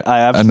amazing. Yeah,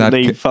 I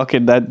absolutely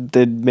that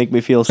did make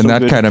me feel so good.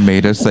 And that kind of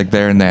made us, like,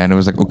 there and then it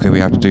was like, okay,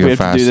 we have to do a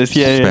Fast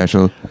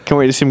special. Yeah. Can't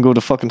wait to see him go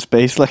to fucking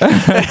space. Like,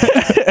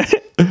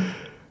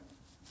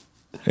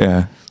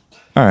 yeah.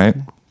 All right.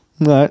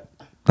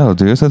 That'll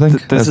do us, I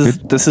think.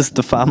 This is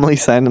the family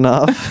signing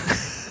off.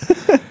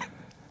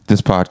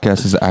 This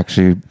podcast has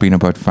actually been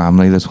about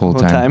family this whole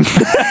time.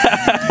 What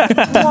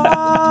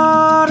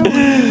are we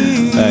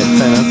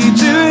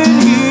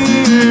doing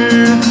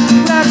here?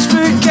 Let's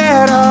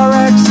forget our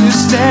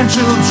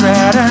existential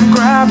dread and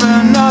grab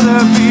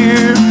another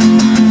beer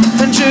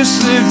and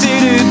just live day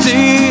to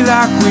day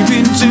like we've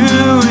been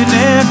doing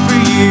it for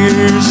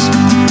years.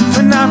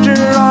 And after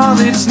all,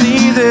 it's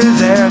neither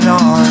there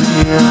nor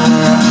here.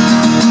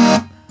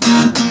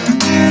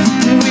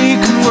 We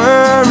could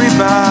worry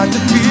about the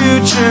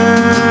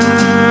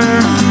future,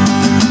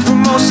 but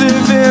most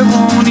of it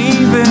won't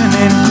even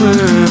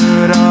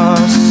include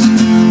us.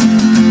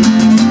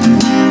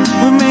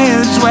 We may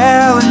as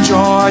well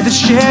enjoy the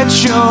shit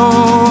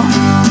show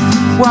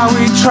while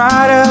we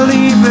try to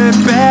leave it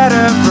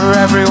better for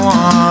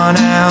everyone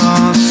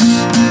else.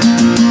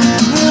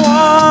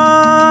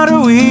 What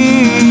are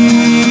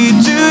we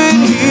doing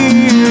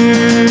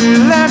here?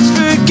 Let's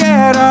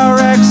forget our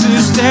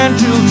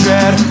existential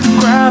dread,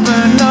 grab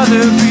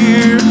another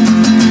beer,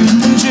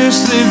 and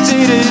just live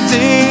day to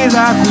day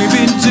like we've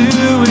been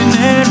doing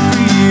it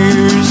for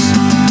years.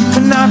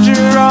 And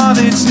after all,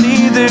 it's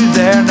neither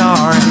there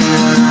nor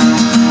here.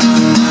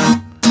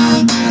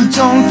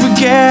 Don't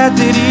forget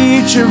that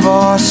each of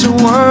us are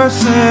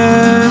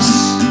worthless.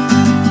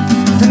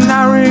 In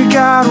that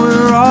regard,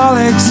 we're all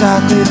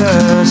exactly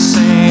the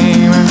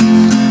same.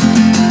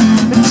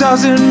 It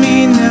doesn't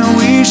mean that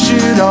we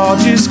should all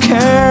just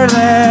care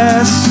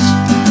less.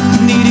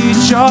 Need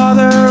each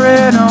other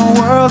in a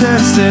world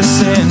that's this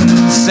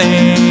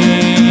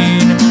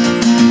insane.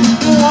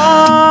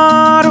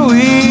 What are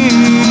we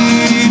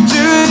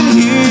doing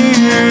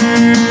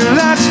here?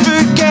 Let's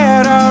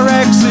forget our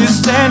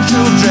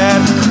existential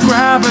dread,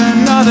 grab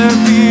another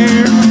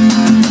beer,